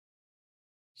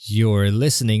You're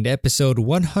listening to episode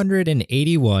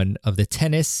 181 of the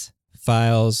Tennis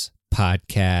Files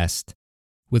podcast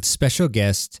with special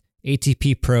guest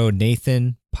ATP Pro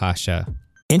Nathan Pasha.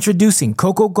 Introducing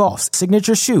Coco Gauff's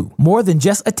signature shoe, more than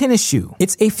just a tennis shoe.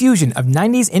 It's a fusion of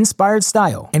 90s-inspired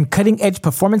style and cutting-edge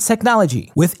performance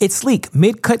technology. With its sleek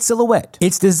mid-cut silhouette,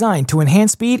 it's designed to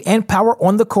enhance speed and power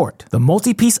on the court. The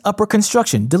multi-piece upper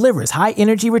construction delivers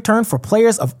high-energy return for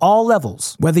players of all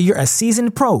levels. Whether you're a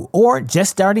seasoned pro or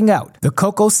just starting out, the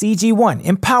Coco CG1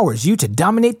 empowers you to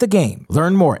dominate the game.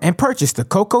 Learn more and purchase the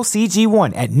Coco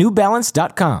CG1 at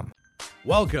NewBalance.com.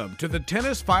 Welcome to the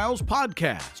Tennis Files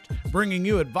podcast, bringing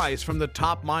you advice from the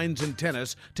top minds in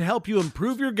tennis to help you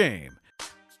improve your game.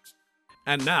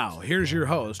 And now, here's your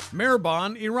host,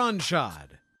 Mehrban Iranshad.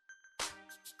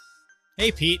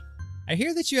 Hey, Pete. I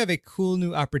hear that you have a cool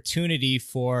new opportunity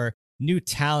for new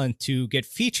talent to get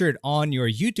featured on your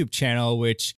YouTube channel,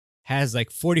 which has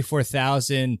like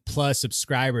 44,000 plus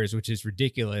subscribers, which is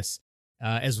ridiculous,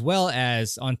 as well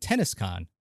as on TennisCon.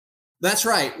 That's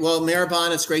right. Well,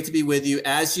 Mehrban, it's great to be with you.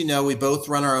 As you know, we both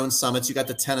run our own summits. You got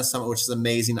the Tennis Summit, which is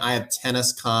amazing. I have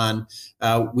TennisCon.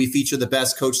 We feature the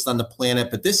best coaches on the planet.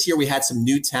 But this year we had some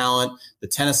new talent. The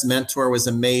Tennis Mentor was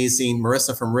amazing.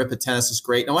 Marissa from Rippa Tennis was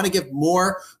great. And I want to give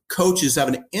more coaches who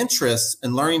have an interest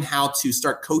in learning how to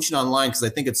start coaching online, because I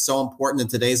think it's so important in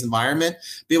today's environment,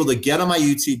 be able to get on my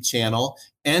YouTube channel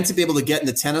and to be able to get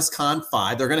into TennisCon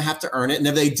 5. They're going to have to earn it. And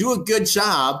if they do a good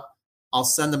job, I'll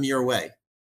send them your way.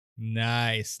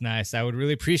 Nice. I would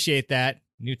really appreciate that.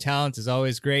 New talent is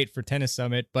always great for Tennis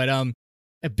Summit. But a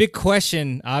big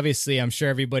question, obviously, I'm sure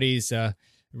everybody's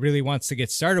really wants to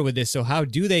get started with this. So how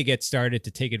do they get started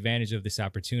to take advantage of this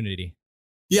opportunity?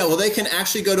 Yeah, well, they can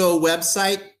actually go to a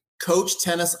website,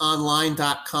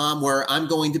 coachtennisonline.com, where I'm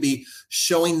going to be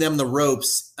showing them the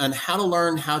ropes on how to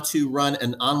learn how to run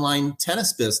an online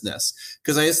tennis business.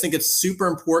 Because I just think it's super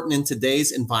important in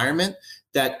today's environment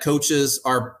that coaches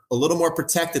are a little more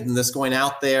protected than this, going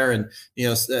out there and,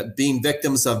 being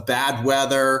victims of bad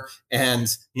weather. And,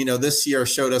 this year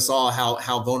showed us all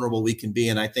how vulnerable we can be.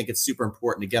 And I think it's super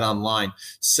important to get online.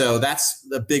 So that's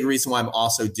the big reason why I'm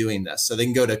also doing this. So they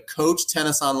can go to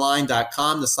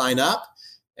coachtennisonline.com to sign up,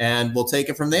 and we'll take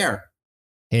it from there.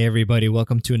 Hey, everybody.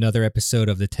 Welcome to another episode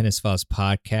of the Tennis Files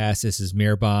podcast. This is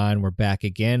Mehrban. We're back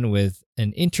again with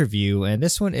an interview, and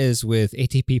this one is with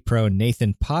ATP Pro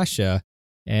Nathan Pasha.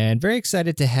 And very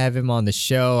excited to have him on the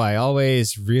show. I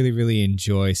always really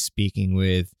enjoy speaking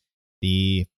with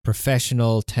the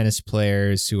professional tennis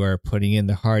players who are putting in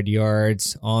the hard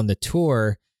yards on the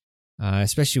tour,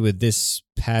 especially with this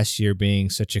past year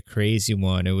being such a crazy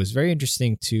one. It was very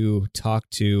interesting to talk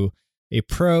to a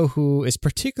pro who is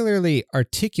particularly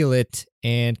articulate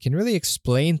and can really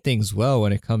explain things well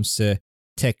when it comes to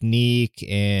technique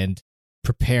and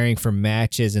preparing for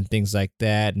matches and things like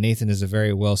that. Nathan is a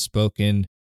very well-spoken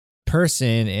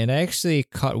person, and I actually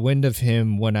caught wind of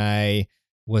him when I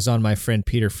was on my friend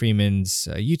Peter Freeman's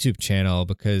YouTube channel,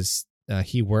 because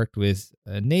he worked with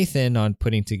Nathan on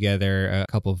putting together a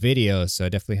couple videos. So I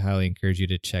definitely highly encourage you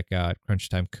to check out Crunch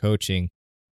Time Coaching,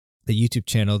 the YouTube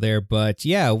channel there. But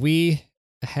yeah, we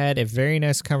had a very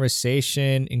nice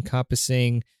conversation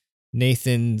encompassing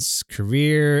Nathan's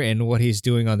career and what he's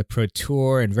doing on the Pro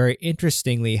Tour, and very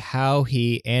interestingly, how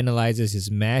he analyzes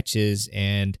his matches.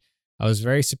 And I was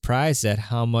very surprised at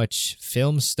how much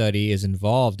film study is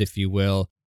involved, if you will,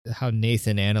 how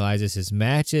Nathan analyzes his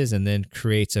matches and then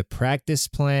creates a practice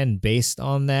plan based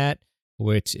on that,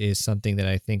 which is something that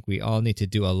I think we all need to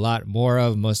do a lot more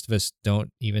of. Most of us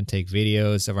don't even take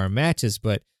videos of our matches,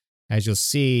 but as you'll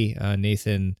see,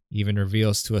 Nathan even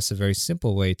reveals to us a very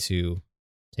simple way to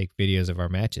take videos of our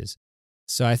matches.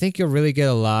 So I think you'll really get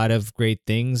a lot of great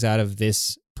things out of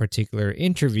this particular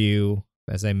interview.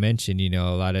 As I mentioned,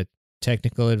 a lot of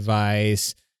technical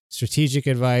advice, strategic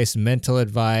advice, mental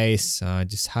advice,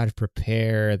 just how to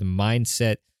prepare, the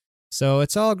mindset. So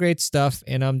it's all great stuff,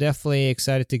 and I'm definitely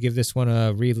excited to give this one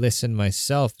a re-listen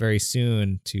myself very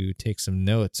soon to take some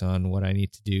notes on what I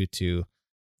need to do to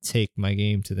take my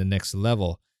game to the next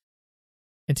level.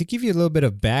 And to give you a little bit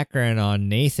of background on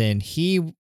Nathan,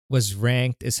 he was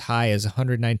ranked as high as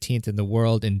 119th in the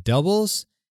world in doubles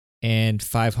and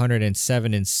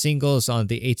 507 in singles on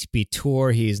the ATP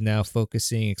Tour. He is now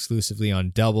focusing exclusively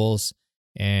on doubles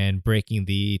and breaking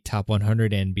the top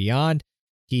 100 and beyond.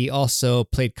 He also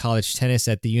played college tennis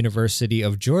at the University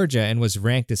of Georgia and was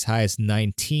ranked as high as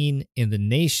 19 in the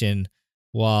nation,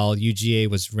 while UGA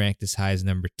was ranked as high as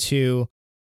number 2.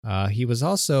 He was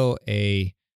also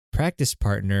a practice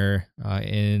partner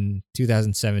in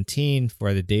 2017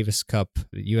 for the Davis Cup,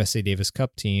 USA Davis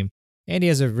Cup team. And he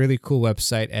has a really cool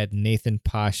website at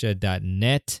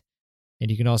nathanpasha.net.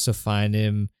 And you can also find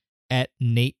him at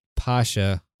Nate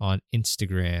Pasha on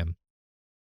Instagram.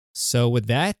 So with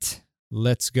that,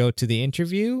 let's go to the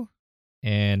interview.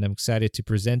 And I'm excited to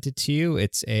present it to you.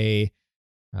 It's a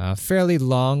fairly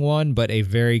long one, but a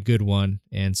very good one.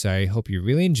 And so I hope you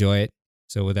really enjoy it.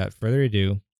 So without further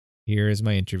ado, here is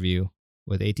my interview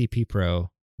with ATP Pro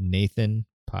Nathan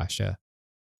Pasha.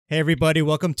 Hey, everybody.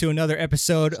 Welcome to another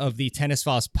episode of the Tennis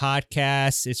Files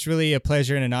podcast. It's really a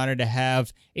pleasure and an honor to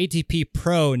have ATP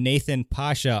Pro Nathan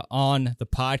Pasha on the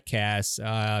podcast.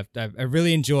 I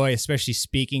really enjoy, especially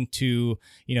speaking to,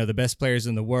 the best players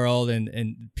in the world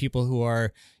and people who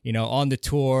are, on the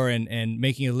tour and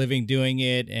making a living doing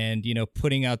it and,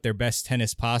 putting out their best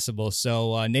tennis possible.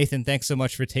 So, Nathan, thanks so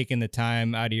much for taking the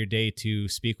time out of your day to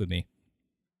speak with me.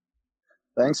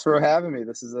 Thanks for having me.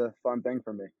 This is a fun thing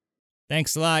for me.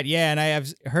 Thanks a lot. Yeah, and I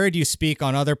have heard you speak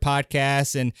on other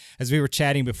podcasts, and as we were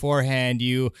chatting beforehand,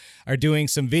 you are doing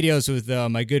some videos with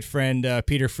my good friend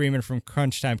Peter Freeman from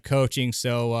Crunch Time Coaching,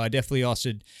 so definitely also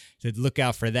should look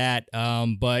out for that.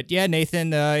 But yeah,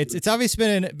 Nathan, it's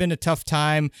obviously been a tough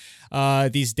time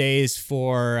these days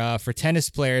for tennis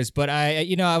players. But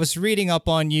I was reading up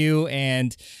on you,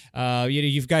 and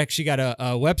you've actually got a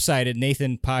website at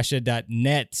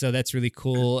nathanpasha.net, so that's really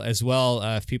cool as well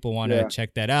if people want to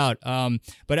check that out.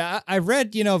 But I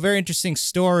read a very interesting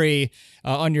story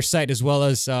on your site as well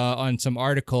as on some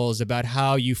articles about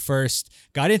how you first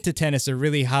got into tennis, or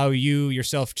really how you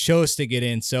yourself chose to get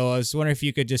in. So I was wondering if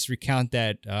you could just recount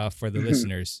that for the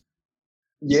listeners.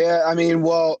 Yeah, I mean,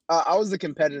 well, I was a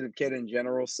competitive kid in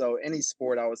general, so any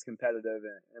sport I was competitive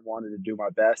and wanted to do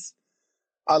my best.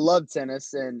 I love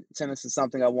tennis, and tennis is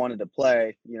something I wanted to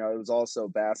play. It was also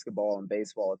basketball and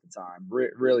baseball at the time,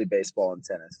 really baseball and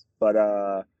tennis. But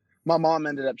my mom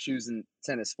ended up choosing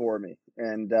tennis for me,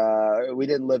 and we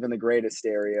didn't live in the greatest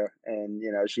area, and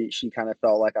she kind of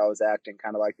felt like I was acting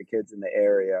kind of like the kids in the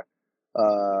area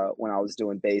when I was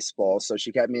doing baseball, so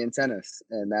she kept me in tennis,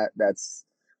 and that's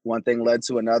one thing led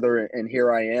to another, and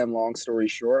here I am. Long story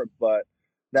short, but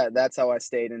that's how I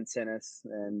stayed in tennis,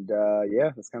 and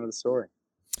that's kind of the story.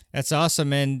 That's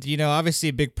awesome. And,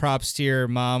 obviously big props to your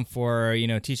mom for,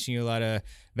 teaching you a lot of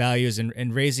values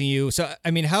and raising you. So,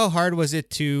 I mean, how hard was it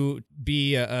to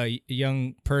be a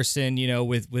young person,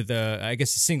 with I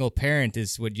guess a single parent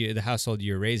is the household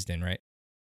you were raised in, right?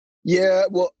 Yeah,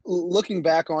 well, looking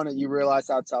back on it, you realize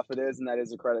how tough it is, and that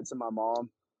is a credit to my mom.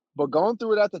 But going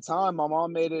through it at the time, my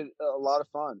mom made it a lot of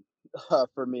fun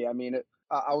for me. I mean,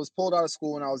 I was pulled out of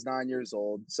school when I was 9 years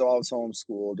old, so I was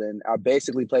homeschooled, and I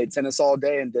basically played tennis all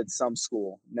day and did some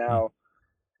school. Now,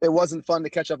 it wasn't fun to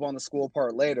catch up on the school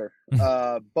part later,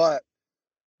 but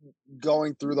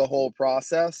going through the whole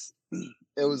process,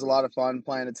 it was a lot of fun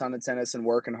playing a ton of tennis and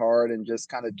working hard and just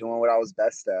kind of doing what I was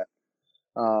best at.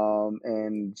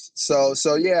 And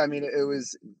so yeah, I mean, it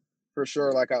was for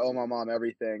sure like I owe my mom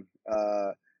everything.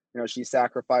 She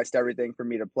sacrificed everything for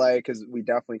me to play because we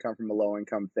definitely come from a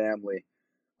low-income family.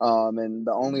 And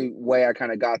the only way I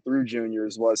kind of got through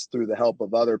juniors was through the help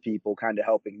of other people kind of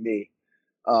helping me.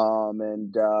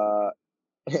 And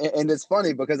it's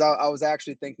funny because I was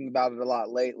actually thinking about it a lot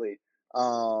lately.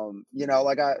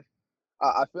 Like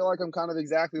I feel like I'm kind of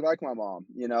exactly like my mom,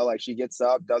 like she gets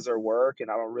up, does her work, and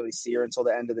I don't really see her until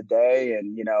the end of the day.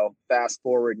 And, fast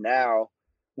forward now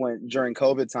during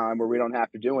COVID time where we don't have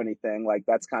to do anything, like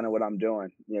that's kind of what I'm doing,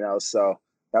 so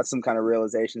that's some kind of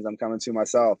realizations I'm coming to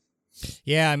myself.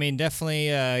 Yeah, I mean, definitely,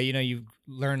 you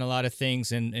learn a lot of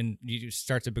things and you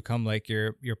start to become like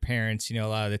your parents, a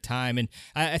lot of the time. And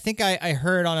I think I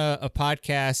heard on a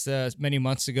podcast many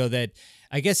months ago that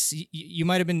I guess you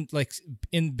might have been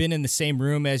been in the same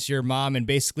room as your mom, and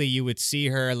basically you would see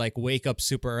her like wake up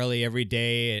super early every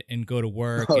day and go to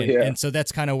work. And so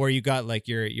that's kind of where you got like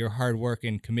your hard work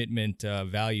and commitment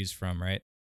values from, right?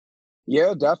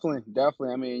 Yeah, definitely.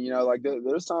 I mean,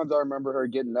 there's times I remember her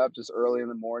getting up just early in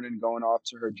the morning, going off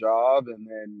to her job, and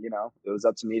then, it was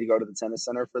up to me to go to the tennis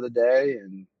center for the day,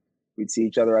 and we'd see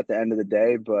each other at the end of the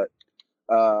day. But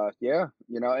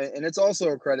and it's also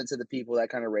a credit to the people that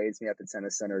kind of raised me at the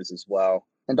tennis centers as well,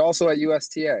 and also at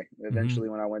USTA eventually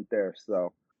when I went there.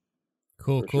 So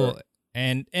cool. Sure.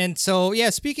 And so, yeah,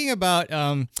 speaking about,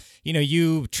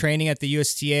 you training at the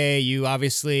USTA, you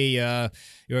obviously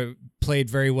you played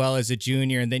very well as a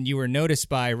junior, and then you were noticed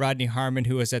by Rodney Harmon,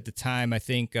 who was at the time, I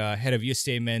think, head of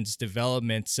USTA men's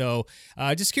development. So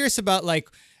just curious about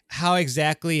how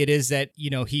exactly it is that,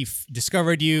 he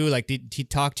discovered you. Like, did he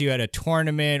talk to you at a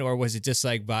tournament, or was it just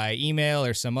like by email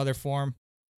or some other form?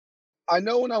 I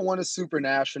know when I won a super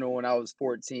national when I was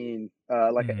 14,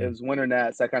 it was Winter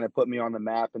Nats that kind of put me on the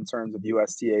map in terms of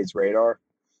USTA's radar.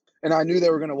 And I knew they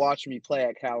were going to watch me play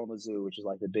at Kalamazoo, which is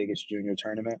like the biggest junior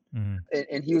tournament.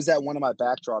 And he was at one of my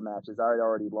backdraw matches. I had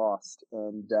already lost,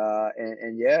 and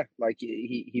yeah, like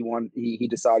he won. He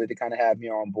decided to kind of have me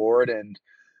on board, and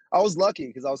I was lucky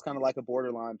because I was kind of like a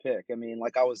borderline pick. I mean,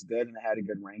 like I was good and I had a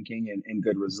good ranking and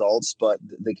good results, but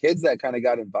the kids that kind of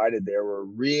got invited there were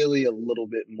really a little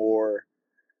bit more,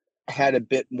 had a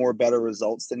bit more better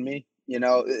results than me. You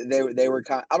know, they were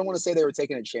kind. I don't want to say they were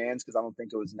taking a chance because I don't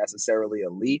think it was necessarily a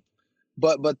leap,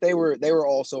 but they were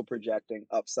also projecting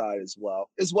upside as well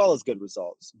as good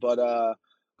results. But I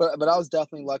was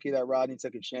definitely lucky that Rodney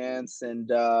took a chance,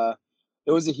 and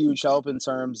it was a huge help in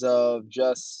terms of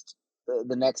just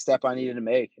the next step I needed to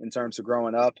make in terms of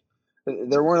growing up.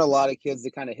 There weren't a lot of kids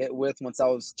to kind of hit with once I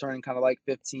was turning kind of like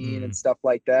 15 and stuff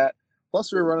like that.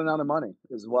 Plus, we were running out of money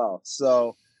as well,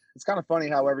 so. It's kind of funny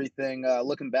how everything,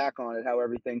 looking back on it, how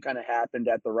everything kind of happened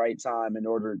at the right time in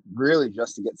order really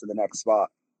just to get to the next spot,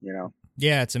 you know?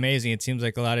 Yeah, it's amazing. It seems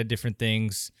like a lot of different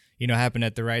things, happened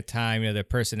at the right time. The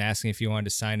person asking if you wanted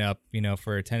to sign up,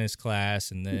 for a tennis class,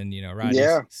 and then,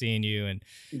 Rodney's seeing you, and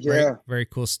very, very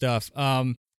cool stuff.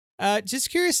 Just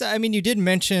curious. I mean, you did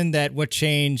mention that what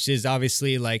changed is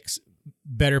obviously like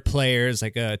better players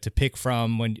like to pick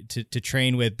from when to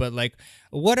train with, but like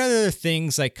what other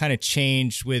things like kind of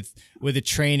changed with the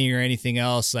training or anything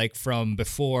else, like from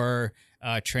before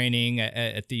training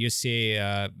at the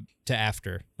USTA to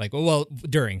after, like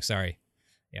during, sorry.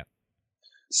 Yeah.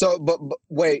 So but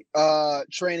wait,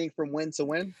 training from when to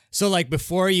when? So like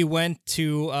before you went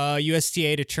to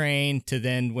USTA to train to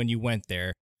then when you went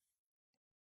there.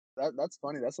 That's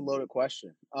funny. That's a loaded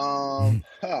question.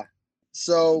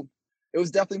 So it was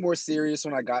definitely more serious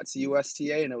when I got to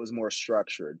USTA, and it was more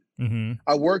structured.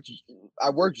 I worked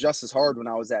just as hard when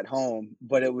I was at home,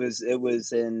 but it was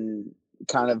in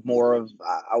kind of more of,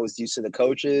 I was used to the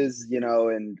coaches,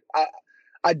 and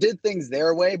I did things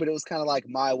their way, but it was kind of like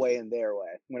my way and their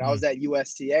way. When I was at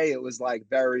USTA, it was like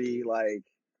very like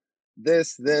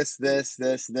this,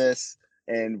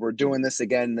 and we're doing this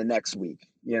again the next week,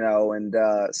 and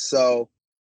so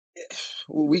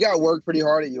we got worked pretty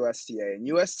hard at USTA, and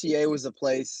USTA was a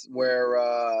place where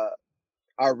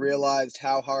I realized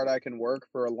how hard I can work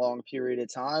for a long period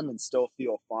of time and still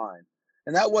feel fine.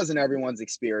 And that wasn't everyone's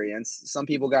experience. Some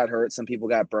people got hurt, some people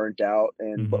got burnt out,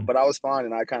 and but I was fine,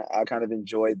 and I kind of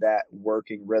enjoyed that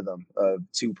working rhythm of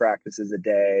 2 practices a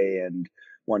day and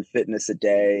 1 fitness a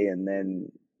day, and then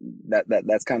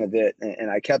that's kind of it. And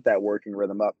I kept that working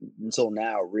rhythm up until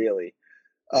now, really.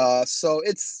 So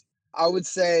I would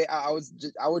say I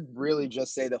would really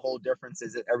just say the whole difference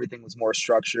is that everything was more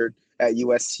structured at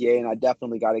USTA, and I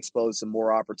definitely got exposed to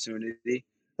more opportunity.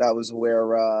 That was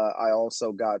where I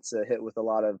also got to hit with a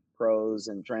lot of pros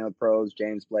and train with pros.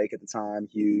 James Blake at the time,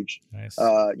 huge. Nice.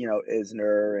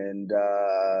 Isner, and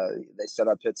they set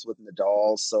up hits with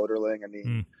Nadal, Soderling. I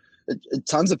mean,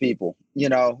 tons of people.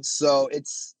 So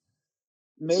it's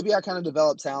maybe I kind of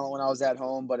developed talent when I was at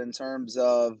home, but in terms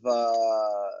of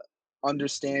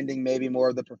understanding maybe more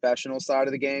of the professional side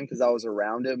of the game because I was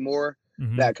around it more.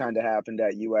 That kind of happened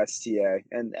at USTA,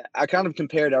 and I kind of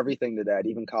compared everything to that,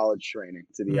 even college training,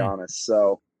 to be honest.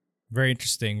 So very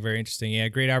interesting. Yeah,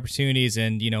 great opportunities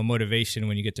and motivation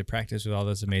when you get to practice with all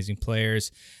those amazing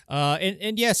players.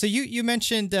 And yeah, so you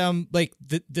mentioned like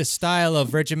the style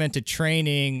of regimented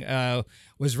training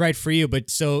was right for you, but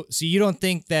so you don't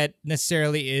think that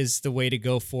necessarily is the way to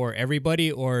go for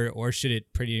everybody, or should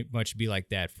it pretty much be like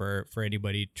that for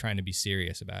anybody trying to be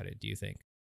serious about it, do you think?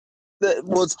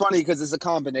 Well, it's funny because it's a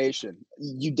combination.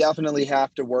 You definitely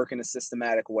have to work in a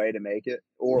systematic way to make it,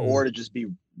 or to just be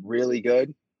really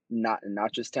good, not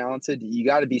just talented. You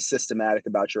got to be systematic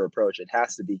about your approach. It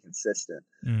has to be consistent,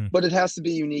 but it has to be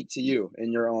unique to you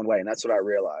in your own way. And that's what I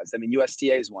realized. I mean,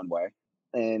 USTA is one way,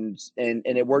 and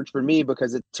it worked for me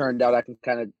because it turned out I could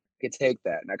take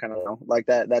that, and I kind of like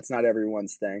that. That's not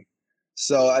everyone's thing.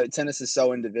 So tennis is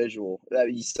so individual.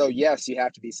 So yes, you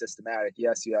have to be systematic.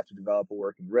 Yes, you have to develop a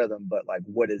working rhythm. But like,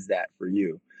 what is that for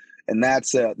you? And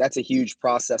that's a huge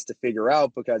process to figure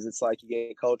out, because it's like you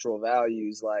get cultural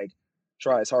values like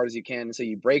try as hard as you can until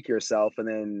you break yourself, and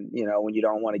then when you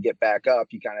don't want to get back up,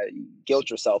 you kind of guilt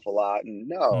yourself a lot. And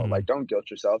no, like don't guilt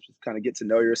yourself. Just kind of get to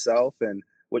know yourself and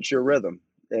what's your rhythm.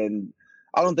 And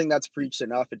I don't think that's preached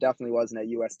enough. It definitely wasn't at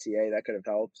USTA. That could have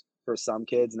helped for some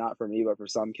kids, not for me, but for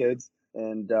some kids.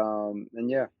 And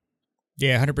yeah.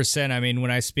 Yeah, 100%. I mean,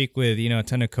 when I speak with, a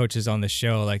ton of coaches on the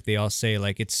show, like they all say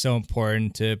like it's so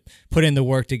important to put in the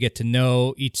work to get to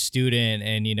know each student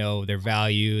and, their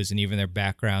values and even their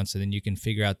background. So then you can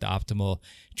figure out the optimal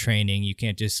training. You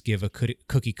can't just give a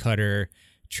cookie cutter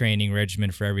training regimen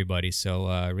for everybody. So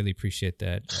I really appreciate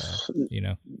that,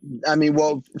 I mean,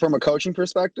 well, from a coaching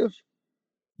perspective.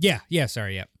 Yeah.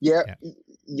 Sorry. Yeah. Yeah.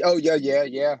 Oh,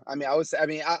 yeah. I mean,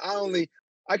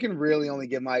 I can really only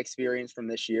give my experience from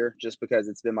this year just because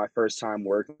it's been my first time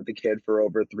working with the kid for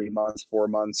over 3 months, 4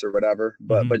 months or whatever.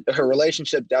 But her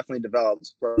relationship definitely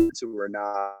develops whether to or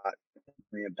not.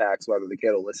 It impacts whether the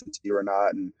kid will listen to you or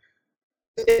not. And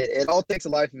it all takes a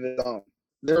life of its own.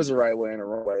 There's a right way and a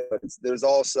wrong way, but it's an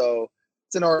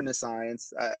art and a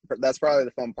science. That's probably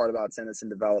the fun part about tennis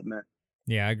and development.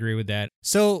 Yeah, I agree with that.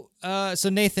 So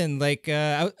Nathan, like,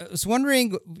 I was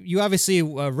wondering, you obviously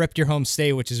repped your home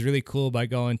state, which is really cool by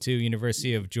going to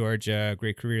University of Georgia,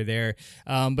 great career there.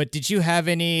 But did you have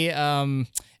any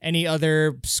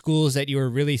other schools that you were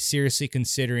really seriously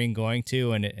considering going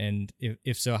to? And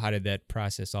if so, how did that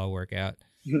process all work out?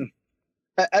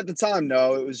 At the time,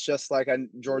 no, it was just like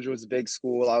Georgia was a big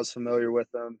school. I was familiar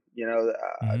with them.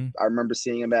 I remember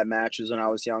seeing them at matches when I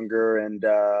was younger. And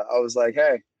I was like,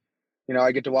 hey,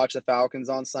 I get to watch the Falcons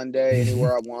on Sunday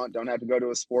anywhere I want. Don't have to go to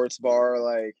a sports bar.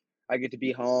 Like, I get to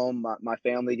be home. My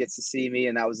family gets to see me,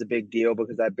 and that was a big deal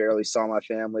because I barely saw my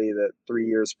family the 3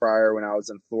 years prior when I was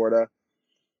in Florida.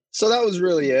 So that was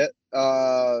really it.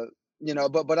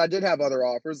 But I did have other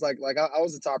offers. Like I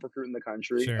was the top recruit in the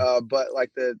country. Sure. But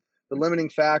like the limiting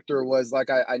factor was like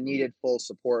I needed full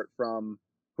support from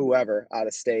whoever out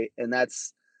of state, and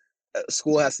that's.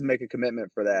 School has to make a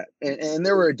commitment for that, and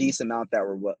there were a decent amount that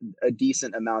were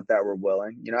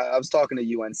willing. I was talking to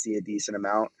UNC a decent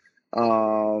amount.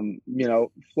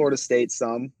 Florida State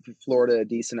some, Florida a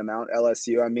decent amount,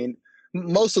 LSU. I mean,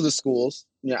 most of the schools.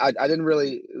 I didn't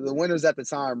really. The winners at the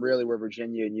time really were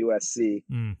Virginia and USC.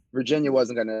 Virginia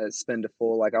wasn't going to spend a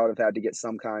full. Like I would have had to get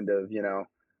some kind of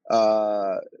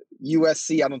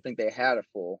USC. I don't think they had a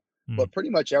full, but pretty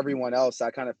much everyone else, I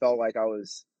kind of felt like I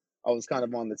was kind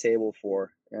of on the table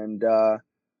for. And, I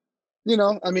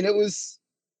mean, it was,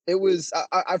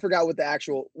 I forgot what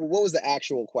was the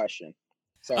actual question?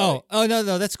 Sorry. Oh,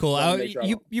 no, that's cool.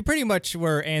 You pretty much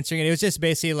were answering it. It was just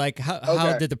basically like,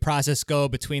 how did the process go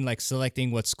between like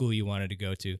selecting what school you wanted to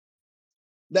go to?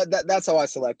 That's how I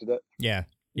selected it. Yeah.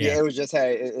 It was just,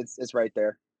 hey, it's right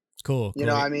there. Cool. You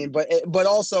know what I mean? But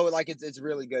also like, it's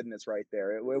really good and it's right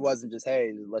there. It wasn't just,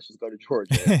 hey, let's just go to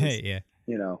Georgia.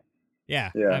 Yeah. Yeah.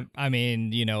 I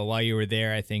mean, while you were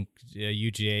there, I think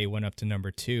UGA went up to number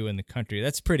 2 in the country.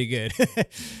 That's pretty good.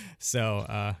 So,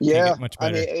 can't get much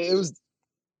better. I mean, it was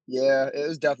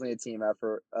definitely a team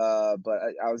effort.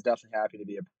 But I was definitely happy to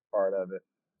be a part of it.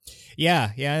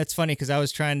 Yeah, it's funny because I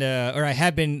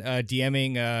had been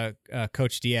DMing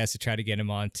Coach Diaz to try to get him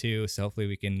on too. So hopefully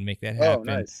we can make that happen.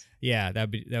 Oh, nice. Yeah,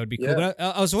 that would be cool. Yeah. But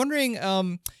I was wondering,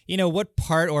 what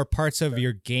part or parts of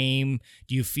your game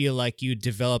do you feel like you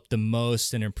developed the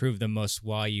most and improved the most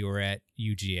while you were at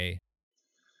UGA?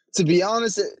 To be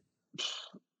honest,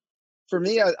 for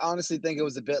me, I honestly think it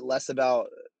was a bit less about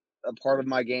a part of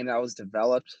my game that was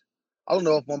developed. I don't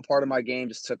know if one part of my game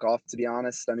just took off, to be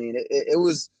honest. I mean, I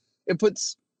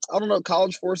don't know,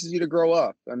 college forces you to grow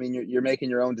up. I mean, you're making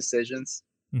your own decisions.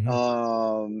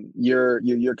 Mm-hmm.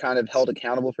 You're kind of held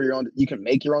accountable for your own. You can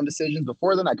make your own decisions.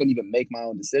 Before then, I couldn't even make my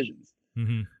own decisions.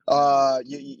 Mm-hmm.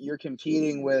 You're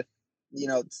competing with,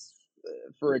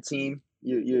 for a team.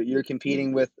 You're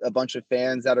competing with a bunch of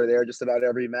fans that are there just about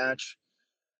every match.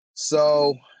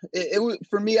 So it was,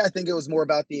 for me, I think it was more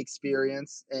about the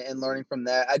experience and learning from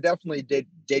that. I definitely did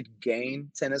gain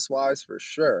tennis wise for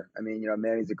sure. I mean,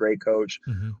 Manny's a great coach.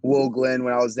 Mm-hmm. Will Glenn,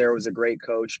 when I was there, was a great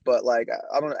coach, but like,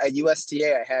 I don't know, at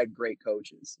USTA, I had great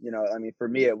coaches, I mean, for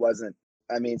me, it wasn't,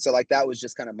 I mean, so like, that was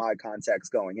just kind of my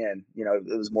context going in,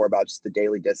 it was more about just the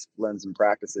daily disciplines and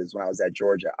practices when I was at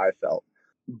Georgia, I felt.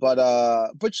 But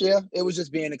yeah, it was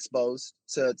just being exposed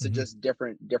to mm-hmm. just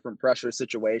different pressure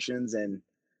situations. And,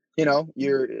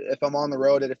 if I'm on the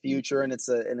road at a future and it's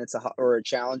a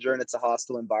challenger and it's a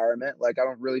hostile environment, like I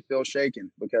don't really feel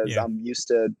shaken because I'm used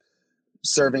to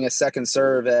serving a second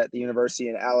serve at the University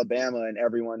in Alabama and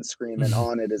everyone's screaming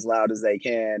on it as loud as they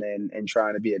can and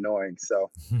trying to be annoying.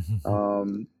 So,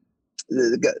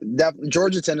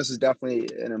 Georgia tennis is definitely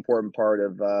an important part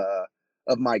of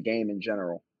my game in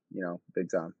general,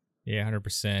 big time. Yeah,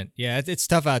 100%. Yeah, it's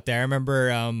tough out there. I remember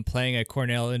playing at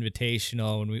Cornell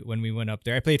Invitational when we went up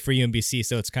there. I played for UMBC,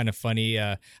 so it's kind of funny.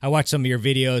 I watched some of your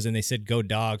videos, and they said "Go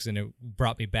Dogs," and it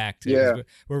brought me back to 'cause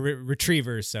we're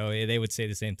retrievers, so they would say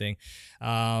the same thing.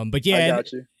 But yeah, I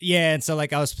got you. yeah, and so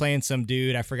like I was playing some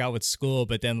dude, I forgot what school,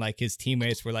 but then like his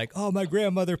teammates were like, "Oh, my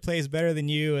grandmother plays better than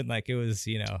you," and like it was,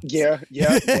 Yeah.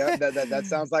 That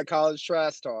sounds like college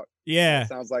trash talk. Yeah. That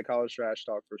sounds like college trash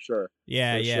talk for sure.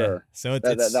 Yeah, For yeah. sure. So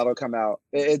That'll come out.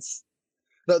 It's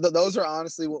those are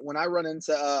honestly when I run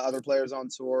into other players on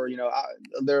tour.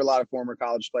 There are a lot of former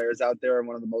college players out there, and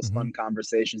one of the most fun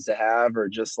conversations to have are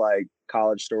just like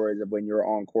college stories of when you were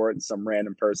on court and some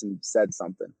random person said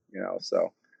something.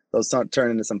 So those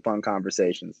turn into some fun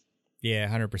conversations. Yeah,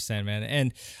 100%, man.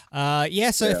 And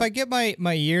so if I get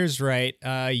my years right,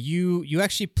 you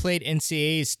actually played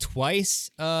NCAAs twice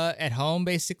at home,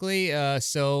 basically.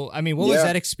 So I mean, what was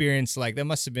that experience like? That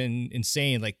must have been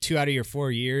insane. Like 2 out of your 4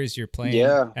 years you're playing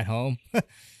at home.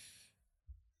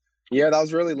 Yeah, that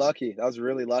was really lucky.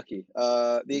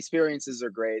 The experiences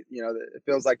are great. It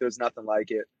feels like there's nothing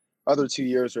like it. Other 2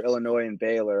 years were Illinois and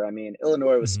Baylor. I mean,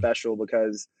 Illinois was special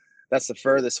because that's the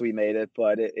furthest we made it,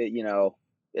 but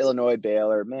Illinois,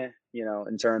 Baylor,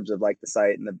 in terms of like the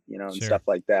site and and stuff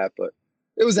like that. But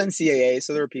it was NCAA,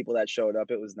 so there were people that showed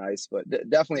up. It was nice, but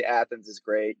definitely Athens is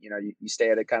great. You stay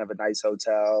at a kind of a nice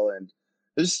hotel, and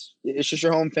it's just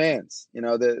your home fans.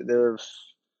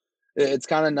 It's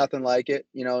kind of nothing like it,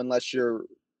 unless you're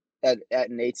at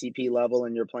an ATP level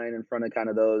and you're playing in front of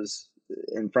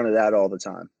that all the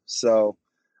time. So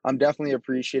I'm definitely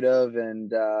appreciative,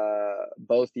 and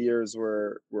both years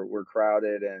were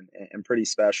crowded and pretty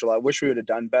special. I wish we would have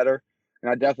done better,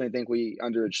 and I definitely think we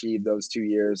underachieved those 2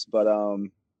 years, but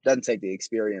doesn't take the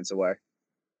experience away.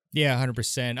 Yeah,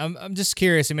 100%. I'm just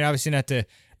curious. I mean, obviously not to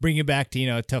bring you back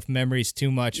to tough memories too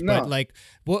much, but like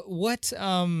what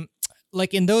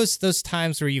like in those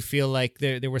times where you feel like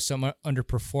there was some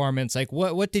underperformance, like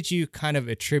what did you kind of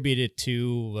attribute it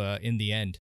to in the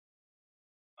end?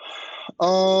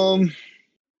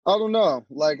 I don't know.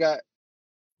 Like a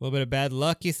little bit of bad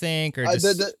luck, you think, or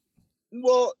just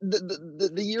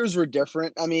the years were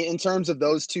different. I mean, in terms of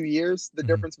those 2 years, the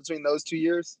difference between those 2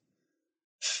 years.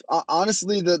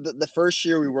 Honestly, the first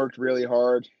year we worked really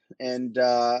hard, and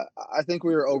I think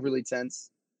we were overly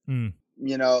tense.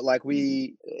 Like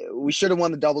we should have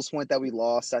won the doubles point that we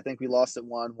lost. I think we lost at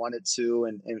 1, won at 2,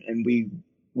 and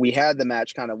we had the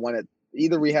match kind of won it.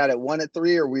 Either we had it 1 at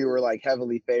 3 or we were like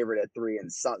heavily favored at 3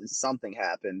 and something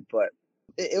happened, but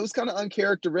it was kind of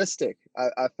uncharacteristic.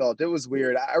 I felt it was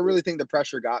weird. I really think the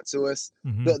pressure got to us.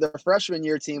 The freshman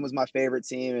year team was my favorite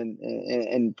team,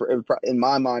 and in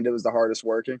my mind, it was the hardest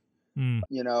working.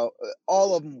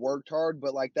 All of them worked hard,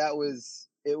 but like I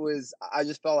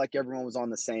just felt like everyone was on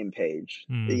the same page,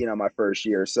 my first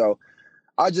year. So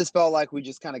I just felt like we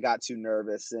just kind of got too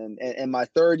nervous. And my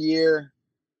third year,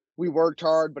 we worked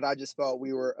hard, but I just felt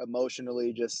we were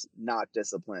emotionally just not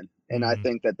disciplined. And I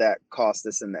think that cost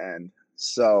us in the end.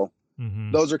 So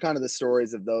those are kind of the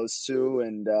stories of those two.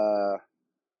 And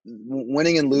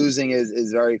winning and losing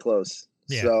is very close.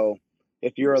 Yeah. So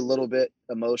if you're a little bit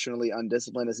emotionally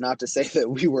undisciplined, it's not to say that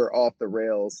we were off the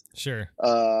rails. Sure.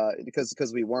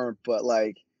 Because we weren't, but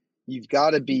like you've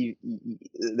got to be,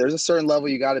 there's a certain level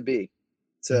you got to be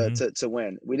to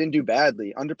win. We didn't do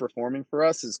badly. Underperforming for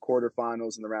us is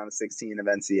quarterfinals in the round of 16 of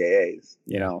NCAAs,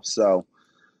 so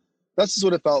that's just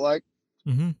what it felt like.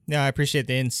 Yeah, I appreciate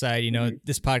the insight.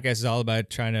 This podcast is all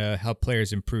about trying to help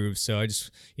players improve. So I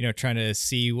just, trying to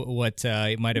see what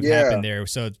might have happened there.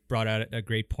 So it brought out a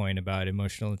great point about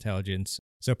emotional intelligence.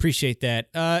 So appreciate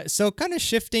that. So kind of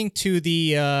shifting to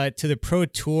the pro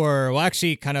tour. Well,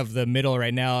 actually kind of the middle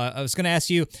right now. I was going to ask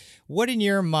you, what in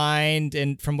your mind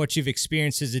and from what you've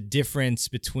experienced is the difference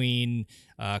between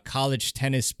college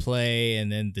tennis play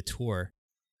and then the tour?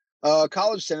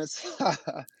 College tennis.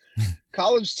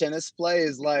 College tennis play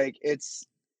is like it's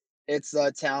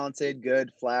talented, good,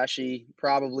 flashy,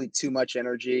 probably too much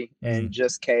energy and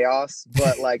just chaos.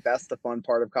 But like that's the fun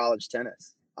part of college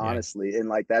tennis, honestly. And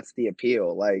like that's the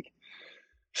appeal. Like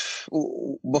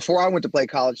before I went to play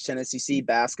college tennis, you see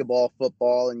basketball,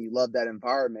 football, and you love that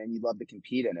environment. You love to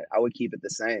compete in it. I would keep it the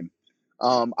same.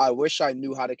 I wish I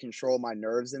knew how to control my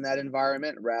nerves in that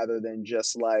environment rather than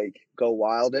just like go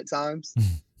wild at times.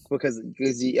 because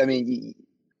I mean,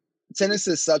 tennis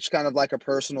is such kind of like a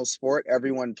personal sport.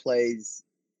 Everyone plays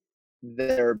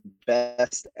their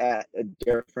best at a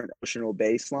different emotional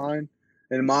baseline.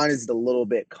 And mine is a little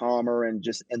bit calmer and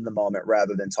just in the moment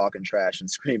rather than talking trash and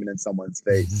screaming in someone's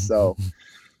face. So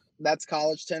that's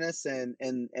college tennis, and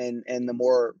the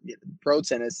more pro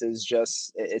tennis is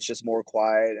just, it's just more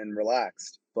quiet and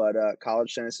relaxed. But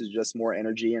college tennis is just more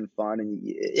energy and fun, and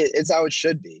it's how it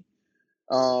should be.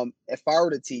 If I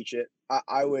were to teach it,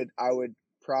 I would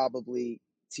probably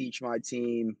teach my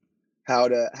team how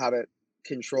to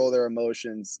control their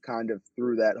emotions kind of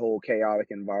through that whole chaotic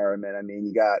environment. I mean,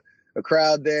 you got a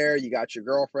crowd there, you got your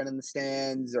girlfriend in the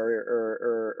stands,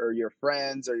 or your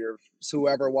friends, or your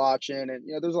whoever watching, and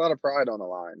there's a lot of pride on the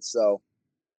line. So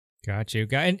Got you.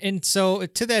 And so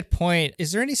to that point,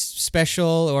 is there any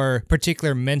special or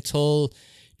particular mental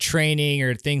training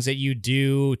or things that you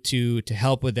do to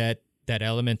help with that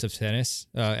element of tennis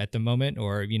at the moment,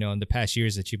 or in the past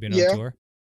years that you've been on tour?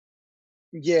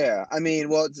 Yeah, I mean,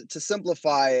 well, to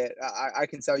simplify it, I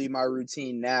can tell you my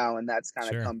routine now, and that's kind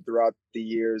of Sure. come throughout the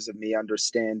years of me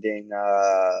understanding,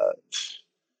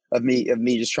 of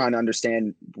me just trying to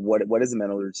understand what is a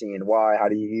mental routine, why, how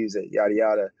do you use it, yada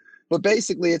yada. But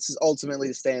basically, it's ultimately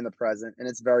to stay in the present, and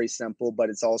it's very simple, but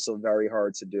it's also very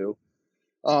hard to do.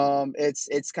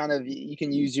 It's kind of, you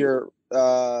can use your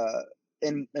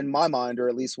in my mind, or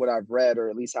at least what I've read, or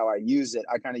at least how I use it,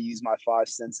 I kind of use my five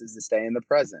senses to stay in the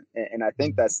present, and I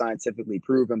think that's scientifically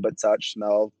proven. But touch,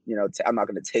 smell, I'm not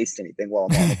going to taste anything while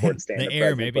I'm on the court to stay in the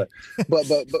air, present. maybe. But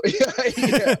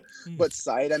yeah. But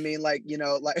sight, I mean, like yeah,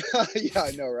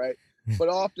 I know, right? But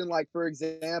often, like for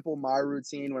example, my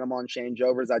routine when I'm on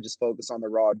changeovers, I just focus on the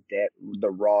raw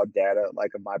data,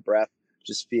 like of my breath,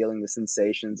 just feeling the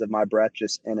sensations of my breath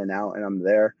just in and out, and I'm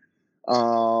there.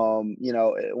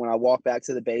 When I walk back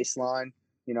to the baseline,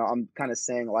 I'm kind of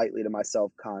saying lightly to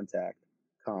myself, contact,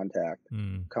 contact.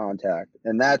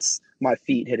 And that's my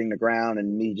feet hitting the ground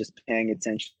and me just paying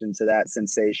attention to that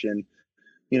sensation,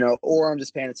 or I'm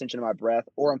just paying attention to my breath,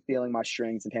 or I'm feeling my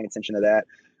strings and paying attention to that.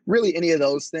 Really, any of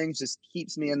those things just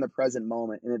keeps me in the present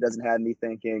moment, and it doesn't have me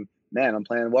thinking, man, I'm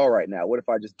playing well right now. What if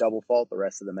I just double fault the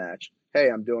rest of the match? Hey,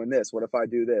 I'm doing this. What if I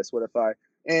do this? What if I...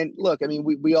 And look, I mean,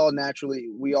 we all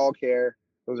care.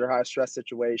 Those are high stress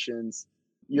situations.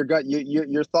 Your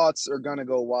thoughts are gonna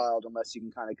go wild unless you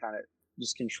can kind of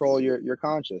just control your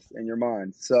conscious and your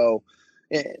mind. So,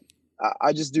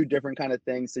 I just do different kind of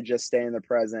things to just stay in the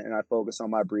present, and I focus on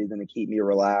my breathing to keep me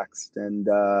relaxed. And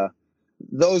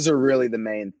those are really the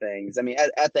main things. I mean,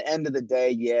 at the end of the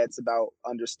day, yeah, it's about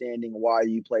understanding why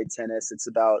you play tennis. It's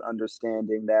about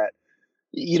understanding that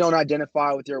you don't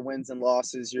identify with your wins and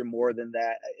losses. You're more than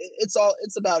that. It's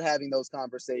about having those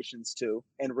conversations too,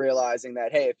 and realizing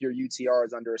that, hey, if your UTR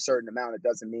is under a certain amount, it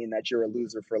doesn't mean that you're a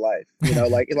loser for life.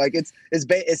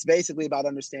 It's basically about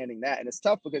understanding that. And it's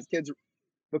tough because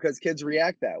kids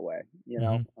react that way,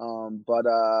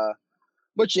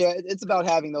 But yeah, it's about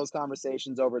having those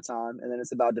conversations over time, and then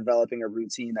it's about developing a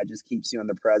routine that just keeps you in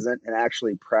the present and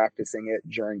actually practicing it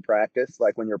during practice.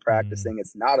 Like when you're practicing,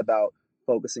 it's not about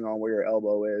focusing on where your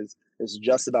elbow is. It's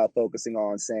just about focusing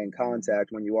on saying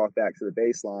contact when you walk back to the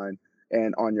baseline,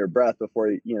 and on your breath before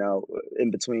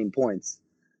in between points.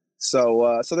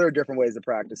 So there are different ways to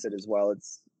practice it as well.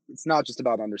 It's not just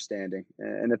about understanding.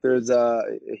 And if there's a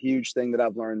huge thing that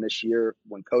I've learned this year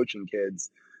when coaching kids,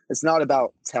 it's not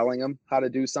about telling them how to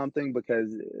do something,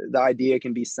 because the idea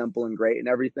can be simple and great and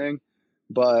everything.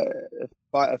 But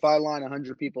if I line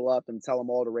 100 people up and tell them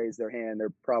all to raise their hand,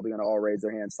 they're probably going to all raise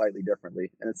their hand slightly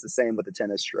differently. And it's the same with the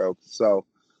tennis stroke. So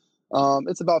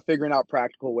it's about figuring out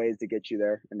practical ways to get you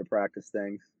there and to practice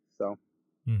things. So.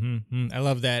 Mm-hmm. I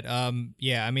love that.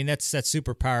 Yeah, I mean, that's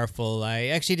super powerful. I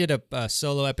actually did a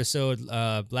solo episode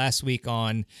last week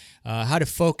on how to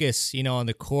focus, on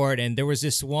the court. And there was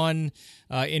this one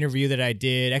interview that I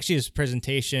did, actually this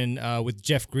presentation with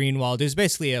Jeff Greenwald, who's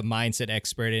basically a mindset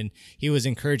expert, and he was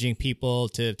encouraging people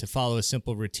to follow a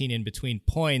simple routine in between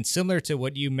points, similar to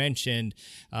what you mentioned.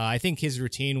 I think his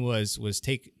routine was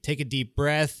take a deep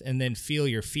breath and then feel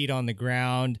your feet on the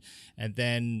ground and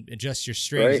then adjust your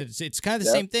strings. Right. It's kind of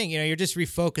the same thing. You're just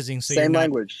refocusing. So same you're not,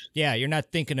 language. Yeah, you're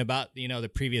not thinking about,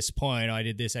 the previous point. Oh, I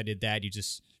did this, I did that. You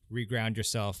just reground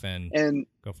yourself and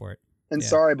go for it. And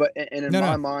sorry, but in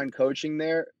my mind, coaching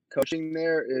there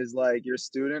is like your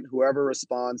student, whoever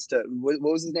responds to, what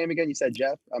was his name again? You said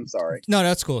Jeff? I'm sorry. No,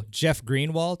 that's cool. Jeff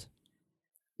Greenwald.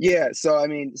 Yeah. So, I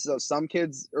mean, some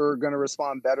kids are going to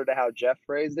respond better to how Jeff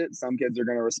phrased it. Some kids are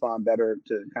going to respond better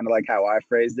to kind of like how I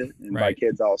phrased it. And by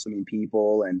kids, I also mean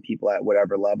people, and people at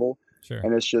whatever level. Sure.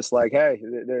 And it's just like, hey,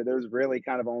 there's really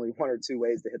kind of only one or two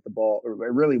ways to hit the ball, or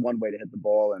really one way to hit the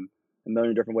ball, and a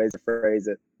million different ways to phrase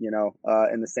it,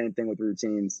 and the same thing with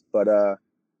routines. But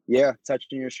yeah,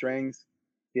 touching your strings,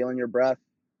 feeling your breath,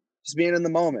 just being in the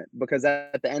moment, because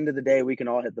at the end of the day, we can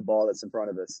all hit the ball that's in front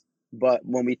of us. But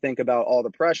when we think about all the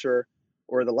pressure,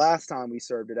 or the last time we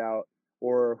served it out,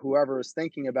 or whoever is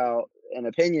thinking about an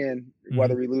opinion, Mhm.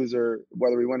 whether we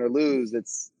win or lose,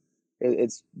 it's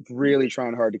really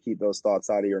trying hard to keep those thoughts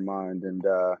out of your mind. And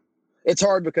it's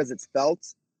hard because it's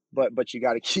felt, but you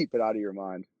got to keep it out of your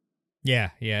mind.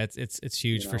 Yeah, it's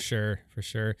huge, You for know? sure, for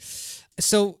sure.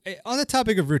 So on the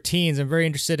topic of routines, I'm very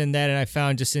interested in that, and I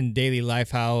found just in daily life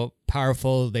how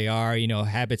powerful they are.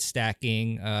 Habit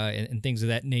stacking and things of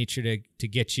that nature to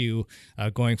get you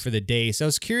going for the day. So I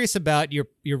was curious about your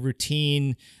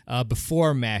routine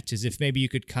before matches. If maybe you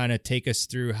could kind of take us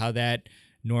through how that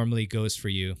normally goes for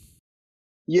you.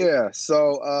 Yeah,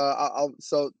 so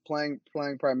so playing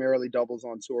primarily doubles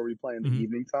on tour. We play in the Mhm.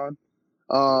 evening time.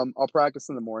 I'll practice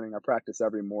in the morning. I practice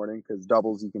every morning because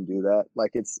doubles you can do that.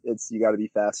 Like it's you got to be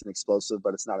fast and explosive,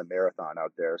 but it's not a marathon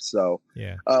out there. So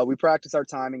Yeah. we practice our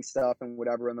timing stuff and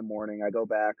whatever in the morning. I go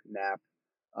back, nap,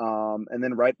 and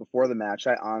then right before the match,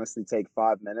 I honestly take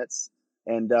 5 minutes.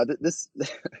 And this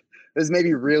this may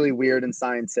be really weird and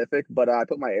scientific, but I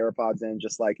put my AirPods in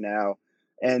just like now,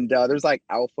 and there's like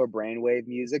alpha brainwave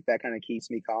music that kind of keeps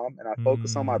me calm, and I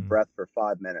focus on my Mm. breath for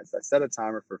 5 minutes. I set a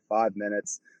timer for 5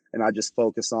 minutes, and I just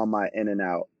focus on my in and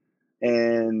out.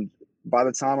 And by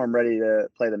the time I'm ready to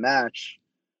play the match,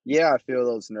 yeah, I feel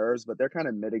those nerves, but they're kind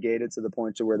of mitigated to the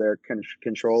point to where they're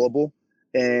controllable,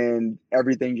 and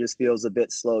everything just feels a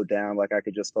bit slowed down. Like I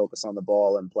could just focus on the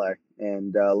ball and play,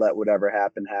 and let whatever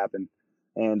happen.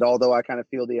 And although I kind of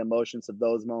feel the emotions of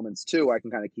those moments too, I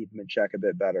can kind of keep them in check a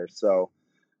bit better. So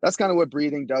that's kind of what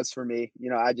breathing does for me.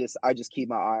 I just keep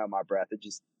my eye on my breath. It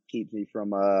just keeps me from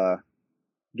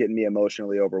getting me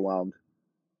emotionally overwhelmed.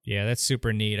 Yeah, that's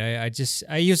super neat.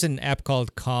 I use an app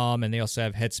called Calm, and they also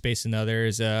have Headspace and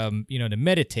others, to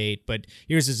meditate. But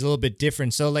yours is a little bit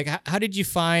different. So, like, how did you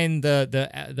find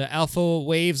the alpha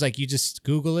waves? Like, you just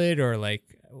Google it, or like,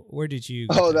 where did you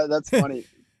get Oh, that? that's funny.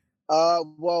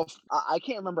 Well, I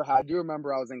can't remember how. I do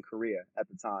remember I was in Korea at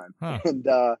the time, Huh. and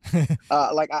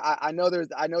like I know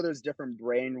there's different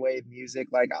brainwave music.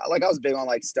 Like I was big on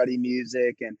like study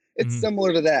music, and it's Mhm.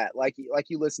 similar to that. Like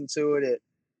you listen to it,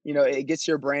 it gets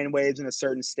your brain waves in a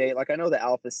certain state. Like I know the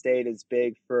alpha state is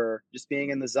big for just being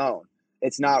in the zone.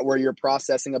 It's not where you're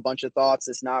processing a bunch of thoughts.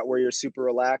 It's not where you're super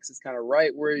relaxed. It's kind of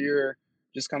right where you're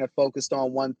just kind of focused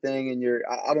on one thing, and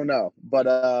I don't know, but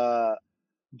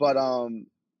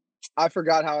I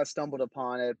forgot how I stumbled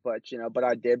upon it, but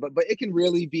I did. But it can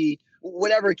really be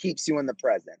whatever keeps you in the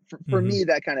present. For Mhm. me,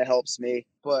 that kind of helps me.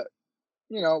 But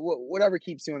whatever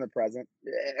keeps you in the present.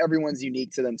 Everyone's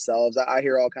unique to themselves. I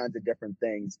hear all kinds of different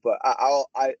things, but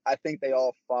I think they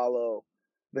all follow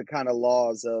the kind of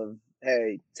laws of,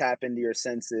 hey, tap into your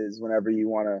senses whenever you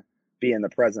want to be in the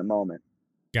present moment.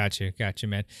 Gotcha,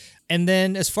 man. And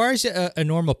then, as far as a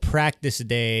normal practice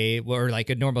day, or like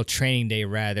a normal training day,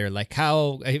 rather, like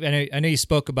how I know you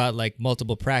spoke about like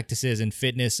multiple practices and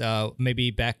fitness,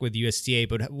 maybe back with USTA,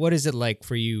 but what is it like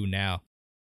for you now?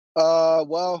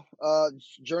 Well,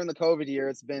 during the COVID year,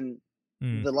 it's been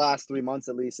Mm. the last 3 months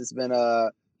at least. It's been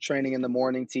training in the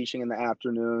morning, teaching in the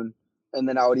afternoon, and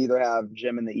then I would either have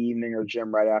gym in the evening or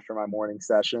gym right after my morning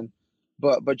session.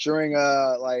 But during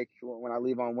like when I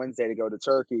leave on Wednesday to go to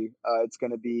Turkey, it's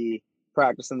going to be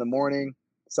practice in the morning,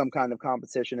 some kind of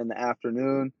competition in the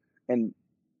afternoon, and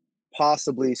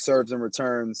possibly serves and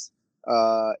returns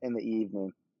in the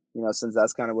evening. Since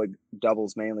that's kind of what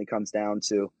doubles mainly comes down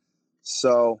to.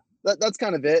 So that's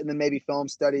kind of it, and then maybe film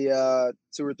study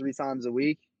 2 or 3 times a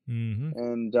week, Hmm.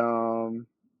 and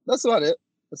that's about it.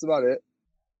 That's about it.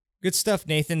 Good stuff,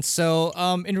 Nathan. So,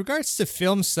 in regards to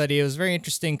film study, it was very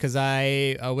interesting because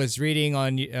I was reading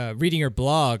your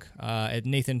blog at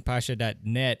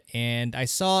nathanpasha.net, and I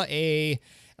saw a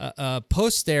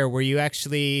post there where you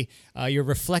actually you're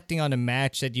reflecting on a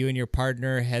match that you and your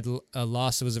partner had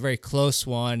lost. It was a very close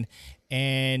one,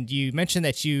 and you mentioned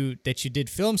that you did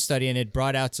film study, and it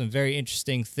brought out some very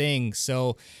interesting things.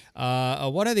 So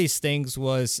one of these things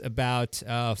was about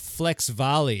flex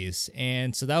volleys,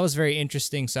 and so that was very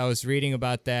interesting. So I was reading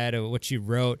about that, what you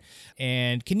wrote,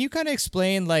 and can you kind of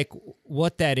explain like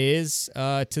what that is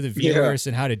to the Yeah. viewers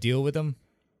and how to deal with them?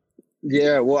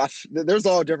 Yeah, well, there's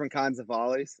all different kinds of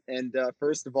volleys. And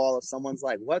first of all, if someone's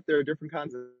like, "What? There are different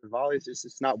kinds of volleys?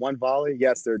 It's not one volley."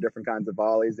 Yes, there are different kinds of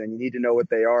volleys, and you need to know what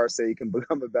they are so you can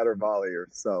become a better volleyer.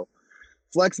 So,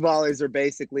 flex volleys are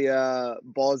basically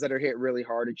balls that are hit really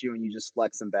hard at you, and you just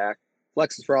flex them back.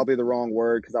 Flex is probably the wrong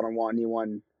word because I don't want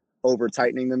anyone over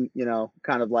tightening them.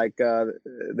 Kind of like their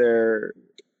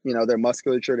their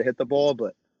musculature to hit the ball,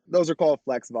 but those are called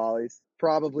flex volleys.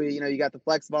 Probably, you got the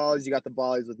flex volleys, you got the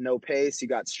volleys with no pace, you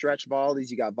got stretch volleys,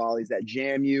 you got volleys that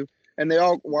jam you, and they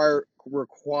all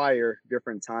require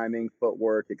different timing,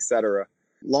 footwork, etc.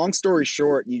 Long story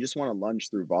short, you just want to lunge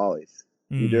through volleys.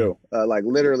 You do. Like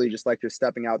literally just like you're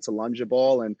stepping out to lunge a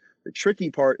ball. And the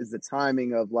tricky part is the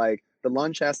timing of like the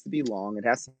lunge has to be long. It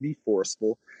has to be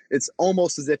forceful. It's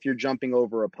almost as if you're jumping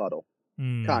over a puddle,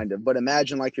 kind of. But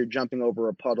imagine like you're jumping over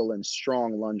a puddle in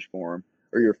strong lunge form,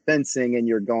 or you're fencing and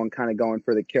you're going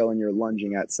for the kill and you're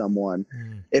lunging at someone.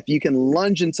 If you can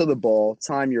lunge into the ball,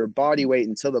 time your body weight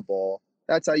into the ball,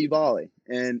 that's how you volley.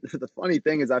 And the funny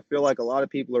thing is I feel like a lot of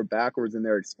people are backwards in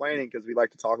their explaining because we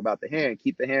like to talk about the hand,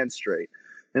 keep the hand straight.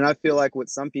 And I feel like what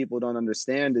some people don't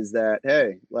understand is that,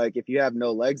 hey, like if you have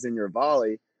no legs in your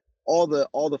volley, all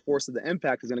the force of the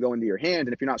impact is going to go into your hand.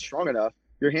 And if you're not strong enough,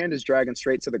 your hand is dragging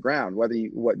straight to the ground,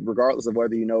 regardless of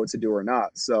whether you know what to do or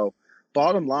not. So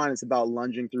bottom line, it's about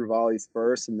lunging through volleys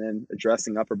first and then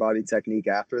addressing upper body technique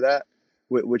after that,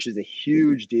 which is a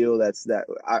huge deal.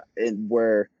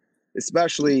 Where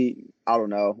especially, I don't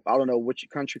know which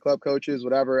country club coaches,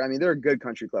 whatever. I mean, there are good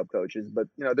country club coaches, but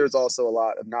there's also a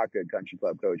lot of not good country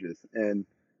club coaches. And,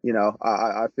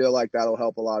 I feel like that'll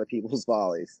help a lot of people's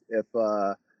volleys if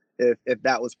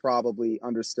that was probably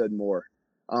understood more.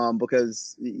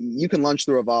 Because you can lunge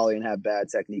through a volley and have bad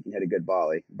technique and hit a good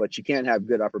volley, but you can't have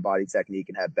good upper body technique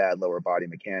and have bad lower body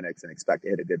mechanics and expect to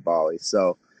hit a good volley.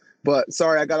 So, but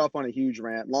sorry, I got off on a huge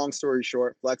rant. Long story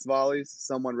short, flex volleys,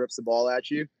 someone rips the ball at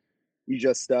you, you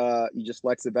just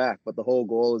flex it back. But the whole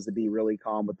goal is to be really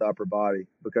calm with the upper body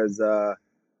because,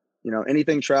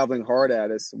 anything traveling hard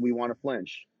at us, we want to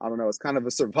flinch. I don't know. It's kind of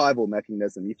a survival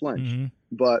mechanism. You flinch,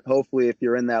 but hopefully if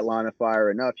you're in that line of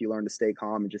fire enough, you learn to stay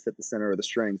calm and just hit the center of the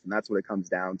strings. And that's what it comes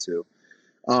down to.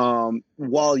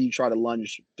 While you try to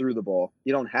lunge through the ball,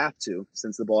 you don't have to,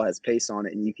 since the ball has pace on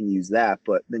it and you can use that,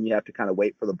 but then you have to kind of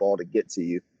wait for the ball to get to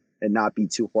you and not be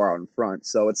too far out in front.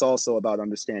 So it's also about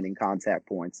understanding contact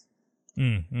points.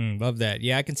 Love that.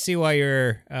 Yeah, I can see why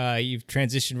you've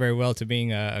transitioned very well to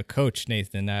being a coach,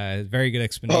 Nathan. Very good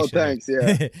explanation. Oh, thanks.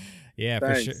 Yeah. Yeah,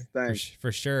 thanks.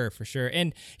 For sure.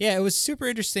 And yeah, it was super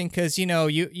interesting because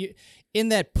you in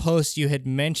that post you had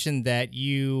mentioned that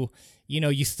you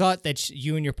thought that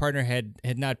you and your partner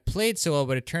had not played so well,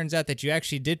 but it turns out that you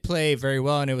actually did play very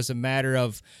well, and it was a matter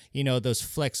of those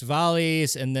flex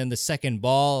volleys and then the second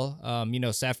ball.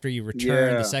 So after you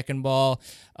return the second ball,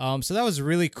 so that was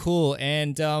really cool.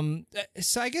 And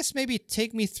so I guess maybe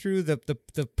take me through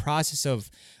the process of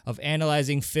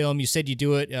analyzing film. You said you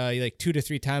do it like 2 to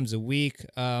 3 times a week,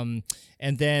 and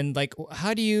then like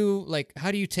how do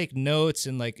you take notes,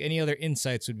 and like any other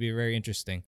insights would be very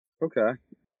interesting. Okay.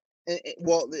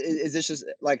 Well, is this just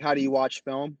like how do you watch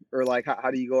film, or like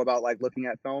how do you go about like looking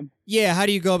at film? Yeah, how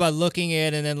do you go about looking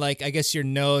at it, and then like I guess your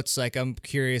notes. Like I'm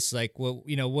curious, like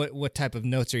what type of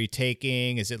notes are you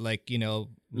taking? Is it like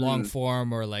long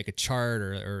form or like a chart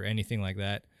or anything like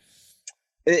that?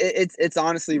 It's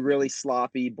honestly really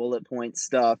sloppy bullet point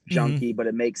stuff, junky, but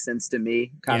it makes sense to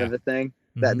me, kind of a thing.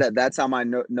 That's how my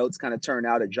notes kind of turn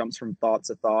out. It jumps from thought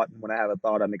to thought. When I have a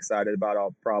thought I'm excited about,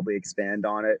 I'll probably expand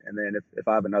on it. And then if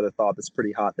I have another thought that's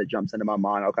pretty hot that jumps into my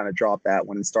mind, I'll kind of drop that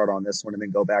one and start on this one and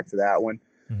then go back to that one.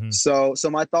 So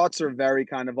my thoughts are very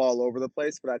kind of all over the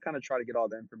place, but I kind of try to get all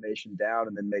the information down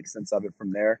and then make sense of it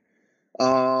from there.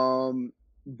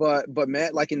 But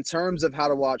man, like in terms of how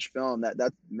to watch film,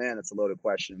 that's a loaded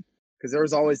question, because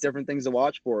there's always different things to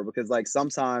watch for, because like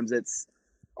sometimes it's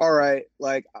all right,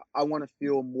 like I want to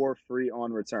feel more free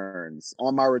on returns.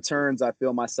 On my returns, I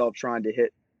feel myself trying to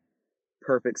hit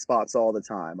perfect spots all the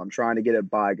time. I'm trying to get it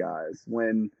by guys,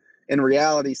 when in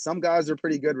reality, some guys are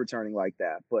pretty good returning like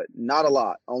that, but not a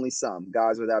lot. Only some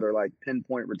guys that are like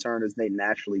pinpoint returners, they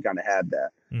naturally kind of have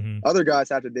that. Other guys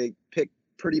have to pick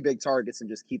pretty big targets and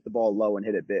just keep the ball low and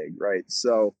hit it big, right?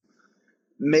 So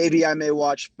maybe I may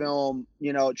watch film,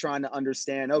 trying to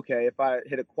understand, okay, if I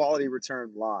hit a quality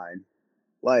return line,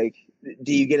 like,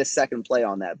 do you get a second play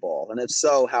on that ball? And if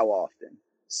so, how often?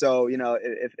 So,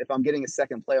 if I'm getting a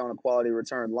second play on a quality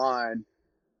return line,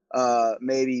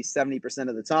 maybe 70%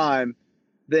 of the time,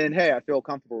 then, hey, I feel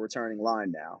comfortable returning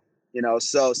line now.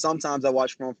 So sometimes I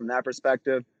watch film from that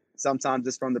perspective. Sometimes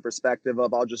it's from the perspective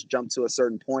of I'll just jump to a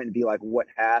certain point and be like, what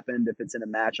happened if it's in a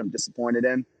match I'm disappointed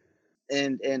in?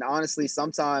 And honestly,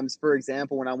 sometimes, for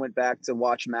example, when I went back to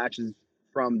watch matches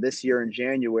from this year in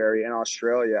January in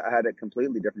Australia, I had a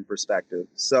completely different perspective.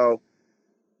 So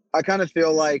I kind of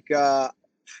feel like I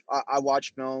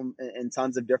watch film in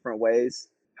tons of different ways.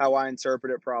 How I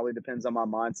interpret it probably depends on my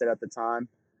mindset at the time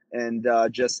and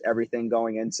just everything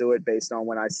going into it based on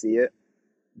when I see it.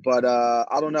 But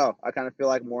I don't know. I kind of feel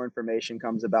like more information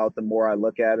comes about the more I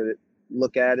look at it,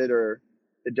 or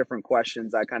the different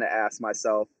questions I kind of ask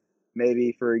myself.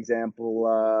 Maybe, for example,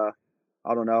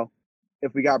 I don't know,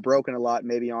 if we got broken a lot,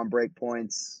 maybe on break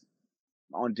points,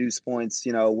 on deuce points,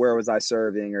 where was I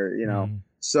serving, or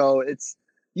so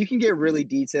you can get really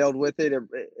detailed with it.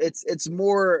 It's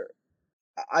more,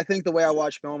 I think the way I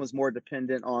watch film is more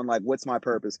dependent on like, what's my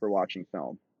purpose for watching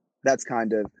film. That's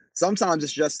kind of, sometimes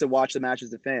it's just to watch the match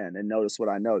as a fan and notice what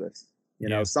I notice.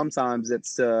 Sometimes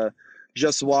it's to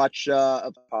just watch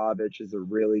Popovich is a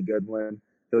really good one.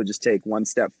 He'll just take one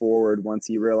step forward once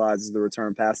he realizes the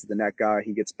return pass to the net guy.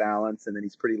 He gets balance, and then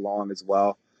he's pretty long as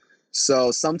well.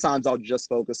 So sometimes I'll just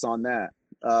focus on that.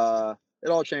 It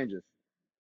all changes.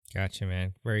 Gotcha,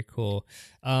 man. Very cool.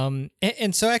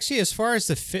 And so actually, as far as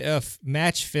the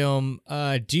match film,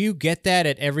 do you get that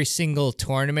at every single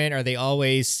tournament? Are they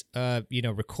always,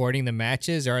 recording the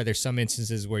matches, or are there some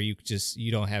instances where you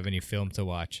don't have any film to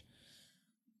watch?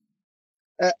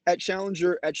 At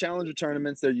Challenger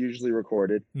tournaments, they're usually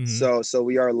recorded. Mm-hmm. So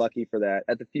we are lucky for that.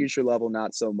 At the future level,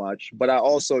 not so much. But I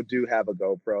also do have a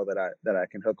GoPro that I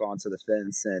can hook onto the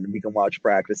fence, and we can watch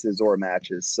practices or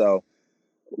matches. So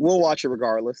we'll watch it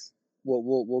regardless.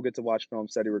 We'll get to watch film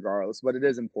study regardless. But it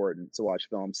is important to watch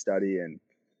film study and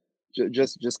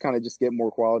just kind of get more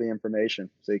quality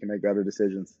information so you can make better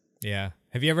decisions. Yeah.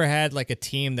 Have you ever had like a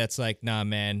team that's like, nah,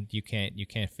 man, you can't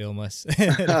film us?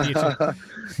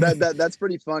 That's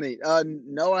pretty funny.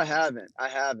 No, I haven't.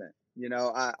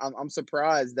 I'm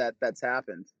surprised that that's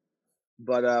happened,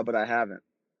 but I haven't.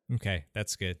 Okay,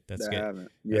 that's good. That's good. I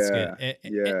haven't. That's good.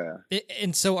 Yeah.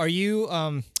 And so are you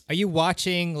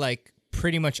watching like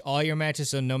pretty much all your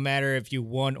matches? So no matter if you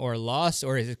won or lost,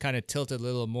 or is it kind of tilted a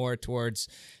little more towards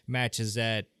matches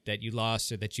that you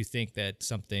lost, or that you think that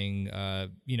something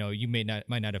you might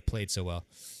not have played so well?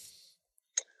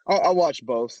 I'll watch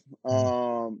both.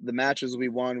 The matches we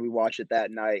won, we watch it that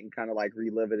night and kind of like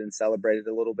relive it and celebrate it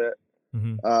a little bit.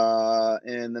 Mm-hmm.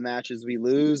 And the matches we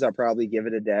lose, I'll probably give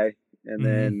it a day, and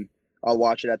then I'll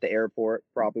watch it at the airport,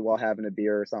 probably while having a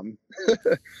beer or something,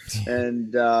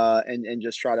 and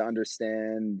just try to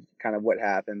understand kind of what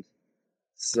happened.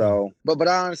 So, but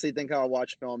I honestly think how I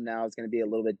watch film now is going to be a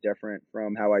little bit different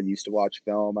from how I used to watch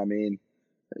film. I mean,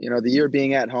 the year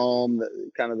being at home,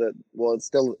 it's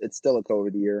still a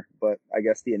COVID year, but I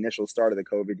guess the initial start of the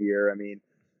COVID year, I mean,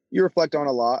 you reflect on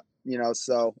a lot,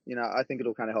 so, I think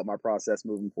it'll kind of help my process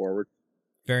moving forward.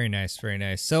 Very nice. Very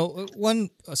nice. So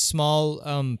one small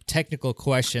technical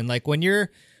question, like when you're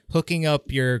hooking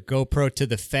up your GoPro to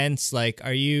the fence, like,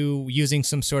 are you using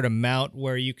some sort of mount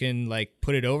where you can like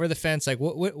put it over the fence? Like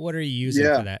what are you using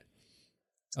for that?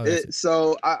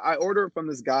 So I order it from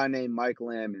this guy named Mike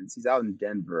Lamons. He's out in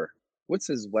Denver. What's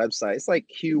his website? It's like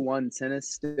Q1 Tennis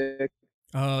Stick.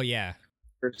 Oh yeah.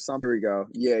 Or something. Here we go.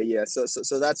 Yeah. So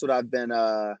that's what I've been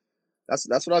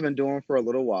that's what I've been doing for a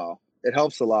little while. It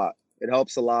helps a lot.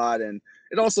 And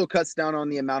it also cuts down on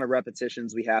the amount of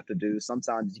repetitions we have to do.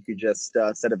 Sometimes you could just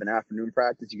instead of an afternoon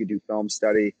practice, you could do film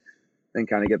study and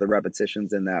kind of get the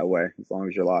repetitions in that way, as long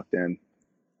as you're locked in.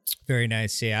 Very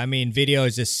nice. Yeah, I mean, video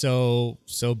is just so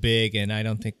big, and I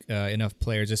don't think enough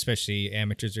players, especially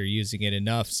amateurs, are using it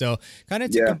enough. So, kind of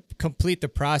to complete the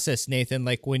process, Nathan,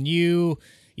 like when you've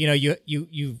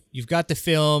got the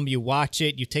film, you watch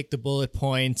it, you take the bullet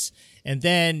points, and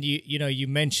then you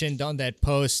mentioned on that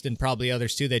post, and probably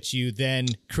others too, that you then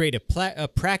create a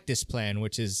practice plan,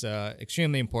 which is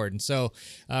extremely important. So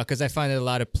because I find that a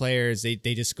lot of players, they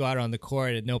just go out on the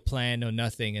court and no plan, no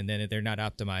nothing, and then they're not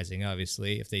optimizing,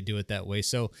 obviously, if they do it that way.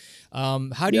 So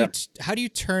how do you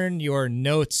turn your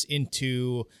notes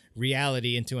into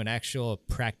reality, into an actual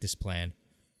practice plan?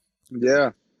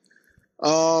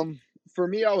 For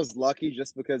me, I was lucky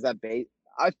just because I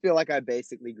feel like I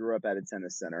basically grew up at a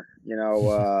tennis center.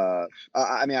 I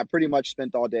mean, I pretty much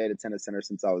spent all day at a tennis center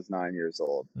since I was 9 years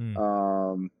old.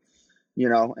 And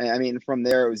I mean, from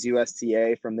there it was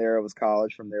USTA, from there it was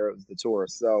college, from there it was the tour.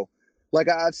 So, like,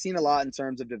 I've seen a lot in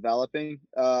terms of developing.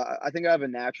 I think I have a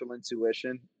natural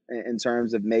intuition in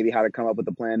terms of maybe how to come up with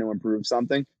a plan to improve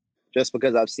something, just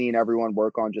because I've seen everyone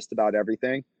work on just about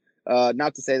everything.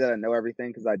 Not to say that I know everything,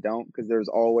 because I don't, because there's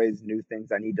always new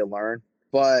things I need to learn.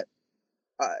 But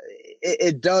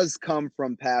it does come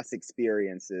from past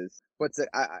experiences. But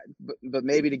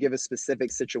maybe to give a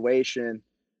specific situation,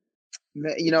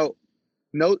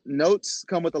 notes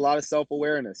come with a lot of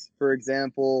self-awareness. For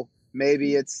example,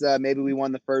 maybe we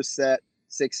won the first set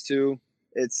 6-2.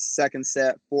 It's second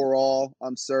set 4-all.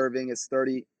 I'm serving. It's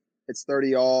 30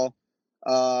 all.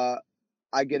 I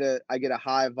get a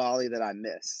high volley that I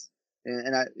miss.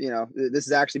 And I, this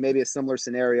is actually maybe a similar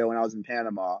scenario when I was in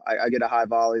Panama. I get a high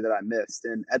volley that I missed.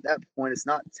 And at that point, it's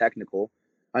not technical.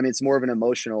 I mean, it's more of an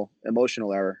emotional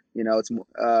error. It's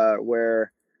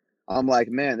where I'm like,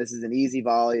 man, this is an easy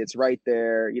volley. It's right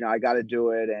there. You know, I got to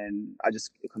do it, and I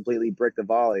just completely brick the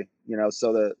volley. You know,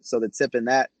 so the tip in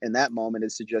that moment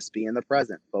is to just be in the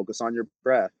present, focus on your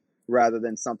breath rather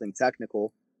than something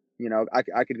technical. You know,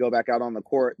 I could go back out on the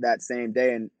court that same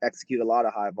day and execute a lot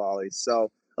of high volleys.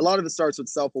 So a lot of it starts with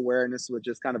self-awareness, with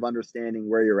just kind of understanding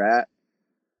where you're at,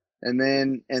 and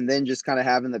then just kind of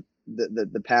having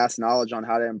the past knowledge on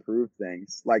how to improve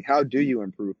things. Like, how do you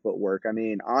improve footwork? I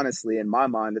mean, honestly, in my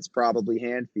mind, it's probably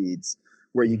hand feeds,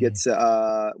 where you get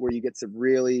to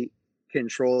really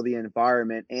control the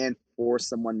environment and force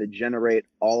someone to generate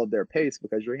all of their pace,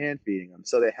 because you're hand feeding them.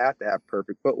 So they have to have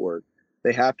perfect footwork.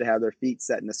 They have to have their feet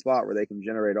set in a spot where they can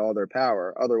generate all their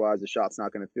power. Otherwise, the shot's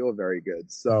not going to feel very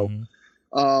good. So,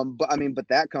 but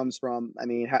that comes from, I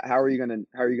mean, how are you gonna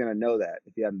know that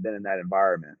if you haven't been in that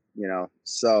environment, you know?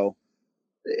 So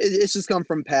it's just come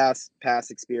from past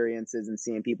experiences and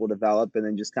seeing people develop, and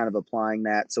then just kind of applying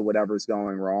that to whatever's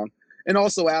going wrong, and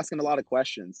also asking a lot of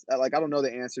questions. Like, I don't know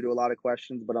the answer to a lot of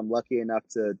questions, but I'm lucky enough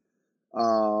to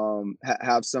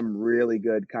have some really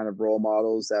good kind of role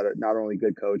models that are not only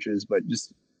good coaches, but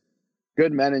just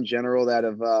good men in general that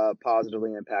have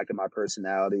positively impacted my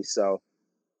personality. So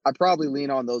I probably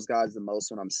lean on those guys the most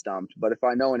when I'm stumped. But if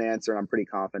I know an answer and I'm pretty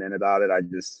confident about it, I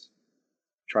just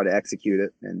try to execute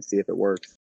it and see if it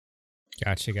works.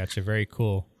 Gotcha. Very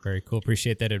cool.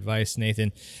 Appreciate that advice,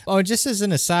 Nathan. Oh, and just as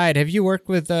an aside, have you worked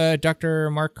with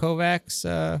Dr. Mark Kovacs?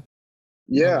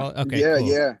 Yeah. Okay.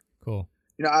 Yeah. Cool.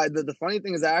 You know, the funny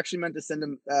thing is, I actually meant to send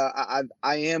him. I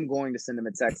am going to send him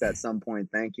a text at some point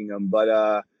thanking him,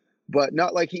 but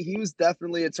not like he was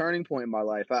definitely a turning point in my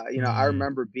life. I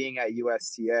remember being at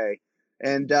USTA,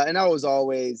 and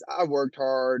I worked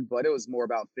hard, but it was more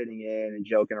about fitting in and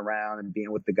joking around and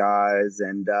being with the guys.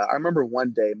 And I remember one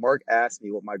day Mark asked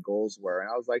me what my goals were, and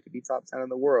I was like, to be top 10 in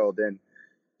the world. And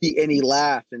he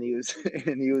laughed, and he was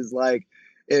and he was like,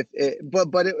 it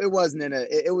wasn't in a,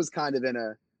 it was kind of in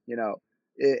a, you know.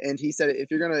 And he said, if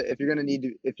you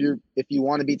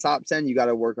want to be top 10, you got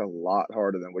to work a lot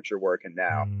harder than what you're working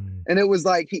now. And it was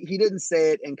like, he didn't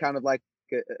say it in kind of like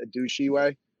a douchey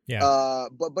way. Yeah.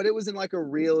 But it was in like a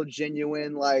real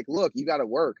genuine, like, look, you got to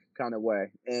work kind of way.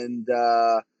 And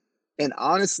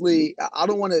honestly, I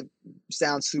don't want to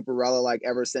sound Superella, like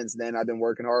ever since then I've been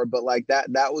working hard, but like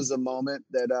that was a moment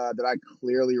that I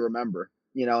clearly remember,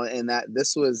 you know, and that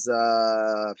this was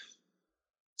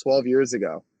 12 years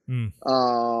ago. And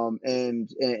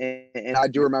I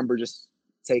do remember just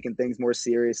taking things more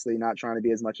seriously, not trying to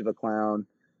be as much of a clown,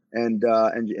 and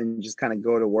just kind of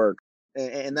go to work.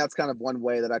 And that's kind of one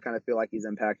way that I kind of feel like he's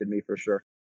impacted me for sure.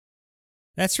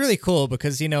 That's really cool,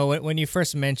 because, you know, when you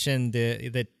first mentioned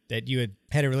that you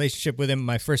had a relationship with him,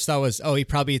 my first thought was, oh, he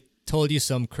probably told you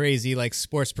some crazy like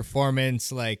sports performance,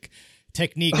 like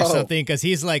technique or something, because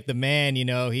he's like the man, you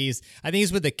know. I think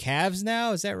he's with the Cavs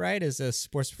now. Is that right? As a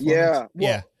sports performance?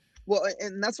 Yeah. Well,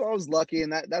 and that's why I was lucky,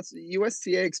 and that's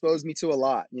USTA exposed me to a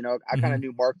lot. You know, I kind of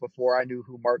knew Mark before I knew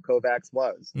who Mark Kovacs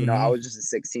was. You know, I was just a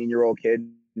 16-year-old kid,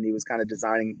 and he was kind of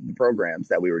designing the programs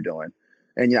that we were doing.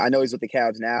 And, you know, I know he's with the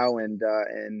Cavs now, and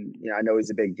you know, I know he's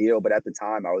a big deal, but at the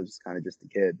time I was kind of just a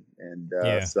kid. And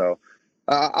so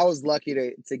I was lucky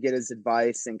to get his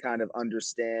advice and kind of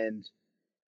understand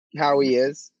how he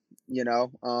is. You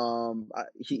know,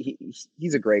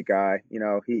 he's a great guy. You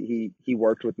know, he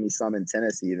worked with me some in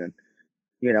tennis, even,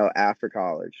 you know, after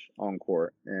college on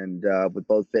court, and with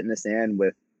both fitness and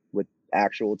with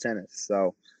actual tennis.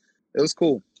 So it was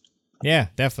cool. Yeah,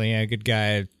 definitely. Yeah, good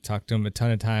guy. I've talked to him a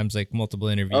ton of times, like multiple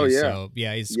interviews. Oh, yeah. So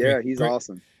yeah, he's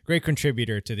awesome. Great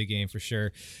contributor to the game for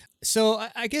sure. So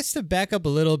I guess to back up a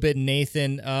little bit,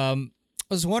 Nathan, I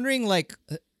was wondering, like,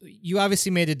 you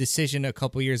obviously made a decision a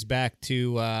couple years back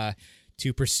to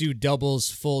pursue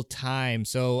doubles full time.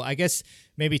 So I guess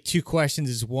maybe two questions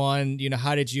is, one, you know,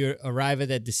 how did you arrive at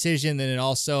that decision? And then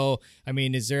also, I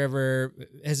mean, has there ever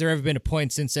been a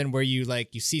point since then where you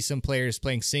see some players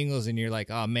playing singles and you're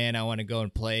like, oh man, I want to go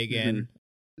and play again?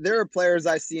 There are players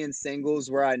I see in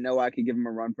singles where I know I could give them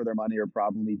a run for their money or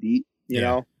probably beat. You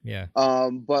know? Yeah.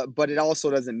 But it also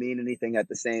doesn't mean anything at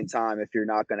the same time if you're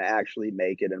not going to actually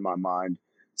make it, in my mind.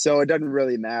 So it doesn't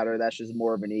really matter. That's just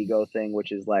more of an ego thing,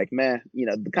 which is like, man, you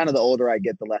know, kind of the older I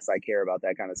get, the less I care about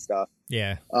that kind of stuff.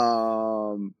 Yeah.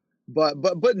 But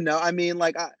no, I mean,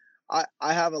 like I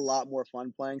have a lot more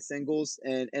fun playing singles,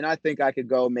 and I think I could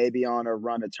go maybe on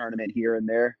a tournament here and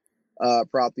there.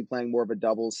 Probably playing more of a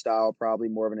doubles style, probably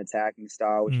more of an attacking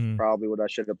style, which is probably what I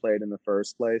should have played in the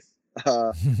first place.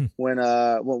 When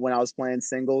I was playing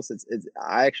singles,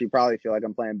 I actually probably feel like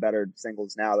I'm playing better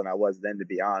singles now than I was then, to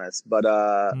be honest. But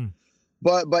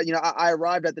but I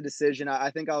arrived at the decision. I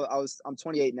think I'm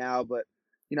 28 now, but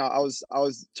I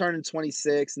was turning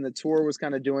 26, and the tour was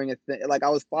kind of doing a thing. Like I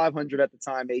was 500 at the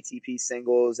time ATP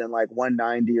singles and like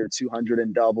 190 or 200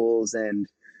 in doubles, and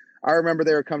I remember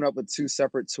they were coming up with two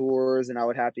separate tours, and I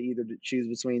would have to either choose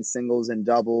between singles and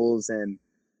doubles, and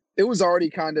it was already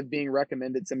kind of being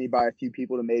recommended to me by a few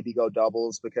people to maybe go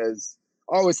doubles because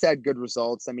I always had good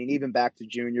results. I mean, even back to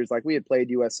juniors, like we had played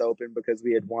US Open because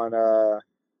we had won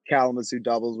Kalamazoo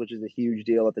doubles, which is a huge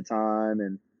deal at the time.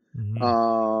 And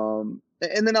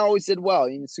then I always did well,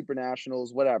 super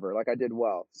nationals, whatever, like I did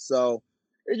well. So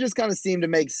it just kind of seemed to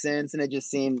make sense. And it just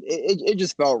seemed, it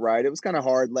just felt right. It was kind of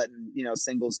hard letting,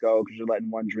 singles go because you're letting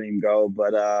one dream go.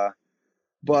 But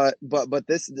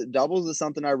this the doubles is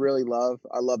something I really love.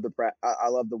 I love I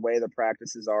love the way the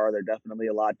practices are. They're definitely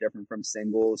a lot different from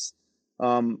singles.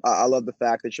 I love the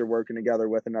fact that you're working together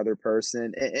with another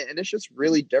person, and it's just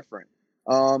really different.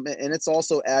 And it's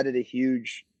also added a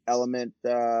huge element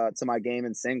to my game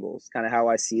in singles, kind of how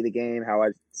I see the game, how I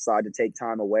decide to take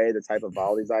time away, the type of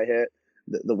volleys I hit,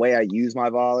 the way I use my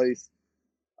volleys.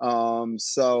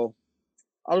 So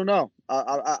I don't know.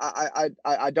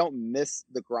 I don't miss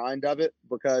the grind of it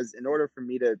because in order for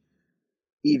me to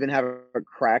even have a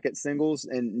crack at singles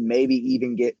and maybe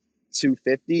even get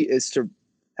 250 is to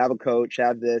have a coach,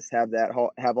 have this, have that,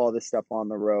 have all this stuff on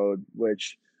the road,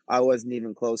 which I wasn't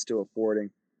even close to affording.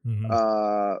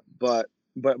 But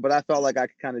I felt like I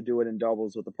could kind of do it in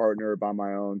doubles with a partner by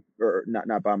my own, or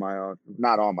not by my own,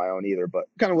 not on my own either, but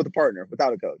kind of with a partner,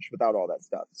 without a coach, without all that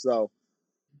stuff. So.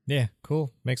 Yeah,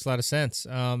 cool. Makes a lot of sense.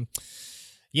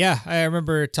 Yeah, I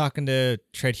remember talking to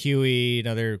Tread Huey,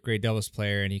 another great doubles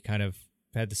player, and he kind of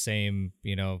had the same,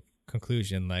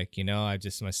 conclusion. Like, I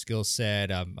just, my skill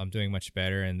set, I'm doing much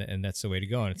better, and that's the way to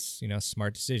go. And it's, a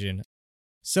smart decision.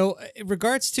 So in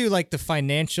regards to like the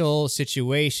financial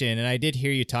situation, and I did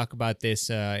hear you talk about this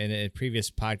in a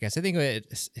previous podcast, I think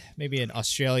it's maybe an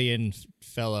Australian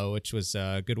fellow, which was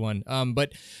a good one.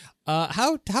 But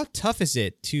how tough is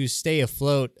it to stay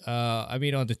afloat? On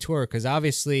the tour, because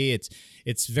obviously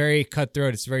it's very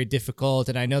cutthroat, it's very difficult,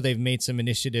 and I know they've made some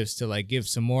initiatives to like give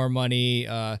some more money,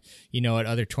 at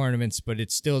other tournaments, but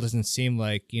it still doesn't seem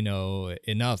like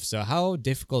enough. So how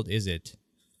difficult is it?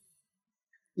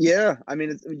 Yeah,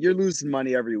 you're losing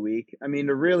money every week.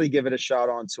 To really give it a shot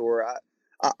on tour,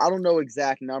 I don't know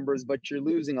exact numbers, but you're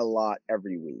losing a lot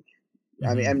every week.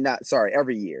 Every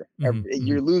year.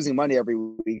 You're losing money every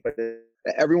week, but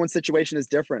everyone's situation is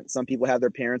different. Some people have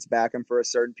their parents back them for a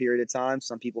certain period of time.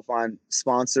 Some people find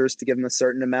sponsors to give them a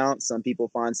certain amount. Some people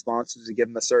find sponsors to give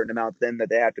them a certain amount then that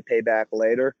they have to pay back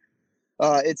later.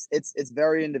 It's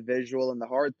very individual, and the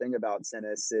hard thing about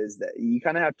tennis is that you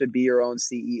kind of have to be your own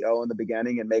CEO in the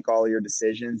beginning and make all your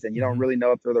decisions, and you don't really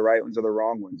know if they're the right ones or the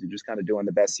wrong ones. You're just kind of doing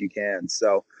the best you can.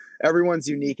 So everyone's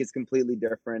unique. It's completely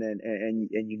different and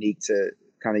unique to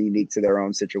their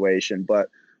own situation. But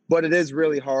it is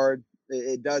really hard.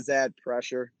 It does add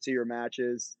pressure to your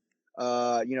matches.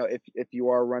 If you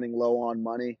are running low on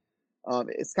money,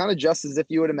 it's kind of just as if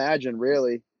you would imagine,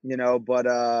 really.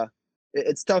 But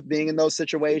it's tough being in those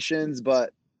situations,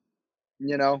 but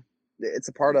it's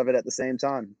a part of it at the same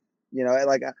time.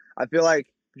 I feel like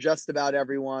just about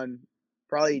everyone,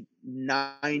 probably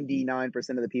 99%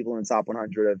 of the people in the top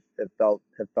 100 have felt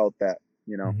that.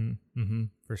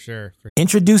 For sure.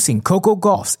 Introducing Coco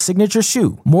Gauff's signature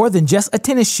shoe. More than just a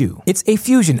tennis shoe, it's a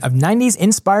fusion of 90s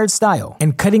inspired style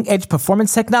and cutting-edge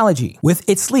performance technology. With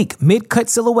its sleek mid-cut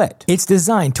silhouette, it's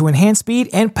designed to enhance speed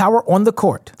and power on the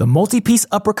court. The multi-piece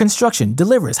upper construction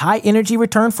delivers high-energy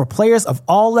return for players of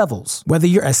all levels. Whether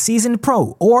you're a seasoned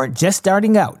pro or just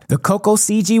starting out, the Coco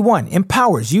CG1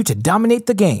 empowers you to dominate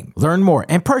the game. Learn more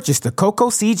and purchase the Coco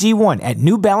CG1 at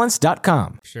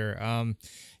newbalance.com. Sure.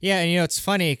 Yeah, and it's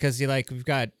funny because we've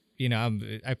got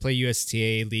I play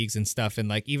USTA leagues and stuff, and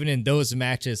like even in those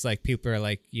matches, like people are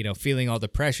like feeling all the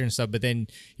pressure and stuff, but then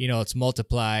it's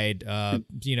multiplied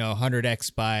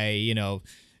 100x by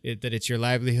that it's your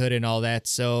livelihood and all that.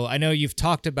 So I know you've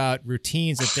talked about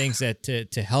routines and things that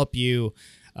to help you.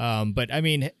 But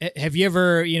have you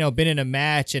ever been in a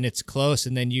match and it's close,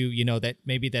 and then that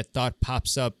maybe that thought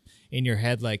pops up in your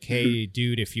head, like, hey,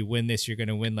 dude, if you win this, you're going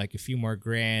to win like a few more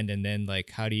grand. And then like,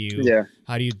 how do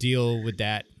you deal with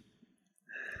that?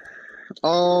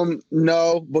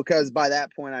 No, because by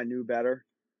that point I knew better.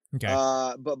 Okay.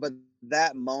 But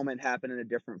that moment happened in a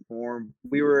different form.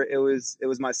 It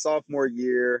was my sophomore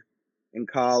year in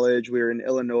college. We were in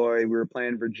Illinois. We were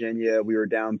playing Virginia. We were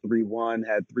down 3-1,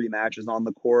 had 3 matches on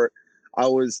the court. I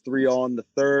was 3-all in the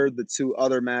third. The 2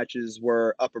 other matches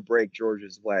were up a break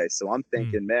Georgia's way. So I'm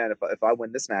thinking, man, if I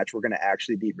win this match, we're going to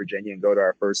actually beat Virginia and go to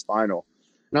our first final.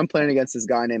 And I'm playing against this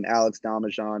guy named Alex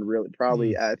Damajan. Really,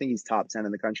 probably, I think he's top 10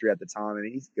 in the country at the time. I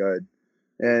mean, he's good.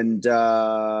 And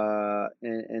that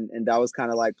was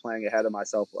kind of like playing ahead of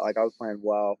myself. Like I was playing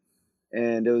well,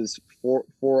 and it was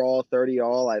 4-all,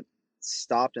 30-all. I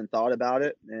stopped and thought about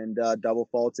it and double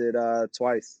faulted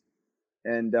twice.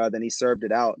 And then he served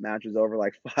it out. Match was over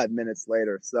like 5 minutes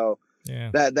later. So yeah,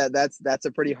 that's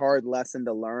a pretty hard lesson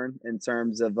to learn in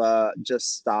terms of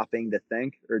just stopping to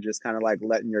think, or just kind of like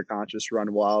letting your conscience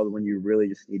run wild when you really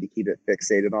just need to keep it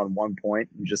fixated on one point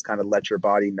and just kind of let your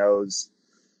body do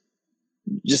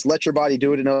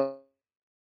it and knows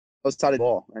how to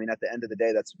ball. I mean, at the end of the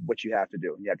day, that's what you have to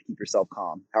do. You have to keep yourself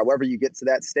calm. However you get to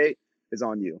that state is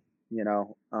on you,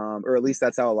 or at least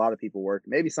that's how a lot of people work.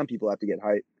 Maybe some people have to get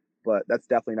hyped, but that's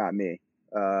definitely not me.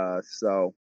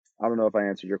 So I don't know if I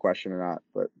answered your question or not,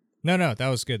 but no, that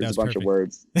was good. That was a bunch perfect. of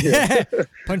words.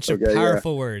 Bunch of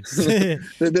powerful words.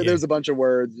 There's a bunch of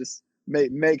words. Just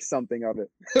make something of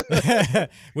it.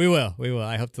 We will.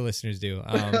 I hope the listeners do.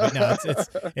 But no,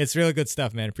 it's really good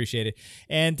stuff, man. Appreciate it.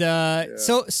 And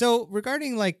so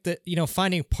regarding like the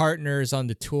finding partners on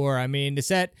the tour, I mean, is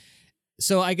that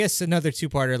so? I guess another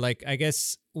two-parter. Like, I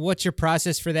guess what's your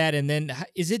process for that? And then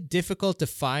is it difficult to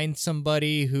find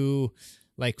somebody who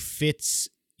like fits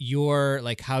your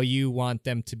like how you want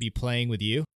them to be playing with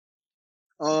you?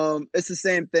 It's the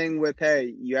same thing with,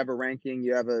 hey, you have a ranking,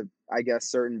 you have I guess,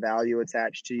 certain value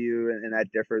attached to you, and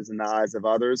that differs in the eyes of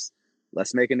others.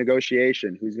 Let's make a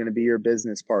negotiation. Who's going to be your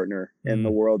business partner in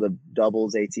the world of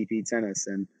doubles ATP tennis?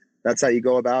 And that's how you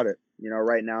go about it.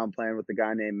 Right now I'm playing with a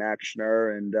guy named Max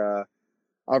Schnur, and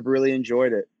I've really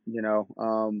enjoyed it.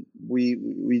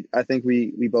 I think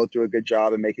we both do a good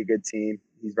job and make a good team.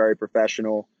 He's very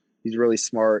professional. He's really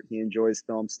smart. He enjoys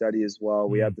film study as well.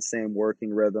 We have the same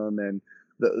working rhythm, and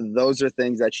those are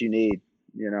things that you need.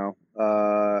 We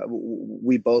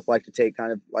both like to take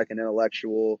kind of like an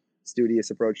intellectual,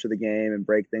 studious approach to the game and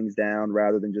break things down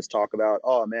rather than just talk about,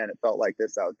 oh man, it felt like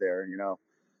this out there,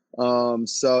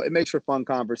 so it makes for fun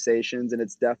conversations, and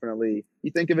it's definitely,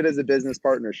 you think of it as a business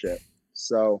partnership.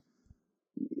 So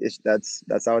that's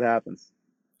how it happens.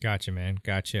 Gotcha, man.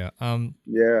 Gotcha.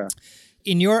 Yeah.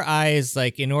 In your eyes,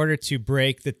 like in order to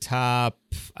break the top,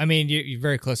 I mean, you're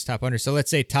very close to top 100. So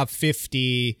let's say top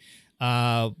 50.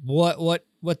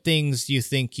 What things do you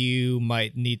think you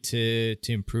might need to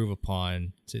improve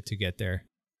upon to get there?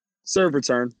 Serve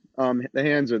return. The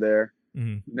hands are there.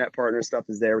 Mm-hmm. Net partner stuff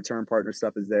is there. Return partner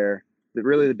stuff is there.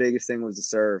 Really the biggest thing was the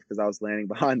serve, because I was landing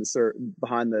behind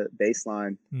the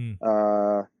baseline.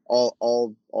 All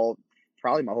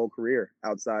probably my whole career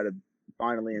outside of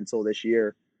finally until this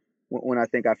year, when I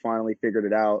think I finally figured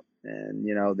it out. And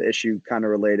the issue kind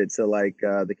of related to like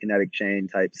the kinetic chain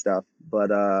type stuff, but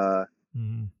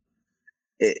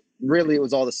it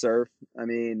was all the serve. I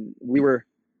mean,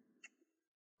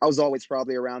 I was always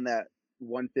probably around that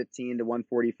 115 to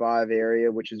 145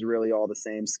 area, which is really all the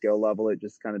same skill level. It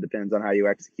just kind of depends on how you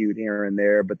execute here and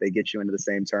there, but they get you into the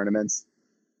same tournaments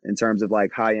in terms of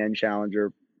like high-end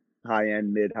challenger,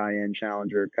 high-end, mid-high-end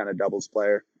challenger kind of doubles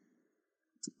player.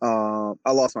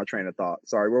 I lost my train of thought.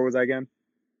 Sorry, where was I again?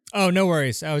 Oh, no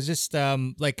worries. I was just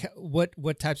like,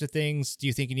 what types of things do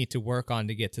you think you need to work on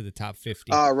to get to the top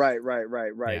 50? Right.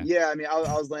 Yeah, I mean, I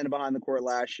was landing behind the court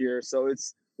last year, so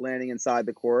it's landing inside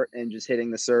the court and just hitting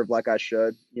the serve like I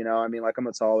should. I mean, like I'm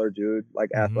a taller dude,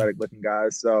 like athletic looking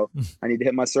guys, so I need to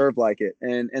hit my serve like it.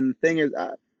 And the thing is,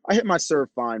 I hit my serve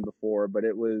fine before, but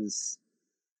it was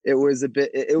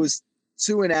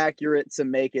too inaccurate to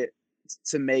make it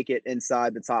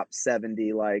inside the top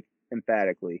 70, like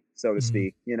emphatically, so to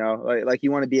speak. Like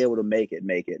you want to be able to make it,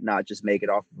 not just make it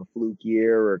off of a fluke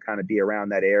year or kind of be around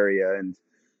that area. And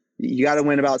you got to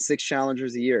win about 6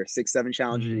 challengers a year, 6-7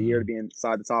 challengers a year to be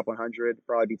inside the top 100,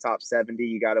 probably be top 70.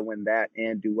 You got to win that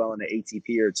and do well in an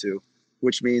ATP or two,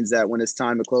 which means that when it's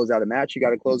time to close out a match, you got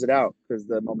to close it out, because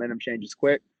the momentum changes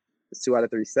quick. It's 2 out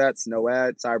of 3 sets, no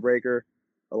ad, tiebreaker.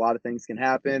 A lot of things can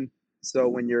happen. So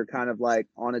when you're kind of like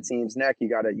on a team's neck, you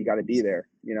gotta be there.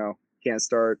 Can't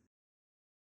start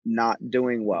not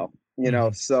doing well.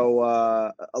 So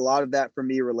a lot of that for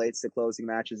me relates to closing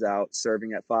matches out,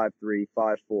 serving at 5-3,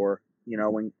 5-4.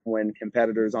 When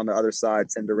competitors on the other side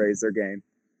tend to raise their game,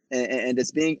 and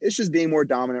it's just being more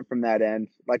dominant from that end.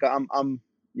 Like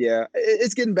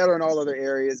it's getting better in all other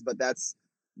areas, but that's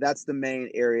the main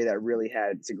area that really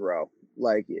had to grow.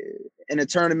 Like in a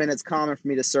tournament, it's common for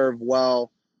me to serve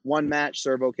well one match,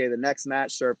 serve okay the next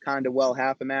match, serve kind of well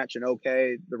half a match and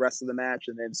okay the rest of the match,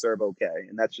 and then serve okay.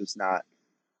 And that's just not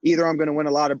either I'm going to win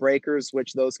a lot of breakers,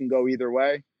 which those can go either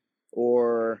way,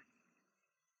 or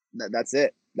that's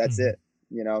it. That's Mhm.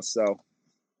 it. So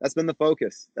that's been the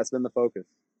focus.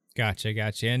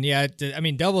 Gotcha. And yeah, I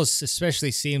mean, doubles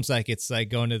especially seems like it's like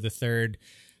going to the third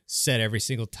set every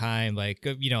single time. Like,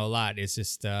 a lot. It's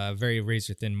just very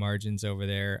razor thin margins over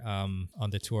there on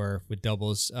the tour with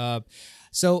doubles.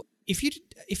 So if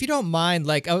you don't mind,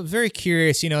 like, I'm very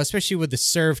curious, especially with the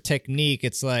serve technique,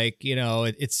 it's like,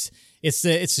 it's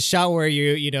a shot where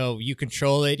you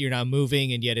control it, you're not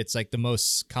moving, and yet it's like the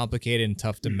most complicated and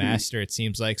tough to master, it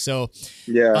seems like. So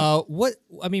Yeah.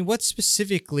 what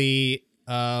specifically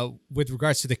with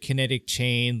regards to the kinetic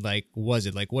chain, like, was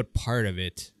it like, what part of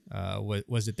it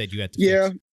was it that you had to Yeah.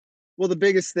 fix? Well, the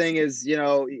biggest thing is,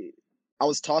 I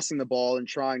was tossing the ball and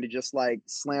trying to just like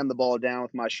slam the ball down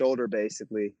with my shoulder,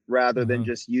 basically, rather than Uh-huh.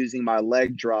 just using my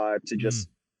leg drive to Mm, just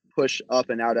push up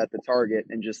and out at the target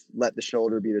and just let the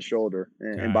shoulder be the shoulder.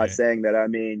 And got by it. saying that, I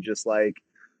mean just like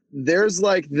there's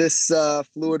like this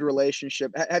fluid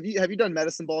relationship. Have you done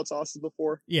medicine ball tosses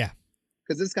before? Yeah.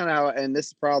 Because this is kind of how, and this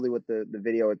is probably what the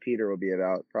video with Peter will be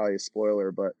about. Probably a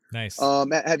spoiler, but Nice.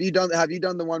 have you done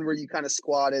the one where you kind of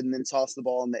squatted and then tossed the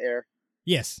ball in the air?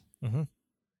 Yes. Uh-huh.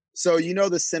 So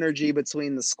the synergy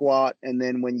between the squat and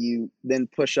then when you then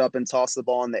push up and toss the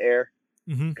ball in the air,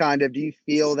 Mm-hmm. kind of, do you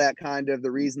feel that kind of the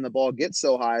reason the ball gets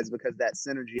so high is because that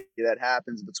synergy that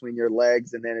happens between your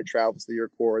legs and then it travels through your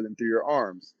core, then through your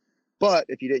arms. But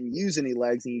if you didn't use any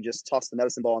legs and you just tossed the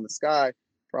medicine ball in the sky,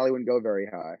 probably wouldn't go very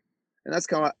high. And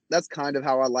that's kind of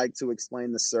how I like to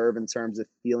explain the serve in terms of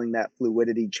feeling that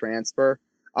fluidity transfer.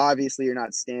 Obviously, you're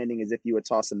not standing as if you would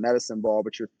toss a medicine ball,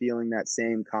 but you're feeling that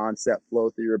same concept flow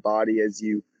through your body as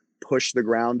you push the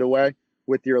ground away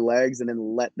with your legs and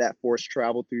then let that force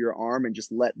travel through your arm and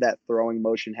just let that throwing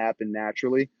motion happen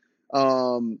naturally.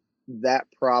 That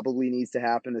probably needs to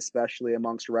happen, especially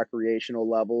amongst recreational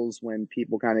levels when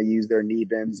people kind of use their knee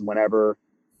bends whenever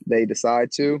they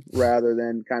decide to, rather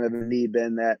than kind of a knee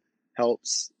bend that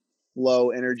helps flow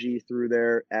energy through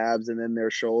their abs and then their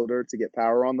shoulder to get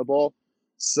power on the ball.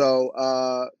 So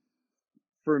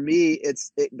for me, it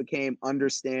became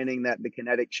understanding that the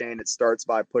kinetic chain, it starts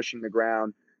by pushing the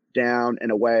ground down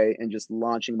and away and just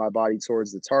launching my body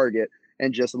towards the target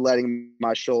and just letting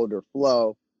my shoulder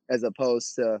flow, as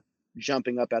opposed to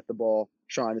jumping up at the ball,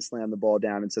 trying to slam the ball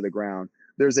down into the ground.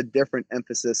 There's a different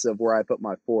emphasis of where I put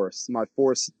my force. My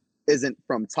force isn't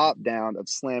from top down of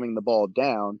slamming the ball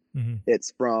down. Mm-hmm.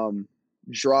 It's from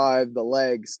drive the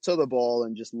legs to the ball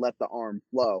and just let the arm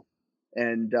flow,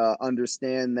 and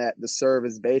understand that the serve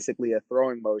is basically a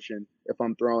throwing motion. If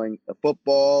I'm throwing a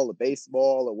football, a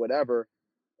baseball, or whatever,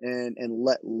 and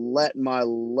let my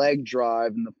leg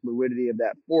drive and the fluidity of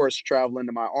that force travel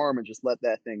into my arm and just let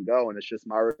that thing go, and it's just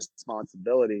my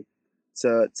responsibility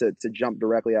to jump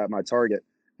directly at my target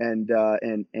and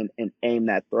aim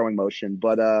that throwing motion.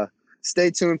 But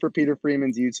stay tuned for Peter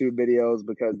Freeman's YouTube videos,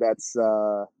 because that's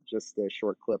just a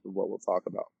short clip of what we'll talk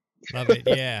about. Love it.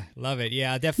 Yeah. Love it.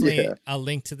 Yeah. Definitely. Yeah. I'll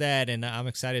link to that, and I'm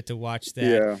excited to watch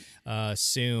that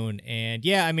soon. And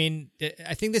yeah, I mean,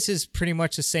 I think this is pretty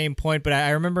much the same point, but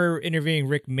I remember interviewing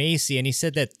Rick Macy, and he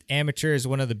said that amateur is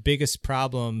one of the biggest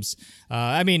problems.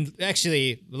 I mean,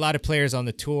 actually, a lot of players on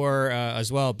the tour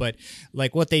as well, but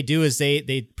like what they do is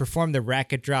they perform the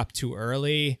racket drop too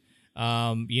early.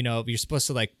 You're supposed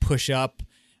to like push up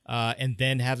and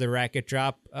then have the racket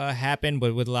drop happen.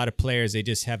 But with a lot of players, they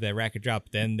just have that racket drop,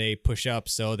 then they push up.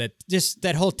 So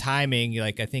that whole timing,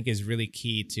 like, I think is really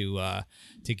key to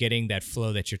getting that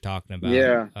flow that you're talking about.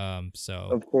 Yeah. So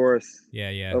Of course.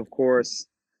 yeah. Of course.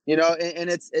 And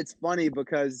it's funny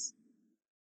because,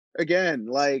 again,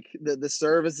 like the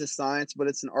serve is a science, but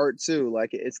it's an art too. Like,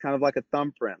 it's kind of like a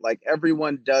thumbprint. Like,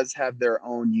 everyone does have their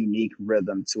own unique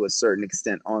rhythm to a certain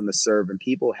extent on the serve, and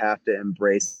people have to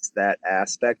embrace that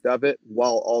aspect of it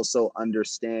while also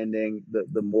understanding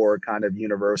the more kind of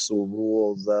universal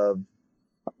rules of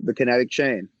the kinetic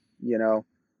chain.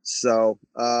 So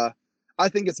I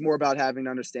think it's more about having an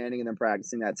understanding and then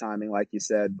practicing that timing, like you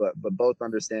said, but both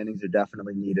understandings are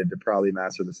definitely needed to probably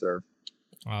master the serve.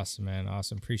 Awesome, man.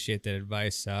 Awesome. Appreciate that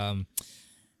advice. Well,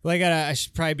 I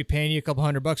should probably be paying you a couple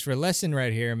 $100 for a lesson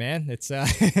right here, man. It's No,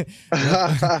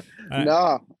 I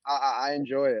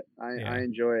enjoy it. I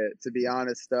enjoy it. To be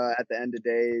honest, at the end of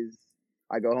days,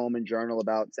 I go home and journal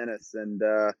about tennis and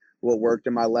what worked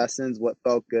in my lessons, what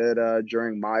felt good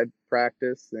during my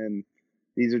practice, and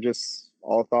these are just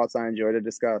all thoughts I enjoy to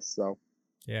discuss. So.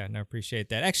 Yeah, no, appreciate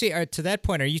that. Actually, to that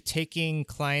point, are you taking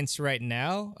clients right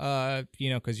now?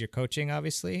 Because you're coaching,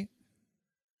 obviously.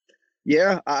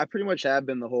 Yeah, I pretty much have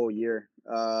been the whole year.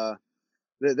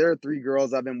 there are 3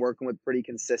 girls I've been working with pretty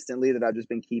consistently that I've just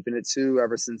been keeping it to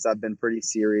ever since I've been pretty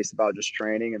serious about just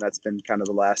training, and that's been kind of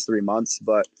the last 3 months.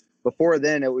 But before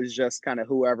then, it was just kind of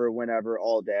whoever, whenever,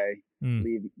 all day.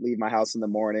 Leave my house in the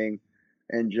morning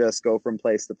and just go from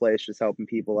place to place, just helping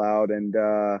people out. And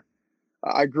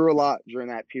I grew a lot during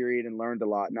that period and learned a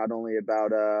lot, not only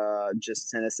about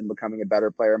just tennis and becoming a better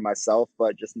player myself,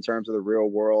 but just in terms of the real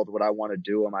world, what I want to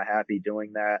do. Am I happy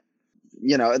doing that?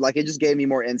 You know, like it just gave me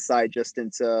more insight just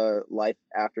into life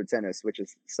after tennis, which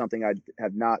is something I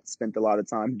have not spent a lot of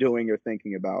time doing or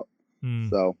thinking about.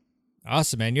 So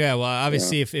awesome, man. Yeah, well,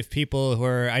 obviously, if people who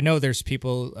are, I know there's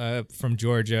people from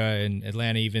Georgia and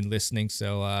Atlanta even listening.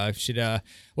 So should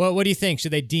what do you think?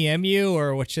 Should they DM you,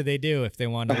 or what should they do if they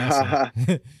want to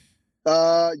listen?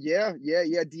 Yeah.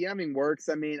 DMing works.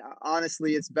 I mean,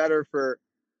 honestly, it's better for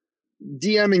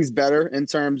DMing's better in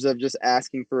terms of just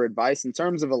asking for advice. In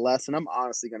terms of a lesson, I'm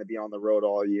honestly going to be on the road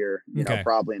all year, you know,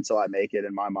 probably until I make it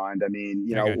in my mind. I mean,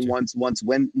 you know, once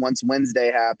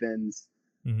Wednesday happens,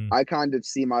 I kind of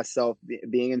see myself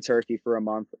being in Turkey for a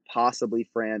month, possibly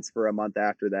France for a month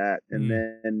after that. And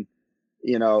then,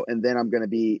 you know, and then I'm going to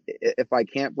be, if I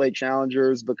can't play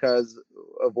challengers because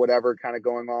of whatever kind of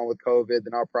going on with COVID,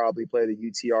 then I'll probably play the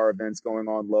UTR events going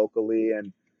on locally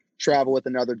and travel with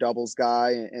another doubles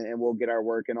guy, and we'll get our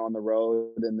work in on the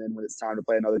road. And then when it's time to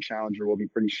play another challenger, we'll be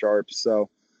pretty sharp. So,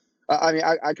 I mean,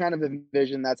 I kind of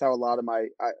envision that's how a lot of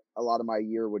my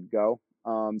year would go.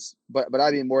 But I'd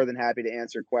be more than happy to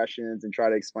answer questions and try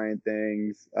to explain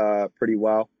things pretty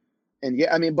well. And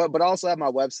yeah, I mean, but also have my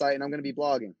website, and I'm going to be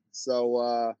blogging.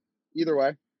 So either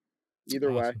way.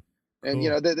 Awesome. And Cool. you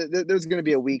know, there's going to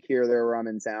be a week here or there where I'm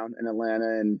in town in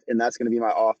Atlanta, and that's going to be my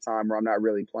off time where I'm not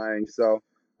really playing. So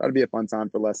that'll be a fun time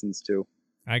for lessons too.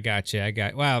 I got you.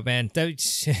 Wow, man.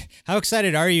 How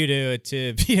excited are you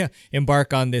to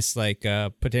embark on this like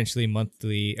potentially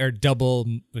monthly or double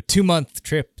 2-month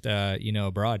trip,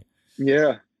 abroad?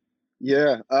 Yeah.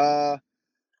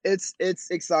 It's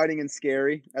exciting and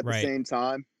scary at the same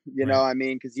time. You know, I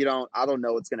mean, because I don't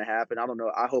know what's going to happen. I don't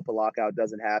know. I hope a lockout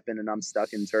doesn't happen and I'm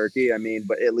stuck in Turkey. I mean,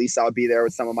 but at least I'll be there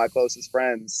with some of my closest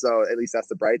friends. So at least that's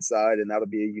the bright side, and that'll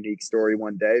be a unique story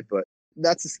one day. But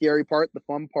that's the scary part. The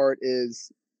fun part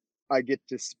is I get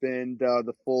to spend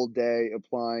the full day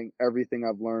applying everything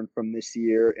I've learned from this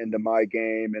year into my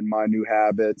game and my new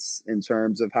habits in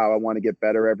terms of how I want to get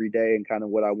better every day and kind of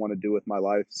what I want to do with my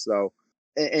life. So,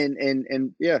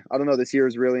 and yeah, I don't know. This year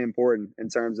is really important in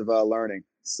terms of learning.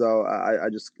 So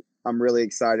I'm really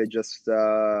excited just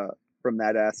from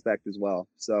that aspect as well.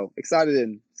 So excited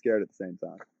and scared at the same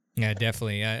time. Yeah,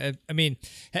 definitely. I mean,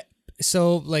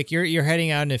 so like you're heading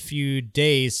out in a few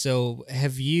days. So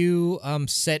have you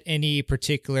set any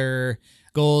particular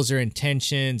goals or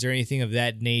intentions or anything of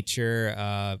that nature?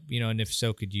 And if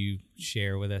so, could you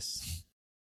share with us?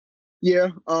 Yeah.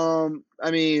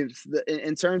 I mean,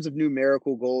 in terms of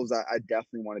numerical goals, I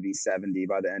definitely want to be 70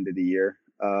 by the end of the year,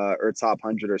 or top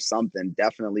 100 or something.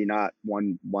 Definitely not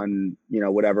one,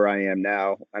 whatever I am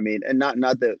now. I mean, and not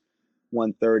that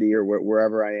 130 or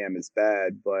wherever I am is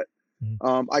bad, but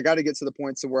I got to get to the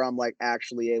point to where I'm like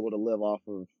actually able to live off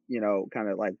of, kind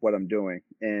of like what I'm doing.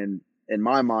 And in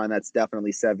my mind, that's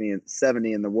definitely 70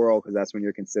 in the world, because that's when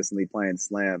you're consistently playing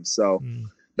slams. So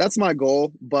that's my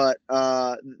goal. But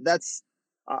I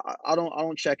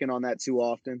don't check in on that too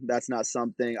often. That's not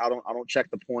something I don't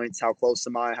check the points. How close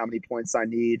am I? How many points I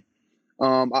need?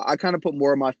 I kind of put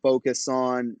more of my focus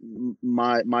on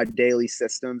my daily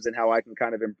systems and how I can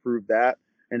kind of improve that,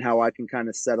 and how I can kind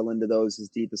of settle into those as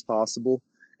deep as possible.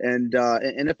 And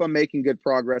if I'm making good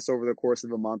progress over the course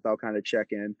of a month, I'll kind of check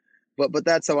in. But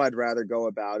that's how I'd rather go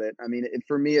about it. I mean,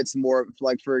 for me, it's more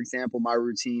like, for example, my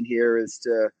routine here is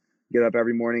to get up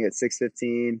every morning at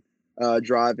 6:15,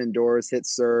 drive indoors, hit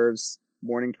serves,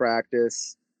 morning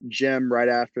practice, gym right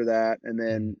after that, and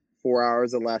then 4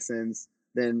 hours of lessons,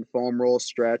 then foam roll,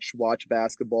 stretch, watch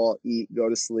basketball, eat, go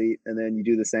to sleep, and then you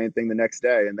do the same thing the next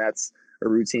day. And that's a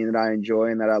routine that I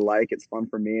enjoy and that I like. It's fun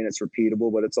for me and it's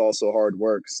repeatable, but it's also hard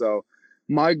work. So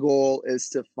my goal is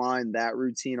to find that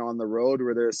routine on the road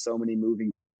where there's so many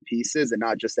moving pieces, and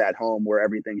not just at home where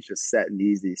everything's just set and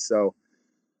easy. So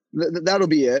that'll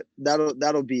be it.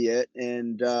 That'll be it.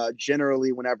 And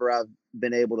generally, whenever I've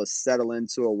been able to settle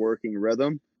into a working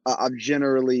rhythm, I've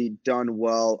generally done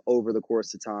well over the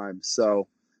course of time. So,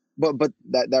 but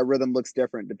that rhythm looks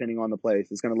different depending on the place.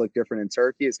 It's going to look different in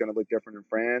Turkey. It's going to look different in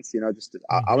France.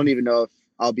 I don't even know if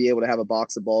I'll be able to have a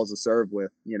box of balls to serve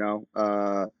with,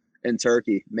 in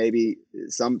Turkey. Maybe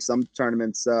some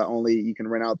tournaments only you can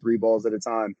rent out 3 balls at a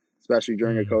time, especially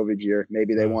during a COVID year.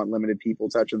 Maybe they want limited people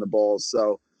touching the balls.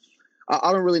 So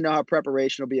I don't really know how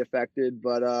preparation will be affected,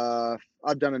 but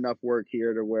I've done enough work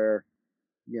here to where,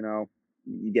 you know,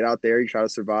 you get out there, you try to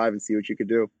survive and see what you could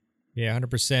do. Yeah,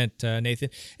 100%, Nathan.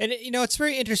 And, it's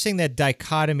very interesting, that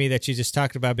dichotomy that you just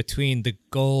talked about between the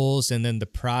goals and then the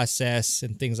process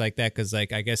and things like that. Because,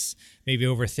 like, I guess maybe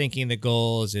overthinking the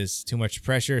goals is too much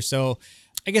pressure. So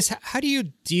I guess, how do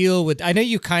you deal with, I know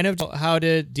you kind of know how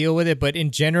to deal with it, but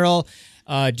in general,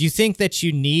 do you think that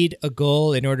you need a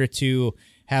goal in order to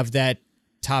have that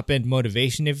top end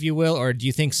motivation, if you will? Or do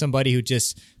you think somebody who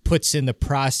just puts in the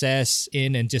process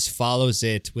in and just follows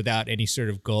it without any sort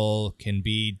of goal can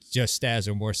be just as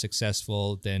or more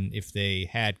successful than if they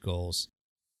had goals?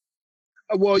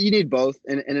 Well, you need both,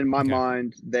 and in my Okay.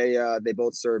 mind, they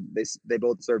both serve they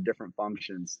both serve different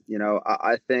functions.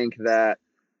 I think that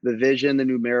the vision, the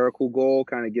numerical goal,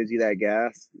 kind of gives you that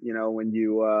gas.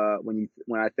 When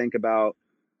I think about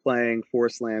playing 4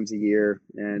 slams a year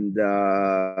and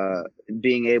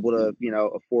being able to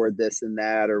afford this and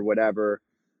that or whatever,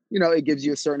 it gives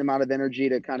you a certain amount of energy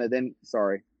to kind of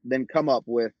then come up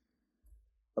with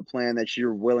a plan that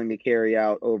you're willing to carry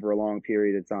out over a long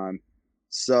period of time.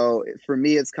 So for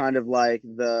me, it's kind of like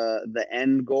the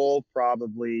end goal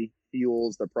probably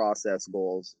fuels the process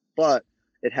goals, but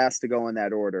it has to go in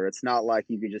that order. It's not like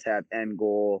you could just have end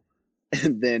goal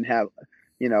and then have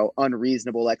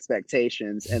unreasonable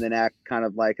expectations and then act kind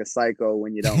of like a psycho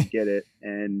when you don't get it.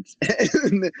 And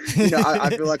I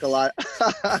feel like a lot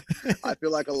I feel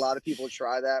like a lot of people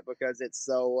try that because it's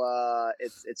so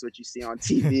it's what you see on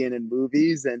TV and in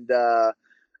movies. And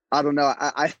I don't know.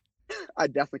 I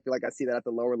definitely feel like I see that at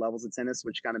the lower levels of tennis,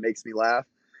 which kind of makes me laugh.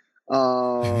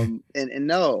 And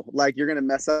no, like, you're gonna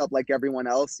mess up like everyone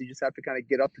else. You just have to kind of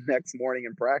get up the next morning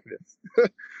and practice.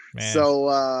 Man.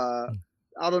 So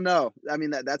I don't know. I mean,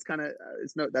 that's kind of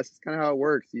that's just kind of how it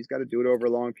works. You just got to do it over a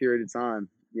long period of time,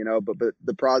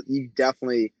 But you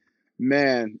definitely,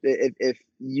 man, if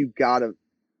you got to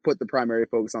put the primary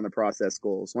focus on the process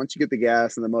goals. Once you get the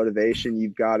gas and the motivation,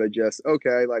 you've got to just,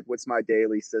 okay, like, what's my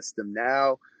daily system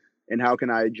now, and how can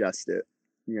I adjust it?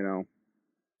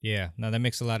 Yeah, no, that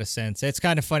makes a lot of sense. It's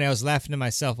kind of funny. I was laughing to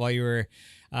myself while you were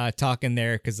talking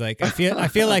there, because like I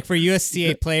feel like for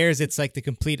USTA players, it's like the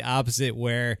complete opposite.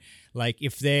 Where like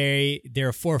if they're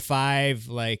 4-5,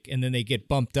 like, and then they get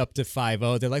bumped up to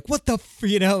 5-0, they're like, what the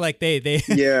like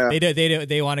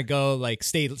they want to go like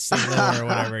stay lower or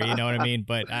whatever. You know what I mean?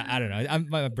 But I don't know.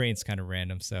 My brain's kind of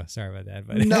random, so sorry about that.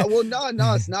 But no,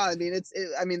 it's not.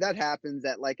 I mean, that happens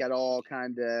at all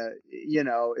kind of.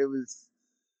 It was.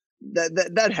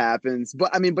 That happens,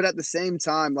 but at the same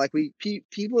time, like,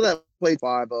 people that play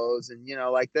 5-0s and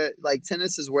like that, like,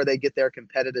 tennis is where they get their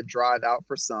competitive drive out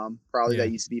for some, probably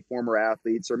that used to be former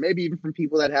athletes, or maybe even from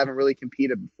people that haven't really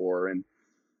competed before, and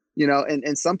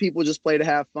and some people just play to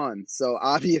have fun. So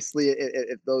obviously,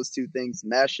 if those two things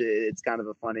mesh, it's kind of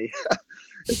a funny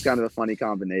it's kind of a funny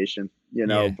combination,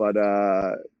 but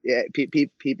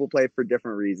people play for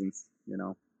different reasons.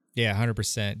 Yeah,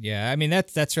 100%. Yeah, I mean,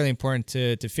 that's really important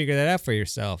to figure that out for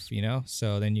yourself,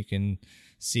 so then you can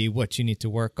see what you need to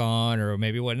work on or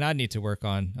maybe what not need to work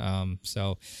on.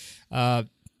 So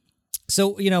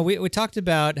we talked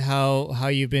about how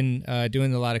you've been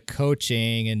doing a lot of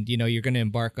coaching, and you're going to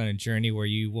embark on a journey where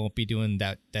you won't be doing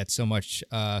that so much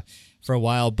for a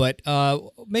while. But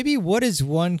maybe what is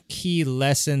one key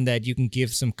lesson that you can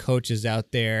give some coaches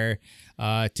out there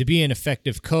to be an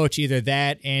effective coach, either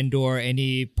that and or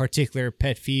any particular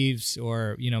pet peeves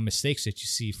or mistakes that you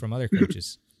see from other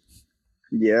coaches?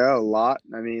 Yeah, a lot.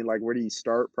 I mean, like, where do you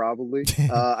start? Probably.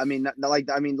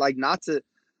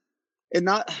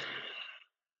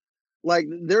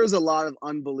 There's a lot of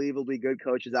unbelievably good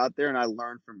coaches out there, and I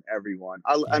learn from everyone.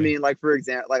 I mean, like, for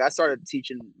example, like, I started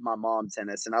teaching my mom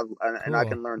tennis, and I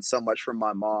can learn so much from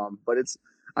my mom. But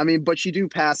but you do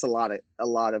pass a lot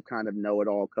of kind of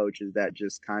know-it-all coaches that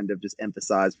just kind of just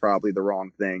emphasize probably the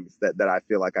wrong things that I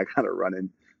feel like I kind of run in,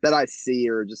 that I see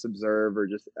or just observe or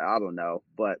just, I don't know.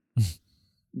 But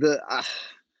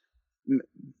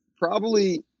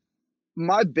probably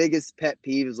my biggest pet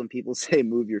peeve is when people say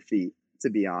move your feet, to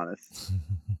be honest.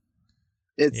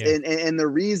 And the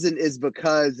reason is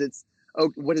because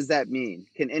what does that mean?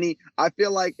 I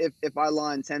feel like if I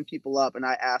line 10 people up and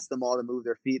I ask them all to move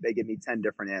their feet, they give me 10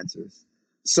 different answers.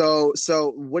 So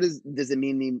does it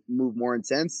mean me move more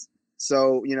intense?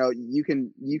 So, you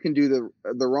can do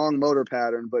the wrong motor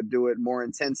pattern, but do it more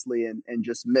intensely and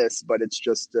just miss, but it's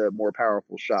just a more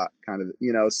powerful shot kind of,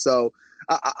 so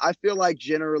I feel like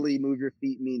generally move your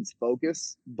feet means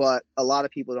focus, but a lot of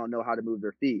people don't know how to move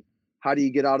their feet. How do you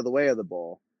get out of the way of the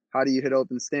ball? How do you hit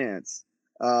open stance?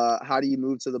 How do you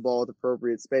move to the ball with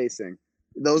appropriate spacing?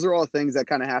 those are all things that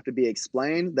kind of have to be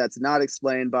explained. That's not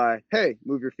explained by, hey,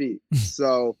 move your feet.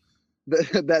 So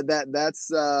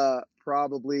that's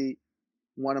probably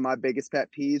one of my biggest pet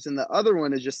peeves. And the other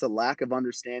one is just a lack of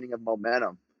understanding of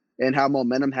momentum and how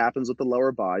momentum happens with the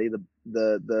lower body.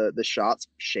 The shot's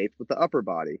shaped with the upper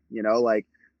body. Like,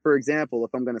 for example,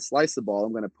 if I'm going to slice the ball,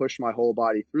 I'm going to push my whole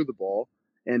body through the ball,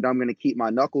 and I'm going to keep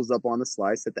my knuckles up on the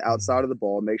slice at the outside of the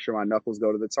ball, make sure my knuckles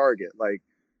go to the target. Like,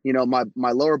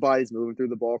 my lower body's moving through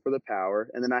the ball for the power.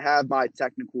 And then I have my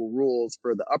technical rules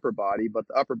for the upper body, but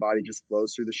the upper body just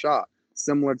flows through the shot.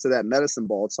 Similar to that medicine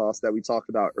ball toss that we talked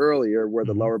about earlier, where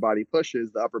the lower body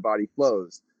pushes, the upper body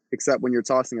flows. Except when you're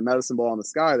tossing a medicine ball in the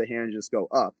sky, the hands just go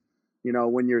up.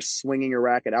 When you're swinging a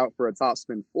racket out for a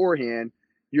topspin forehand,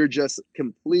 you're just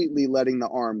completely letting the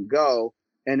arm go,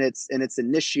 and it's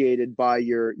initiated by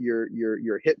your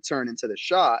hip turn into the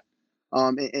shot,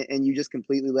 and you just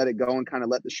completely let it go and kind of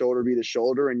let the shoulder be the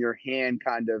shoulder, and your hand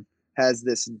kind of has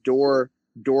this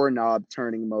doorknob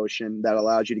turning motion that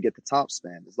allows you to get the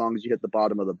topspin as long as you hit the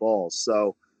bottom of the ball.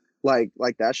 So, like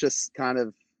that's just kind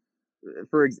of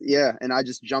and I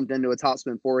just jumped into a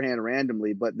topspin forehand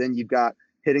randomly, but then you've got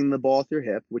hitting the ball with your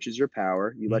hip, which is your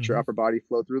power. You let your upper body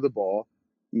flow through the ball.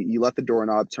 You let the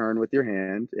doorknob turn with your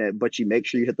hand, but you make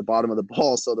sure you hit the bottom of the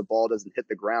ball so the ball doesn't hit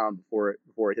the ground before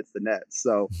it hits the net.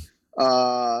 So,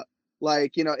 but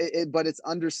it's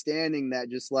understanding that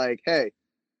just like, hey,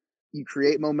 you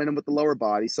create momentum with the lower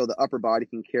body so the upper body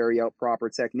can carry out proper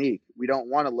technique. We don't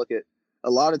want to look at,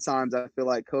 a lot of times I feel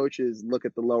like coaches look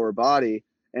at the lower body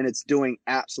and it's doing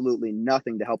absolutely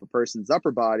nothing to help a person's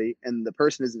upper body, and the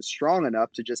person isn't strong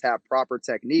enough to just have proper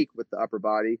technique with the upper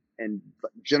body and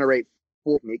generate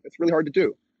force. It's really hard to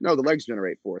do. No, the legs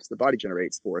generate force, the body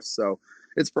generates force. So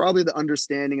it's probably the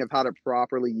understanding of how to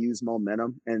properly use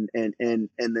momentum and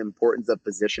the importance of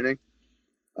positioning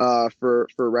for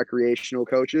recreational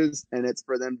coaches. And it's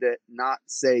for them to not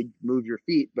say move your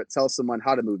feet, but tell someone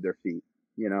how to move their feet.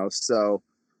 So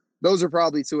those are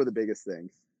probably two of the biggest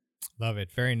things. Love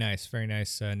it. Very nice. Very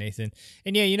nice, Nathan.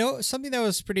 And yeah, something that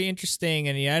was pretty interesting,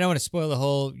 and I don't want to spoil the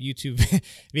whole YouTube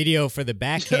video for the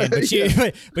backhand, but you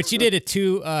did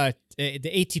the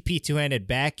ATP two-handed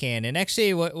backhand. And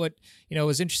actually what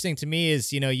was interesting to me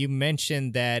is, you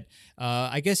mentioned that,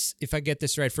 I guess if I get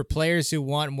this right, for players who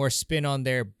want more spin on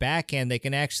their backhand, they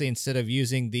can actually, instead of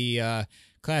using the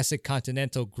classic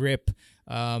continental grip,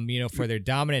 for their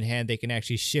dominant hand, they can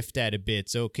actually shift that a bit.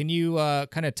 So can you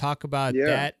kind of talk about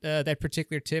that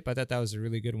particular tip? I thought that was a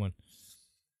really good one.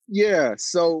 Yeah.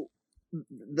 So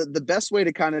the best way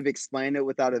to kind of explain it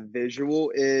without a visual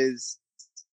is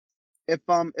if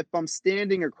I'm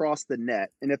standing across the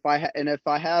net, and if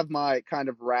I have my kind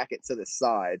of racket to the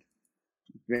side,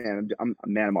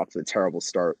 I'm off to a terrible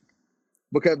start.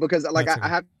 Because like I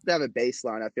have to have a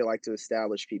baseline, I feel like, to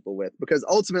establish people with, because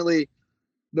ultimately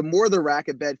the more the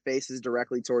racket bed faces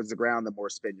directly towards the ground, the more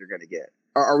spin you're going to get.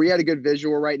 Are we at a good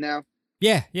visual right now?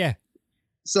 Yeah.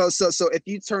 So if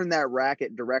you turn that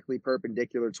racket directly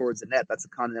perpendicular towards the net, that's a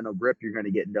continental grip. You're going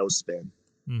to get no spin.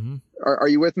 Mm-hmm. Are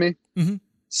you with me? Mm-hmm.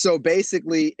 So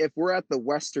basically, if we're at the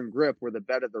Western grip where the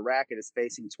bed of the racket is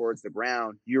facing towards the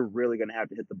ground, you're really going to have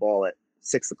to hit the ball at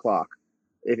 6 o'clock.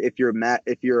 If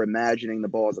you're imagining the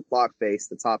ball as a clock face,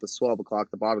 the top is 12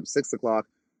 o'clock, the bottom is 6 o'clock,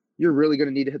 you're really going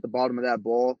to need to hit the bottom of that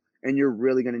ball, and you're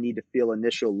really going to need to feel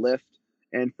initial lift.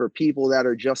 And for people that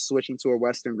are just switching to a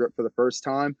Western grip for the first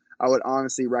time, I would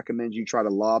honestly recommend you try to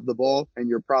lob the ball, and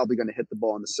you're probably going to hit the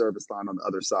ball on the service line on the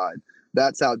other side.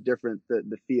 That's how different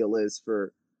the feel is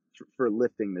for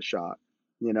lifting the shot.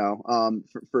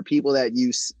 For people that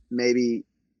use maybe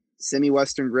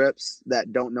semi-Western grips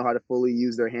that don't know how to fully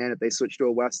use their hand, if they switch to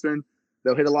a Western,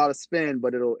 they'll hit a lot of spin,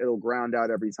 but it'll ground out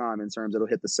every time. In terms, it'll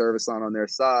hit the service line on their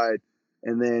side,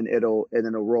 and then it'll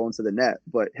roll into the net.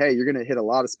 But hey, you're gonna hit a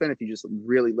lot of spin if you just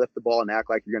really lift the ball and act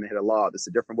like you're gonna hit a lob. It's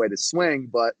a different way to swing,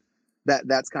 but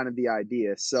that's kind of the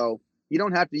idea. So you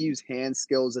don't have to use hand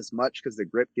skills as much because the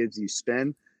grip gives you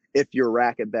spin if your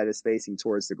racket bed is facing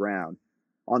towards the ground.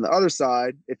 On the other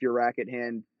side, if the racket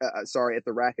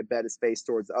bed is faced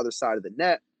towards the other side of the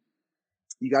net,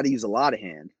 you got to use a lot of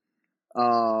hand.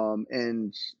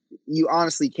 And you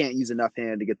honestly can't use enough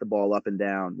hand to get the ball up and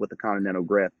down with a continental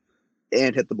grip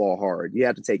and hit the ball hard. You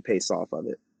have to take pace off of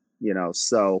it,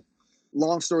 So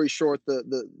long story short,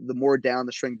 the more down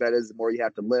the string bed is, the more you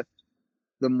have to lift.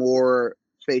 The more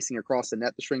facing across the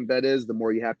net the string bed is, the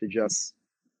more you have to just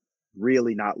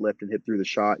really not lift and hit through the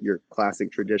shot, your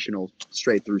classic traditional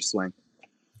straight through swing.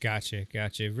 Gotcha.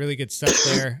 Really good stuff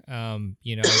there.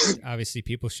 Obviously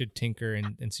people should tinker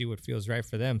and see what feels right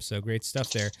for them. So great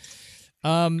stuff there.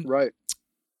 Right.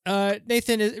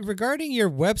 Nathan, regarding your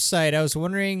website, I was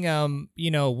wondering,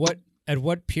 at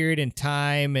what period in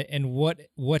time and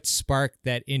what sparked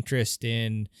that interest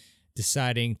in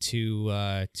deciding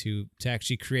to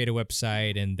actually create a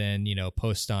website and then,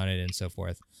 post on it and so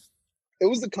forth. It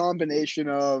was a combination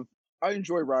of, I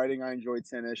enjoy writing, I enjoy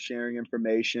tennis, sharing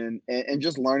information, and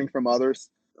just learning from others.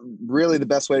 Really, the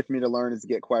best way for me to learn is to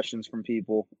get questions from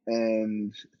people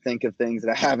and think of things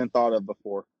that I haven't thought of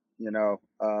before,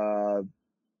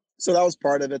 So that was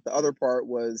part of it. The other part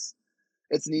was,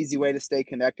 it's an easy way to stay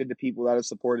connected to people that have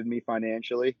supported me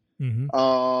financially. Mm-hmm.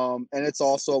 And it's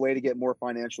also a way to get more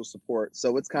financial support.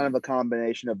 So it's kind of a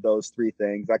combination of those three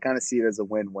things. I kind of see it as a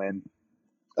win-win.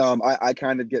 I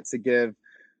kind of get to give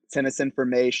tennis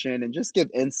information and just give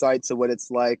insight to what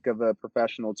it's like of a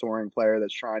professional touring player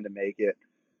that's trying to make it.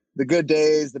 The good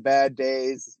days, the bad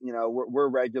days, we're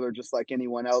regular just like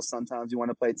anyone else. Sometimes we want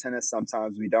to play tennis,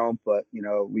 sometimes we don't, but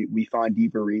we find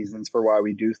deeper reasons for why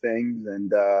we do things,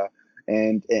 and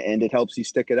it helps you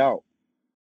stick it out.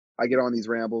 I get on these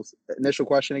rambles. Initial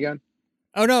question again?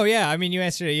 Oh no, yeah. I mean, you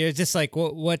answered it. It's just like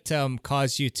what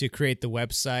caused you to create the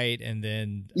website, and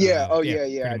then yeah.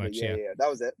 Pretty much. That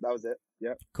was it.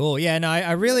 Yep. Cool. Yeah. No,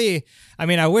 I really,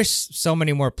 I wish so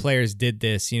many more players did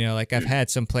this. Like I've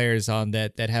had some players on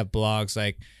that have blogs,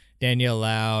 like Danielle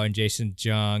Lau and Jason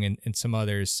Jung and some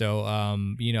others. So,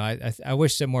 I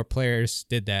wish that more players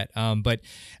did that. But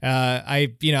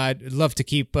I'd love to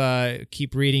keep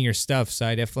reading your stuff. So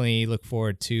I definitely look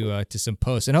forward to some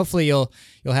posts, and hopefully you'll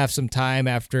have some time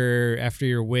after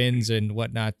your wins and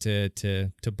whatnot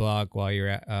to blog while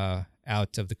you're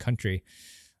out of the country.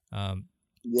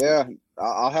 Yeah,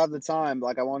 I'll have the time.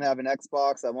 Like, I won't have an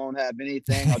Xbox. I won't have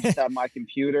anything. I'll just have my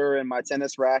computer and my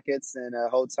tennis rackets in a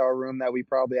hotel room that we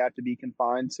probably have to be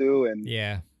confined to. And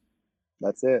yeah,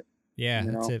 that's it. Yeah,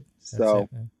 that's it. So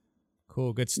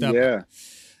cool. Good stuff. Yeah.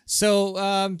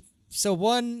 So, so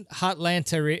one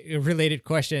Hotlanta related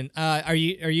question. Are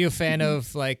you a fan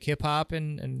of like hip hop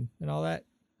and all that?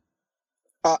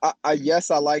 Yes,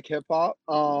 I like hip hop.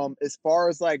 As far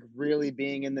as like really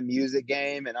being in the music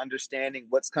game and understanding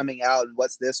what's coming out and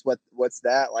what's this, what's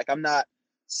that, like I'm not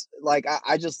like,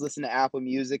 I just listen to Apple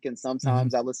Music, and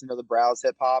sometimes I listen to the browse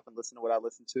hip hop and listen to what I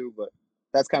listen to, but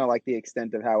that's kind of like the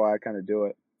extent of how I kind of do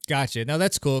it. Gotcha. No,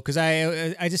 that's cool. Cause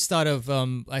I just thought of,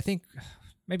 I think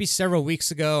maybe several weeks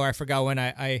ago, or I forgot when,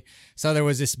 I saw there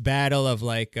was this battle of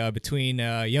like between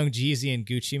Young Jeezy and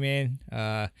Gucci Mane.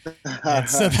 And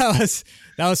so that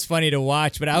was funny to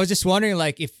watch. But I was just wondering,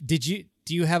 like, do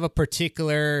you have a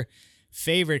particular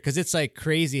favorite? Because it's like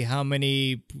crazy how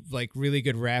many like really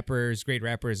good rappers, great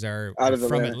rappers are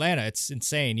from Atlanta. It's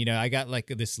insane. I got like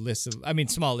this list of,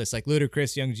 small list, like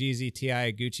Ludacris, Young Jeezy,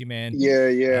 T.I., Gucci Mane.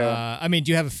 Yeah. Do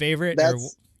you have a favorite?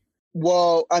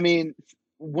 Well,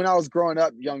 when I was growing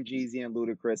up, Young Jeezy and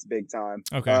Ludacris, big time.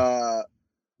 Okay.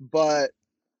 But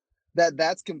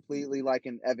that's completely like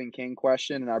an Evan King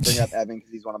question, and I bring up Evan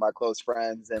because he's one of my close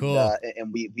friends, and cool.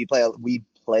 And we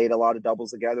played a lot of doubles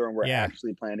together, and we're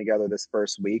actually playing together this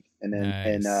first week, and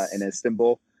in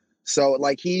Istanbul. So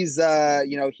like he's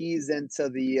he's into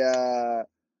the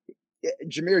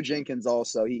Jameer Jenkins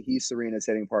also. He's Serena's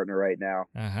hitting partner right now.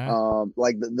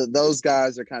 Like those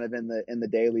guys are kind of in the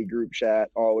daily group chat,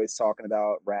 always talking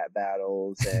about rap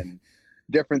battles and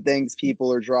different things people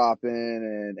are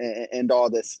dropping and all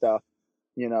this stuff,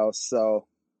 So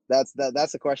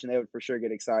that's a question they would for sure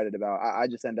get excited about. I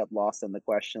just end up lost in the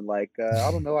question. Like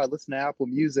I don't know. I listen to Apple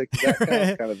Music,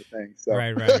 that kind of a thing. So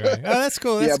right. Oh, that's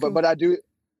cool. That's cool. but I do.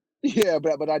 Yeah,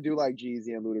 but I do like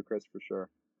Jeezy and Ludacris for sure.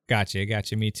 Gotcha.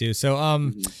 Me too. So,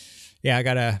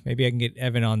 yeah, maybe I can get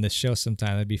Evan on this show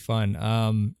sometime. That'd be fun.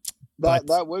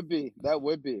 That would be.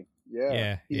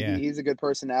 Yeah. He's a good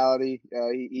personality.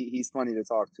 He's funny to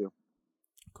talk to.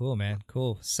 Cool, man.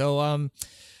 Cool. So,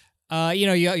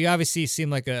 you obviously seem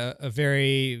like you are a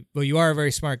very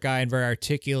smart guy and very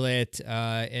articulate,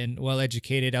 and well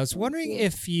educated. I was wondering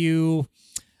if you,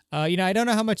 I don't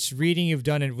know how much reading you've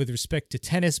done with respect to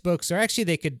tennis books, or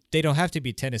actually they don't have to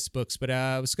be tennis books, but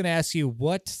I was going to ask you,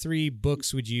 what 3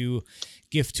 books would you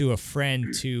give to a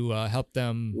friend to help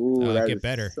them get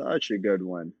better? Such a good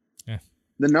one. Yeah.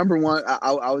 The number one,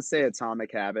 I would say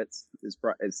Atomic Habits is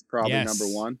probably number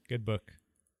one. Good book.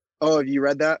 Oh, have you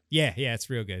read that? Yeah, it's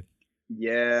real good.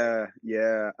 Yeah.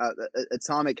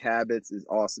 Atomic Habits is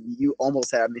awesome. You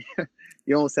almost had me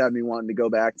wanting to go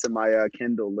back to my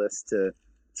Kindle list to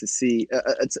see.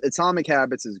 Atomic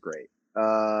Habits is great.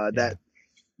 That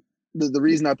the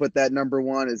reason I put that number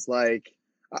one is like,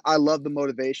 I love the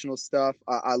motivational stuff.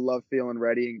 I love feeling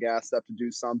ready and gassed up to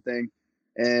do something.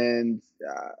 And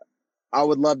I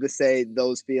would love to say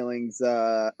those feelings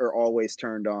are always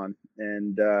turned on,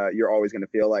 and you're always going to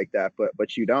feel like that,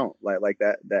 but you don't like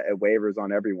that it wavers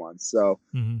on everyone. So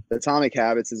Atomic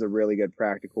Habits is a really good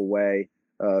practical way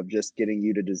of just getting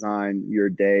you to design your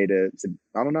day to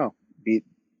I don't know,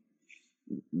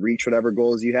 reach whatever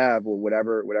goals you have or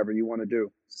whatever you want to do.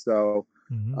 So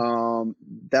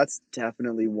that's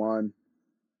definitely one.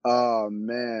 Oh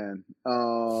man.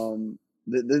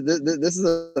 This is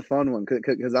a fun one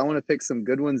because I want to pick some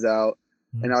good ones out,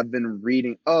 and I've been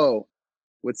reading. Oh,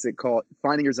 what's it called?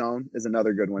 Finding Your Zone is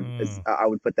another good one. I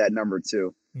would put that number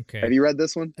 2. Okay. Have you read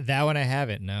this one? That one I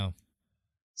haven't. No.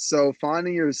 So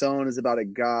Finding Your Zone is about a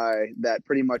guy that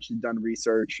pretty much has done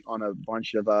research on a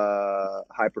bunch of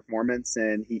high performance,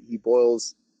 and he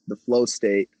boils the flow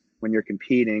state when you're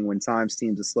competing, when time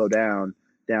seems to slow down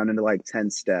into like 10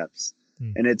 steps.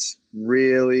 And it's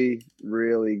really,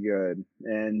 really good.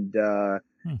 And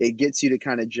it gets you to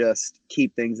kind of just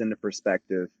keep things into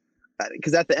perspective.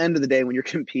 Because at the end of the day, when you're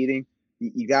competing,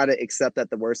 you got to accept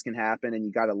that the worst can happen, and you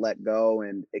got to let go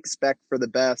and expect for the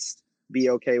best,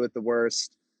 be okay with the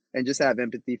worst, and just have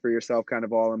empathy for yourself kind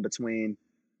of all in between.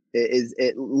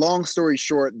 Long story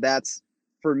short, that's,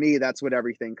 for me, that's what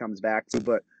everything comes back to.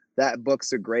 But that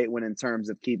book's a great one in terms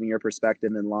of keeping your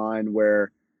perspective in line,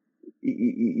 where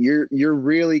you're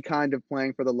really kind of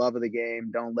playing for the love of the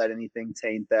game. Don't let anything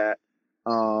taint that.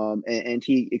 And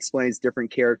he explains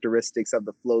different characteristics of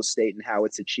the flow state and how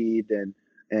it's achieved, and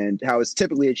how it's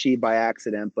typically achieved by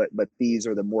accident, but these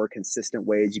are the more consistent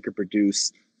ways you could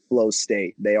produce flow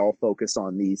state. They all focus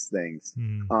on these things.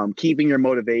 Keeping your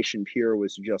motivation pure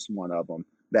was just one of them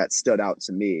that stood out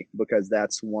to me, because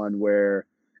that's one where,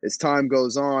 as time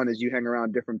goes on, as you hang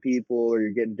around different people or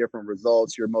you're getting different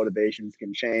results, your motivations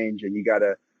can change, and you got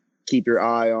to keep your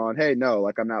eye on, hey, no,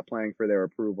 like, I'm not playing for their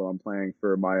approval. I'm playing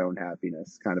for my own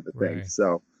happiness, kind of a thing. Right.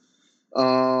 So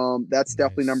that's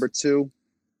definitely number 2.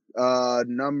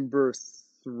 Number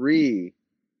 3.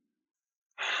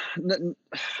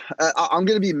 I'm going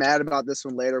to be mad about this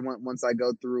one later once I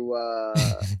go through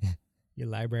your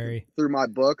library, through my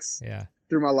books. Yeah.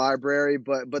 Through my library,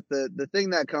 but the thing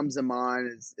that comes to mind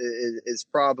is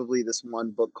probably this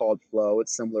one book called Flow.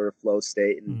 It's similar to Flow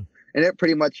State, and it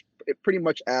pretty much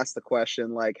asks the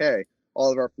question, like, hey,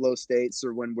 all of our flow states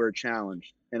are when we're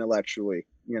challenged intellectually.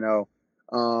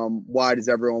 Why does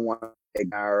everyone want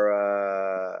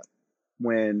our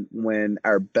when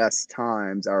our best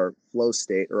times, our flow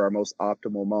state, or our most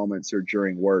optimal moments are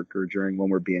during work or during when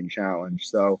we're being challenged?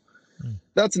 So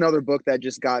that's another book that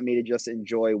just got me to just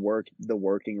enjoy the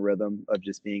working rhythm of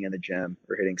just being in the gym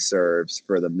or hitting serves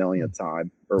for the millionth time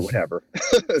or whatever.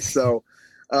 So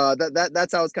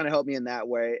that's how it's kind of helped me in that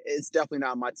way. It's definitely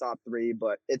not my top 3,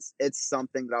 but it's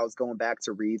something that I was going back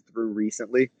to read through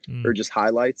recently, or just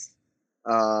highlights.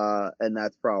 And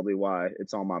that's probably why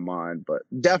it's on my mind, but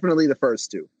definitely the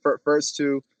first 2,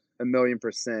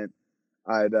 1,000,000%,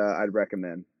 I'd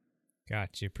recommend.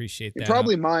 Gotcha. Appreciate that.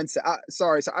 Probably mindset. So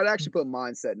I'd actually put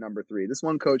mindset number 3. This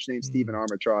one coach named Stephen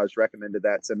Armitage recommended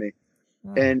that to me.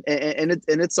 And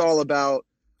it's all about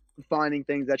finding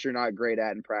things that you're not great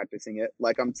at and practicing it.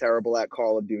 Like, I'm terrible at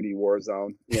Call of Duty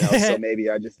Warzone, so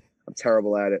maybe I'm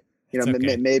terrible at it.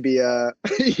 Okay. Maybe yeah.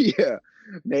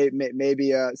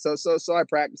 Maybe so I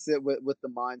practice it with the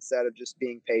mindset of just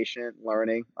being patient,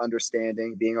 learning,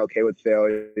 understanding, being okay with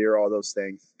failure, all those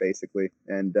things basically,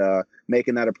 and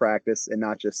making that a practice and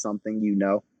not just something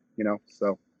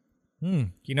so.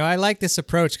 I like this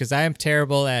approach because I am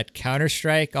terrible at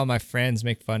Counter-Strike. All my friends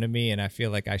make fun of me, and I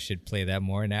feel like I should play that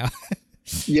more now.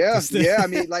 Yeah. I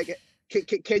mean, like,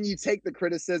 can you take the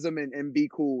criticism and be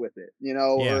cool with it,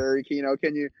 or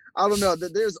can you, I don't know,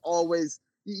 there's always,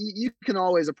 you can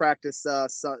always practice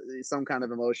some kind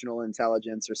of emotional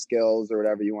intelligence or skills or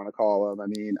whatever you want to call them. I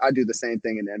mean, I do the same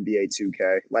thing in NBA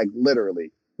 2K, like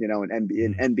literally, in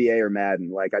NBA or Madden.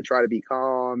 Like, I try to be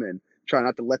calm and try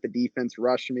not to let the defense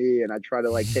rush me, and I try to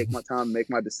like take my time and make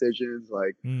my decisions.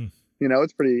 Like, I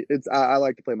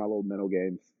like to play my little mental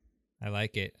games. I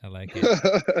like it.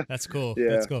 That's cool. Yeah.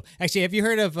 That's cool. Actually, have you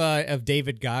heard of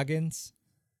David Goggins?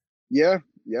 Yeah.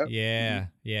 Yeah.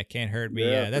 Can't Hurt Me.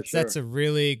 Yeah, That's a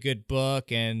really good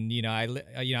book, and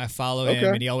I follow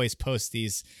him, and he always posts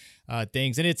these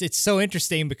things, and it's so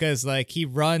interesting because like he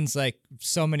runs like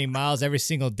so many miles every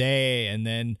single day, and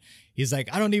then he's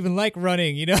like, I don't even like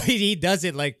running. He does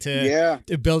it like to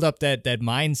build up that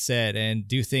mindset and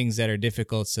do things that are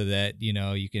difficult so that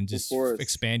you can just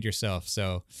expand yourself.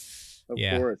 So Of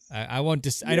Yeah, course. I won't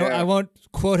just I Yeah. won't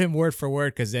quote him word for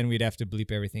word because then we'd have to bleep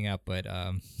everything out. But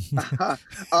I'm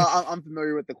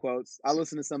familiar with the quotes. I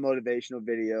listen to some motivational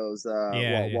videos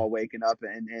yeah, yeah. while waking up,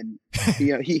 and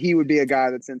he would be a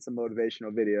guy that sent some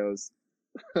motivational videos.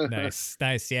 Nice,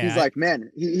 nice. He's Yeah, like,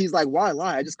 man, he's like, why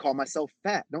lie? I just call myself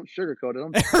fat. Don't sugarcoat it.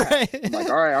 I'm fat. right. I'm like,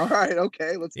 all right,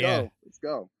 okay, let's Yeah,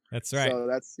 go. that's right. So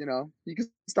that's you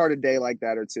can start a day like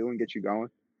that or two and get you going.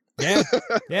 Yeah,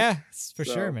 yeah, for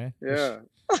sure, So, man. For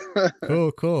yeah.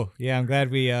 Cool. Yeah, I'm glad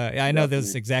we I know those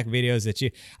Definitely. exact videos that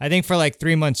I think for like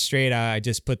 3 months straight I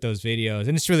just put those videos,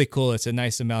 and it's really cool. It's a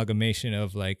nice amalgamation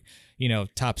of like,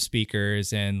 top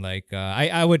speakers, and like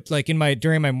I would like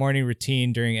during my morning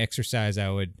routine during exercise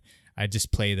I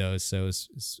just play those. So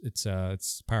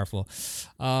it's powerful.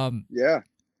 Yeah.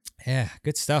 Yeah,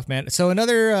 good stuff, man. So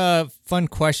another fun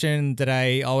question that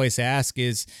I always ask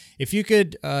is if you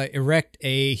could erect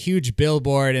a huge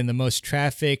billboard in the most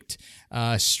trafficked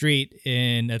street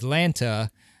in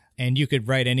Atlanta, and you could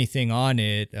write anything on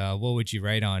it, what would you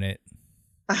write on it?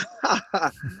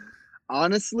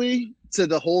 Honestly, to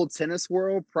the whole tennis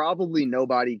world, probably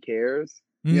nobody cares.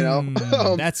 You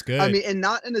know, That's good. I mean, and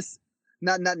not in a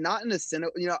not in a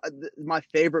cynical. My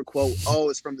favorite quote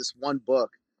is from this one book.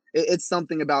 It's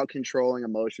something about controlling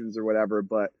emotions or whatever,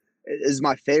 but it is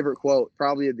my favorite quote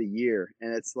probably of the year.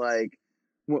 And it's like,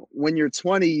 when you're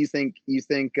 20, you think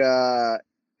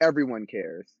everyone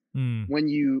cares. Mm. When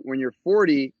you're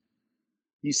 40,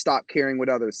 you stop caring what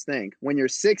others think. When you're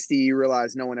 60, you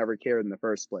realize no one ever cared in the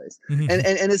first place. And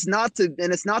it's not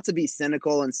to be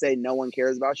cynical and say no one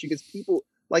cares about you, because people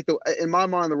in my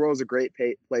mind, the world's a great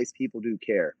place. People do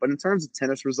care. But in terms of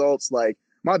tennis results, like,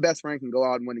 my best friend can go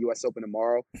out and win the U.S. Open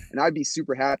tomorrow, and I'd be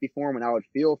super happy for him, and I would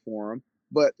feel for him.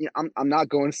 But I'm not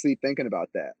going to sleep thinking about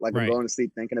that. Like, Right. I'm going to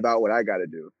sleep thinking about what I got to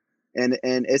do. And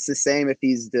it's the same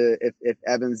if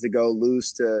Evans to go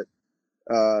lose to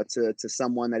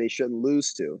someone that he shouldn't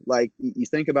lose to. Like, you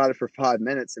think about it for 5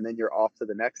 minutes, and then you're off to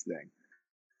the next thing.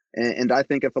 And I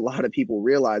think if a lot of people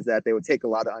realize that, they would take a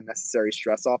lot of unnecessary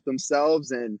stress off themselves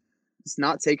and just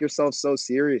not take yourself so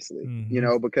seriously.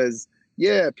 Mhm. Because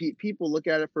people look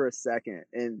at it for a second,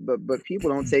 but people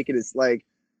don't take it as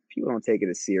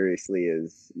seriously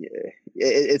as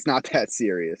it's not that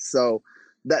serious. So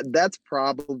that's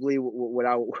probably what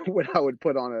I would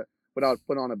put on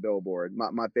a billboard.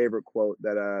 My favorite quote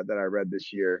that I read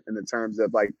this year, in the terms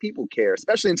of, like, people care,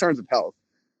 especially in terms of health.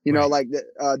 Right. Like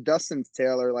Dustin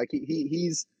Taylor, like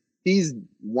he's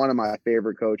one of my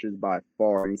favorite coaches by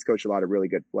far, and he's coached a lot of really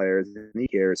good players, and he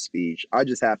cares speech. I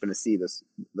just happen to see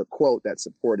the quote that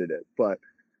supported it, but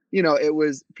it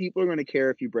was, people are going to care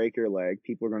if you break your leg.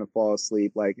 People are going to fall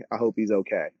asleep. Like, I hope he's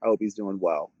okay. I hope he's doing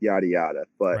well. Yada yada.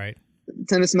 But Right.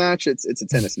 tennis match, it's a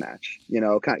tennis match.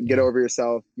 Kind of get over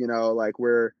yourself. Like,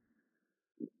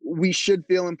 we should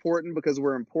feel important because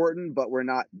we're important, but we're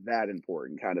not that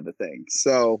important, kind of a thing.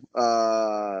 So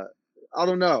I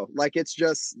don't know. Like, it's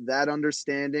just that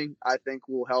understanding, I think,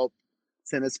 will help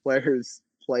tennis players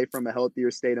play from a healthier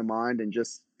state of mind and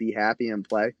just be happy and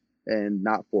play and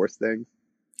not force things.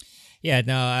 Yeah,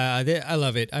 no, I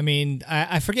love it. I mean,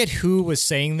 I forget who was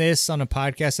saying this on a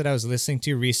podcast that I was listening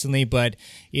to recently, but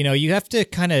you have to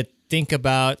kind of think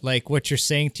about like what you're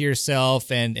saying to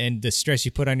yourself and the stress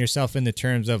you put on yourself in the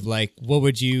terms of like, how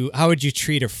would you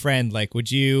treat a friend? Like, would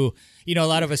you, a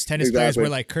lot of us tennis players were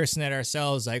like cursing at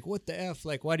ourselves, like, what the F,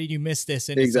 like, why did you miss this?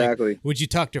 And Exactly. It's like, would you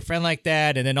talk to a friend like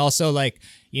that? And then also like,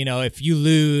 if you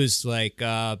lose, like,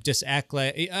 just act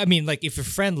like, I mean, like if your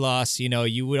friend lost,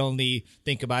 you would only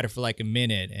think about it for like a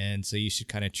minute. And so you should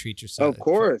kind of treat yourself. Of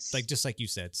course. Like, just like you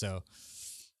said. So.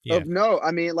 Yeah. No,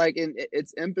 I mean, like,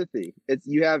 it's empathy. It's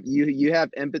you have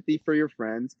empathy for your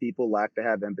friends. People lack to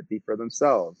have empathy for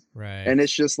themselves. Right. And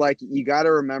it's just like, you got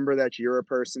to remember that you're a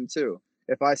person too.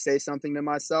 If I say something to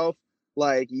myself,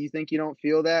 like, you think you don't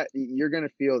feel that, you're going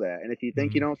to feel that. And if you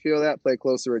think you don't feel that, pay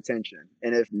closer attention.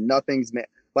 And if nothing's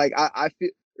like, I feel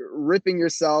ripping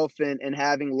yourself and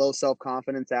having low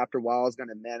self-confidence after a while is going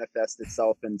to manifest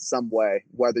itself in some way,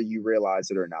 whether you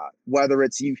realize it or not, whether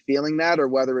it's you feeling that, or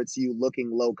whether it's you looking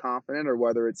low confident, or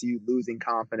whether it's you losing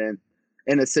confidence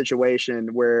in a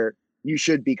situation where you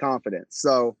should be confident.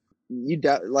 So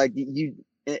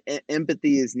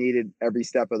empathy is needed every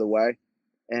step of the way.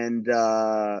 And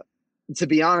to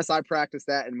be honest, I practice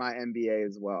that in my NBA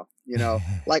as well.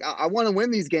 Like, I want to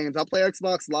win these games. I play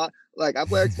Xbox Live.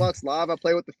 I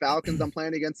play with the Falcons. I'm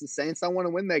playing against the Saints. I want to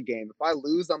win that game. If I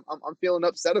lose, I'm feeling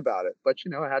upset about it. But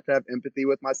I have to have empathy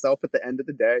with myself at the end of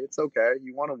the day. It's okay.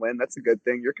 You want to win. That's a good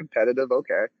thing. You're competitive.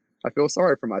 Okay. I feel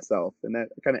sorry for myself. And that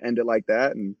kind of ended like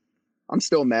that. And I'm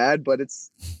still mad, but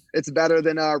it's better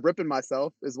than ripping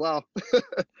myself as well.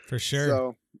 For sure.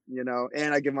 So,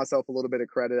 and I give myself a little bit of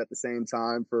credit at the same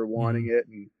time for wanting Mhm. it.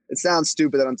 And it sounds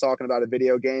stupid that I'm talking about a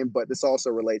video game, but this also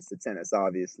relates to tennis,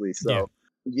 obviously. So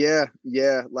yeah,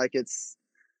 like it's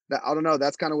that, I don't know.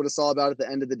 That's kind of what it's all about at the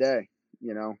end of the day,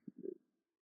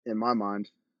 in my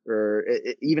mind, or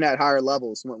even at higher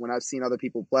levels when I've seen other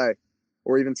people play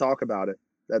or even talk about it.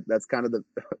 That's kind of the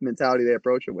mentality they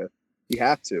approach it with. You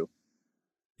have to.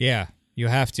 Yeah, you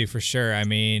have to, for sure. I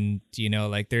mean,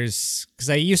 like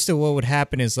because what would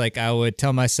happen is like I would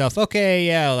tell myself, okay,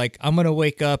 yeah, like I'm going to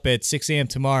wake up at 6 a.m.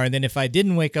 tomorrow. And then if I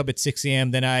didn't wake up at 6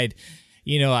 a.m., then I'd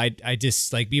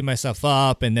just like beat myself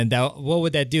up. And then what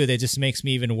would that do? That just makes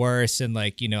me even worse. And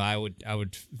like, I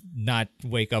would not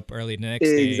wake up early the next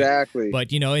day. Exactly.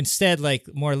 But, instead, like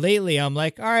more lately, I'm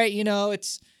like, all right,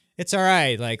 it's all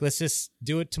right. Like, let's just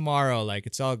do it tomorrow. Like,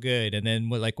 it's all good. And then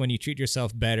like when you treat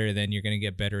yourself better, then you're going to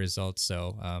get better results.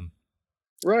 So,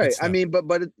 right. I mean,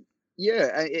 but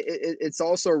it's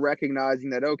also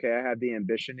recognizing that, okay, I have the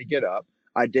ambition to get up.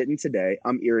 I didn't today.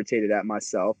 I'm irritated at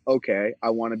myself. Okay, I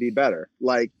want to be better.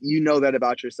 Like, that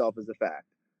about yourself as a fact.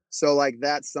 So like,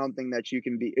 that's something that you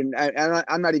can be, and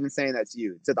I'm not even saying that's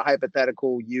you, to the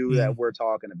hypothetical you that we're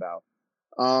talking about.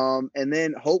 And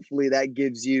then hopefully that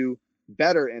gives you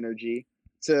better energy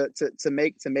to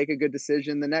make a good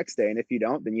decision the next day. And if you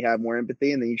don't, then you have more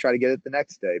empathy and then you try to get it the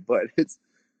next day. But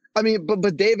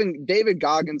but David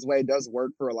Goggins' way does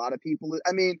work for a lot of people.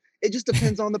 I mean, it just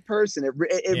depends on the person. It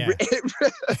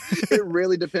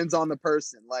really depends on the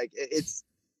person. Like, it's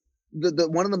the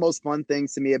one of the most fun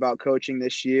things to me about coaching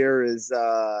this year is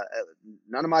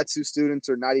none of my two students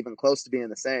are not even close to being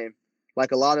the same.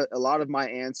 Like, a lot of my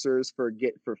answers for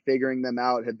figuring them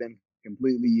out have been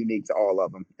completely unique to all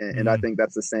of them. And I think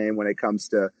that's the same when it comes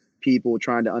to people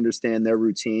trying to understand their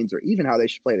routines or even how they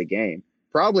should play the game.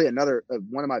 Probably another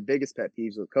one of my biggest pet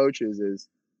peeves with coaches is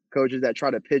coaches that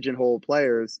try to pigeonhole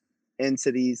players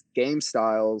into these game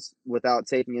styles without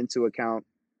taking into account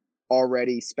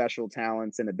already special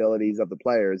talents and abilities of the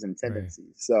players and tendencies.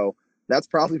 Right. So that's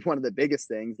probably one of the biggest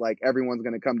things. Like, everyone's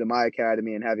going to come to my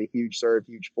academy and have a huge serve,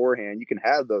 huge forehand. You can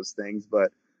have those things,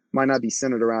 but might not be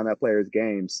centered around that player's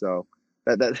game. So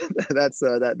that's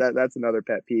another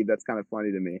pet peeve. That's kind of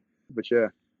funny to me, but yeah.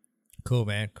 Cool,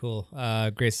 man. Cool.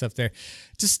 Great stuff there.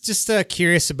 Just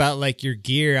curious about like your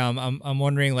gear. I'm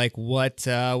wondering like what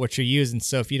you're using.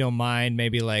 So if you don't mind,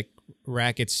 maybe like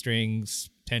racket,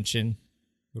 strings, tension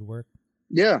would work.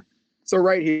 Yeah. So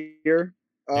right here,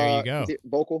 there you go.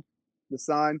 Vocal, the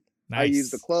sign. Nice. I use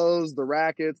the clothes, the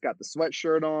rackets, got the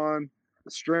sweatshirt on,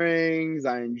 the strings.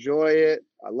 I enjoy it.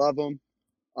 I love them.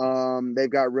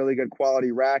 They've got really good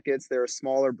quality rackets. They're a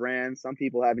smaller brand. Some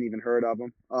people haven't even heard of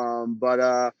them.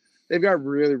 But they've got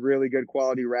really, really good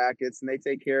quality rackets, and they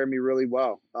take care of me really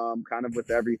well, kind of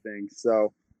with everything.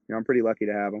 So, I'm pretty lucky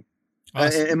to have them.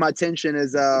 Awesome. And my tension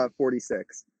is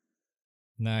 46.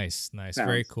 Nice. Pounds.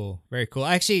 Very cool.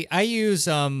 Actually, I use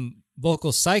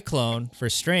Vocal Cyclone for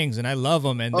strings, and I love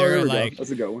them. And they're like,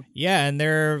 that's a good one. Yeah, and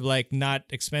they're like not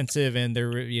expensive, and they're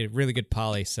really good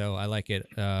poly. So I like it.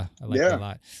 I like it a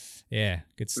lot. Yeah,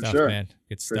 good stuff, man.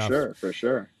 Good stuff. For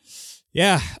sure.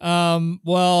 Yeah.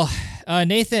 Well,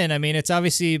 Nathan, I mean, it's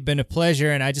obviously been a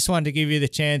pleasure, and I just wanted to give you the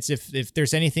chance if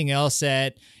there's anything else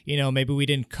that, maybe we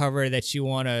didn't cover that you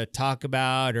want to talk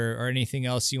about or anything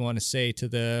else you want to say to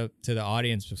the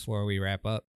audience before we wrap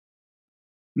up.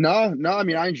 No, I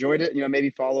mean, I enjoyed it. Maybe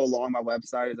follow along my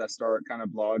website as I start kind of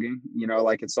blogging.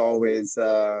 Like, it's always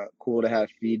cool to have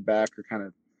feedback or kind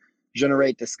of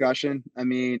generate discussion. I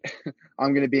mean,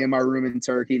 I'm going to be in my room in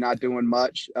Turkey, not doing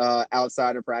much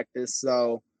outside of practice.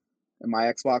 So, and my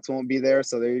Xbox won't be there.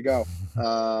 So there you go.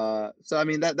 So, I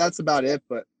mean, that's about it.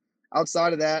 But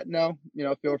outside of that, no,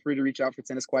 feel free to reach out for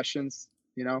tennis questions,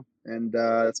 and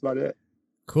that's about it.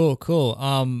 Cool.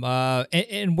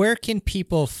 And where can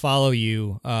people follow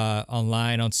you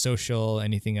online, on social,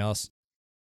 anything else?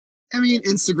 I mean,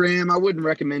 Instagram. I wouldn't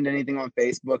recommend anything on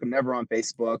Facebook. I'm never on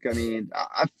Facebook. I mean,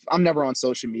 I'm never on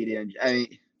social media. I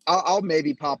mean, I'll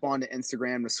maybe pop onto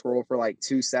Instagram to scroll for like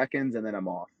 2 seconds and then I'm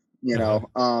off,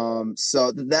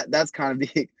 So that's kind of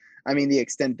the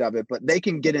extent of it, but they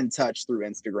can get in touch through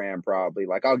Instagram probably.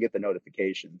 Like, I'll get the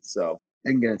notifications, so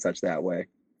they can get in touch that way.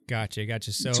 Gotcha.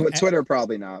 So Twitter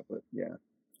probably not, but yeah.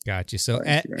 Gotcha. So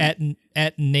at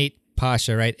Nate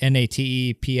Pasha, right?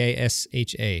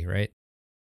 NATEPASHA, right?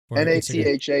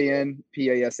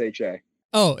 NATHANPASHA.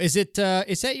 Oh, is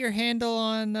that your handle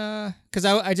on? Because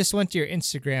I just went to your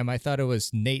Instagram. I thought it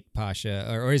was Nate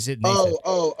Pasha, or is it Nathan?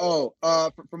 For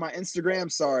my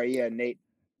Instagram, sorry, yeah, Nate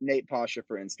Nate Pasha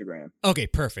for Instagram. Okay,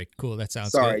 perfect. Cool. That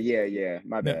sounds Sorry. good. Yeah.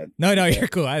 My bad. No, you're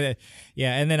cool.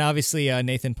 Yeah. And then obviously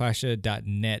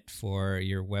nathanpasha.net for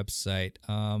your website.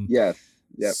 Yes.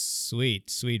 Yep.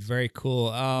 Sweet. Very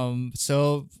cool.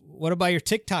 So what about your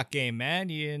TikTok game, man?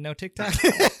 You know TikTok?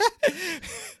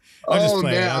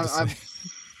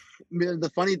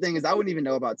 The funny thing is I wouldn't even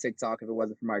know about TikTok if it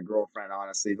wasn't for my girlfriend,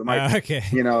 honestly. But my, okay.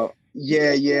 you know,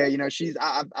 you know,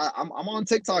 I'm on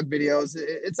TikTok videos.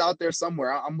 It's out there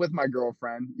somewhere. I'm with my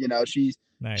girlfriend. You know, she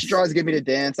tries to get me to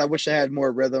dance. I wish I had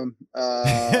more rhythm.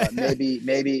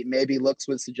 Maybe looks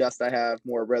would suggest I have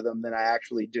more rhythm than I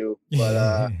actually do.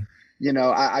 But you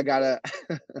know, I gotta.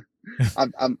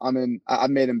 I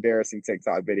made embarrassing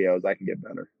TikTok videos. I can get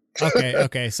better.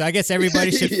 Okay. So I guess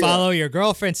everybody should follow your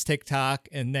girlfriend's TikTok,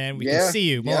 and then we can see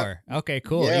you more. Okay,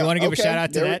 cool. You want to give a shout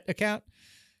out to that account?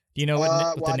 Do you know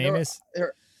what the name is?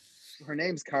 Her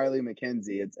name's Kylie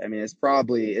McKenzie. It's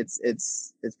probably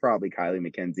Kylie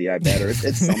McKenzie. I bet, or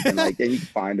it's something like that. You can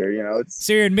find her. You know,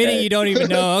 so you're admitting you don't even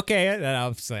know? Okay,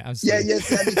 I'm sorry.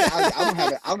 Yes.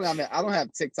 I don't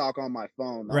have TikTok on my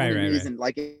phone. The only reason,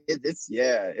 like it's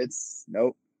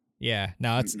nope. Yeah,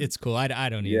 no, it's cool. I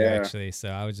don't either actually, so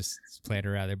I was just playing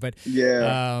around there. But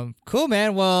cool,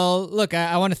 man. Well, look,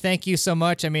 I want to thank you so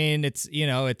much. I mean, it's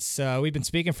we've been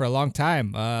speaking for a long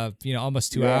time,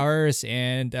 almost 2 hours,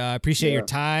 and appreciate your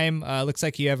time. Looks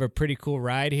like you have a pretty cool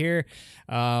ride here.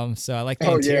 So I like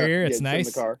the interior. It's nice.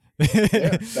 In the car.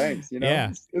 Yeah, thanks. You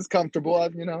know, it's comfortable.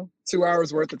 I've 2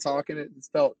 hours worth of talking. It's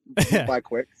felt by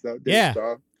quick. So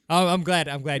Oh, I'm glad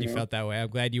you felt that way. I'm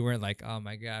glad you weren't like, oh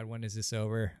my God, when is this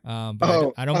over?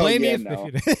 But I don't blame you. No.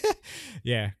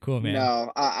 Yeah, cool, man.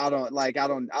 No, I don't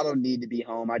need to be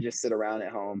home. I just sit around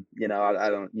at home. I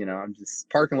don't, I'm just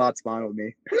parking lot's fine with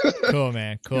me. Cool,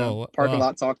 man. Cool. Parking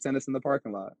lot, talk tennis in the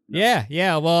parking lot.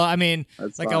 Yeah. Well, I mean,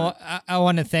 that's like fine. I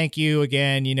want to thank you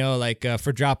again,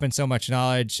 for dropping so much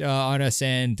knowledge on us.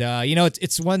 And,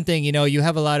 it's one thing, you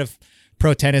have a lot of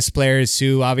pro tennis players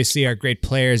who obviously are great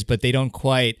players, but they don't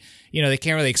quite, they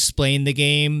can't really explain the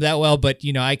game that well. But,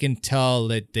 I can tell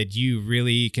that you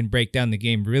really can break down the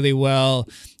game really well.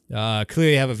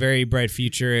 Clearly have a very bright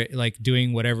future, like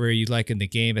doing whatever you like in the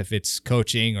game, if it's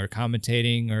coaching or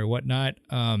commentating or whatnot.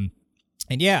 And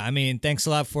yeah, I mean, thanks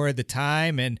a lot for the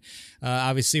time. And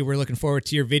obviously we're looking forward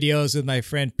to your videos with my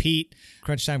friend Pete,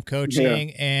 Crunch Time Coaching.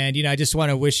 Yeah. And, I just want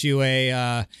to wish you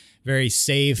a very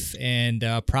safe and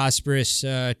prosperous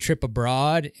trip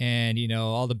abroad, and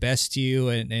all the best to you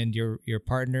and your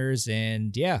partners,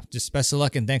 and just best of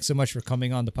luck, and thanks so much for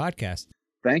coming on the podcast.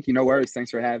 Thank you. No worries.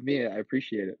 Thanks for having me. I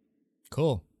appreciate it.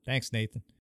 Cool. Thanks, Nathan.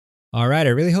 All right.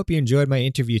 I really hope you enjoyed my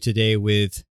interview today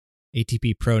with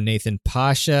ATP Pro Nathan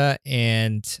Pasha,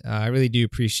 and I really do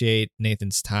appreciate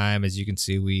Nathan's time. As you can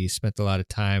see, we spent a lot of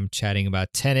time chatting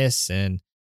about tennis and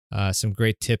some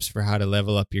great tips for how to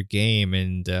level up your game.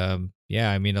 And I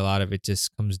mean, a lot of it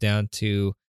just comes down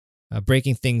to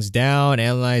breaking things down,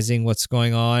 analyzing what's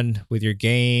going on with your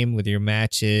game, with your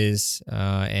matches,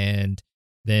 and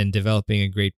then developing a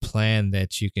great plan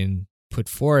that you can put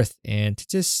forth, and to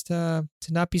just to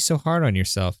not be so hard on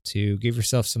yourself, to give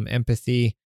yourself some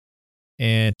empathy,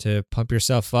 and to pump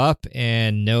yourself up,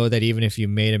 and know that even if you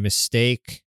made a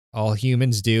mistake, all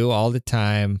humans do all the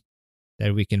time,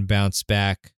 that we can bounce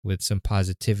back with some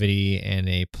positivity and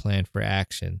a plan for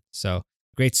action. So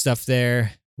great stuff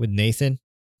there with Nathan.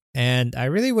 And I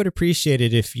really would appreciate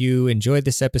it if you enjoyed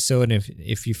this episode, and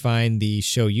if you find the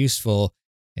show useful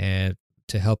and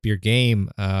to help your game,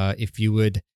 if you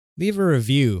would leave a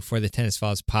review for the Tennis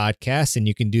Files podcast, and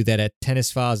you can do that at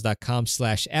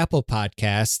tennisfiles.com/Apple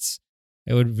Podcasts.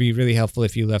 It would be really helpful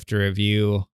if you left a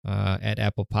review at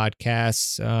Apple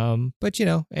Podcasts. But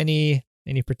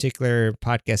any particular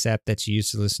podcast app that you use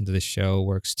to listen to the show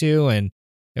works too. And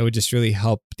it would just really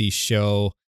help the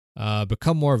show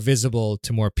become more visible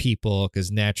to more people,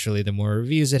 because naturally the more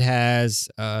reviews it has,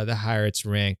 the higher it's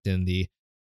ranked in the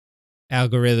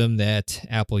algorithm that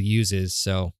Apple uses.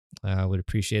 So I would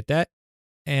appreciate that.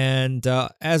 And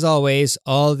as always,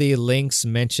 all the links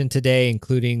mentioned today,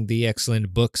 including the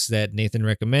excellent books that Nathan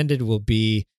recommended, will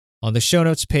be on the show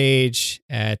notes page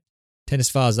at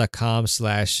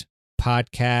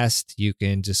tennisfiles.com/podcast. You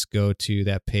can just go to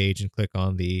that page and click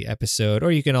on the episode,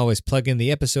 or you can always plug in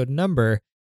the episode number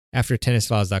after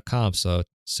tennisfiles.com. So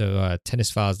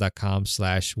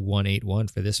tennisfiles.com/181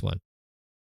 for this one.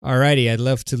 Alrighty, I'd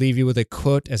love to leave you with a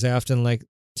quote, as I often like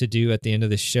to do at the end of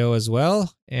the show as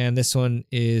well. And this one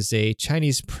is a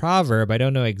Chinese proverb. I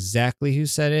don't know exactly who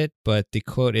said it, but the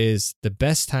quote is, "The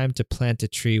best time to plant a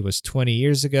tree was 20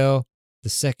 years ago. The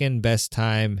second best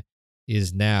time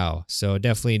is now." So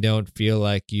definitely don't feel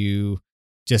like you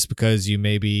just because you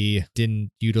maybe didn't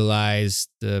utilize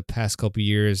the past couple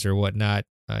years or whatnot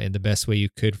in the best way you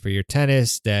could for your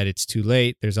tennis, that it's too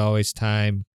late. There's always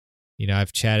time.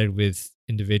 I've chatted with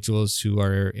individuals who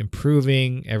are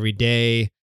improving every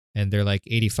day, and they're like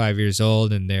 85 years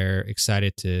old and they're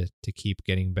excited to keep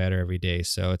getting better every day.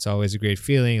 So it's always a great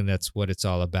feeling, and that's what it's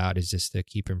all about, is just to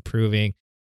keep improving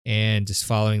and just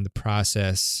following the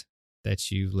process that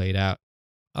you've laid out.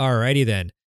 Alrighty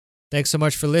then. Thanks so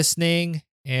much for listening,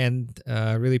 and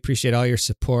really appreciate all your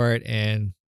support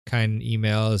and kind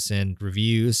emails and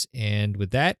reviews. And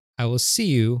with that, I will see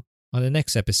you on the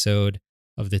next episode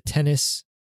of the Tennis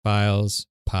Files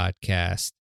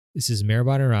Podcast. This is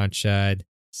Mehrban Iranshad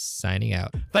signing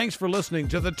out. Thanks for listening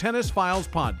to the Tennis Files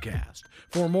Podcast.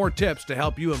 For more tips to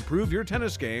help you improve your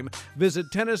tennis game, visit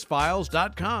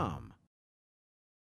tennisfiles.com.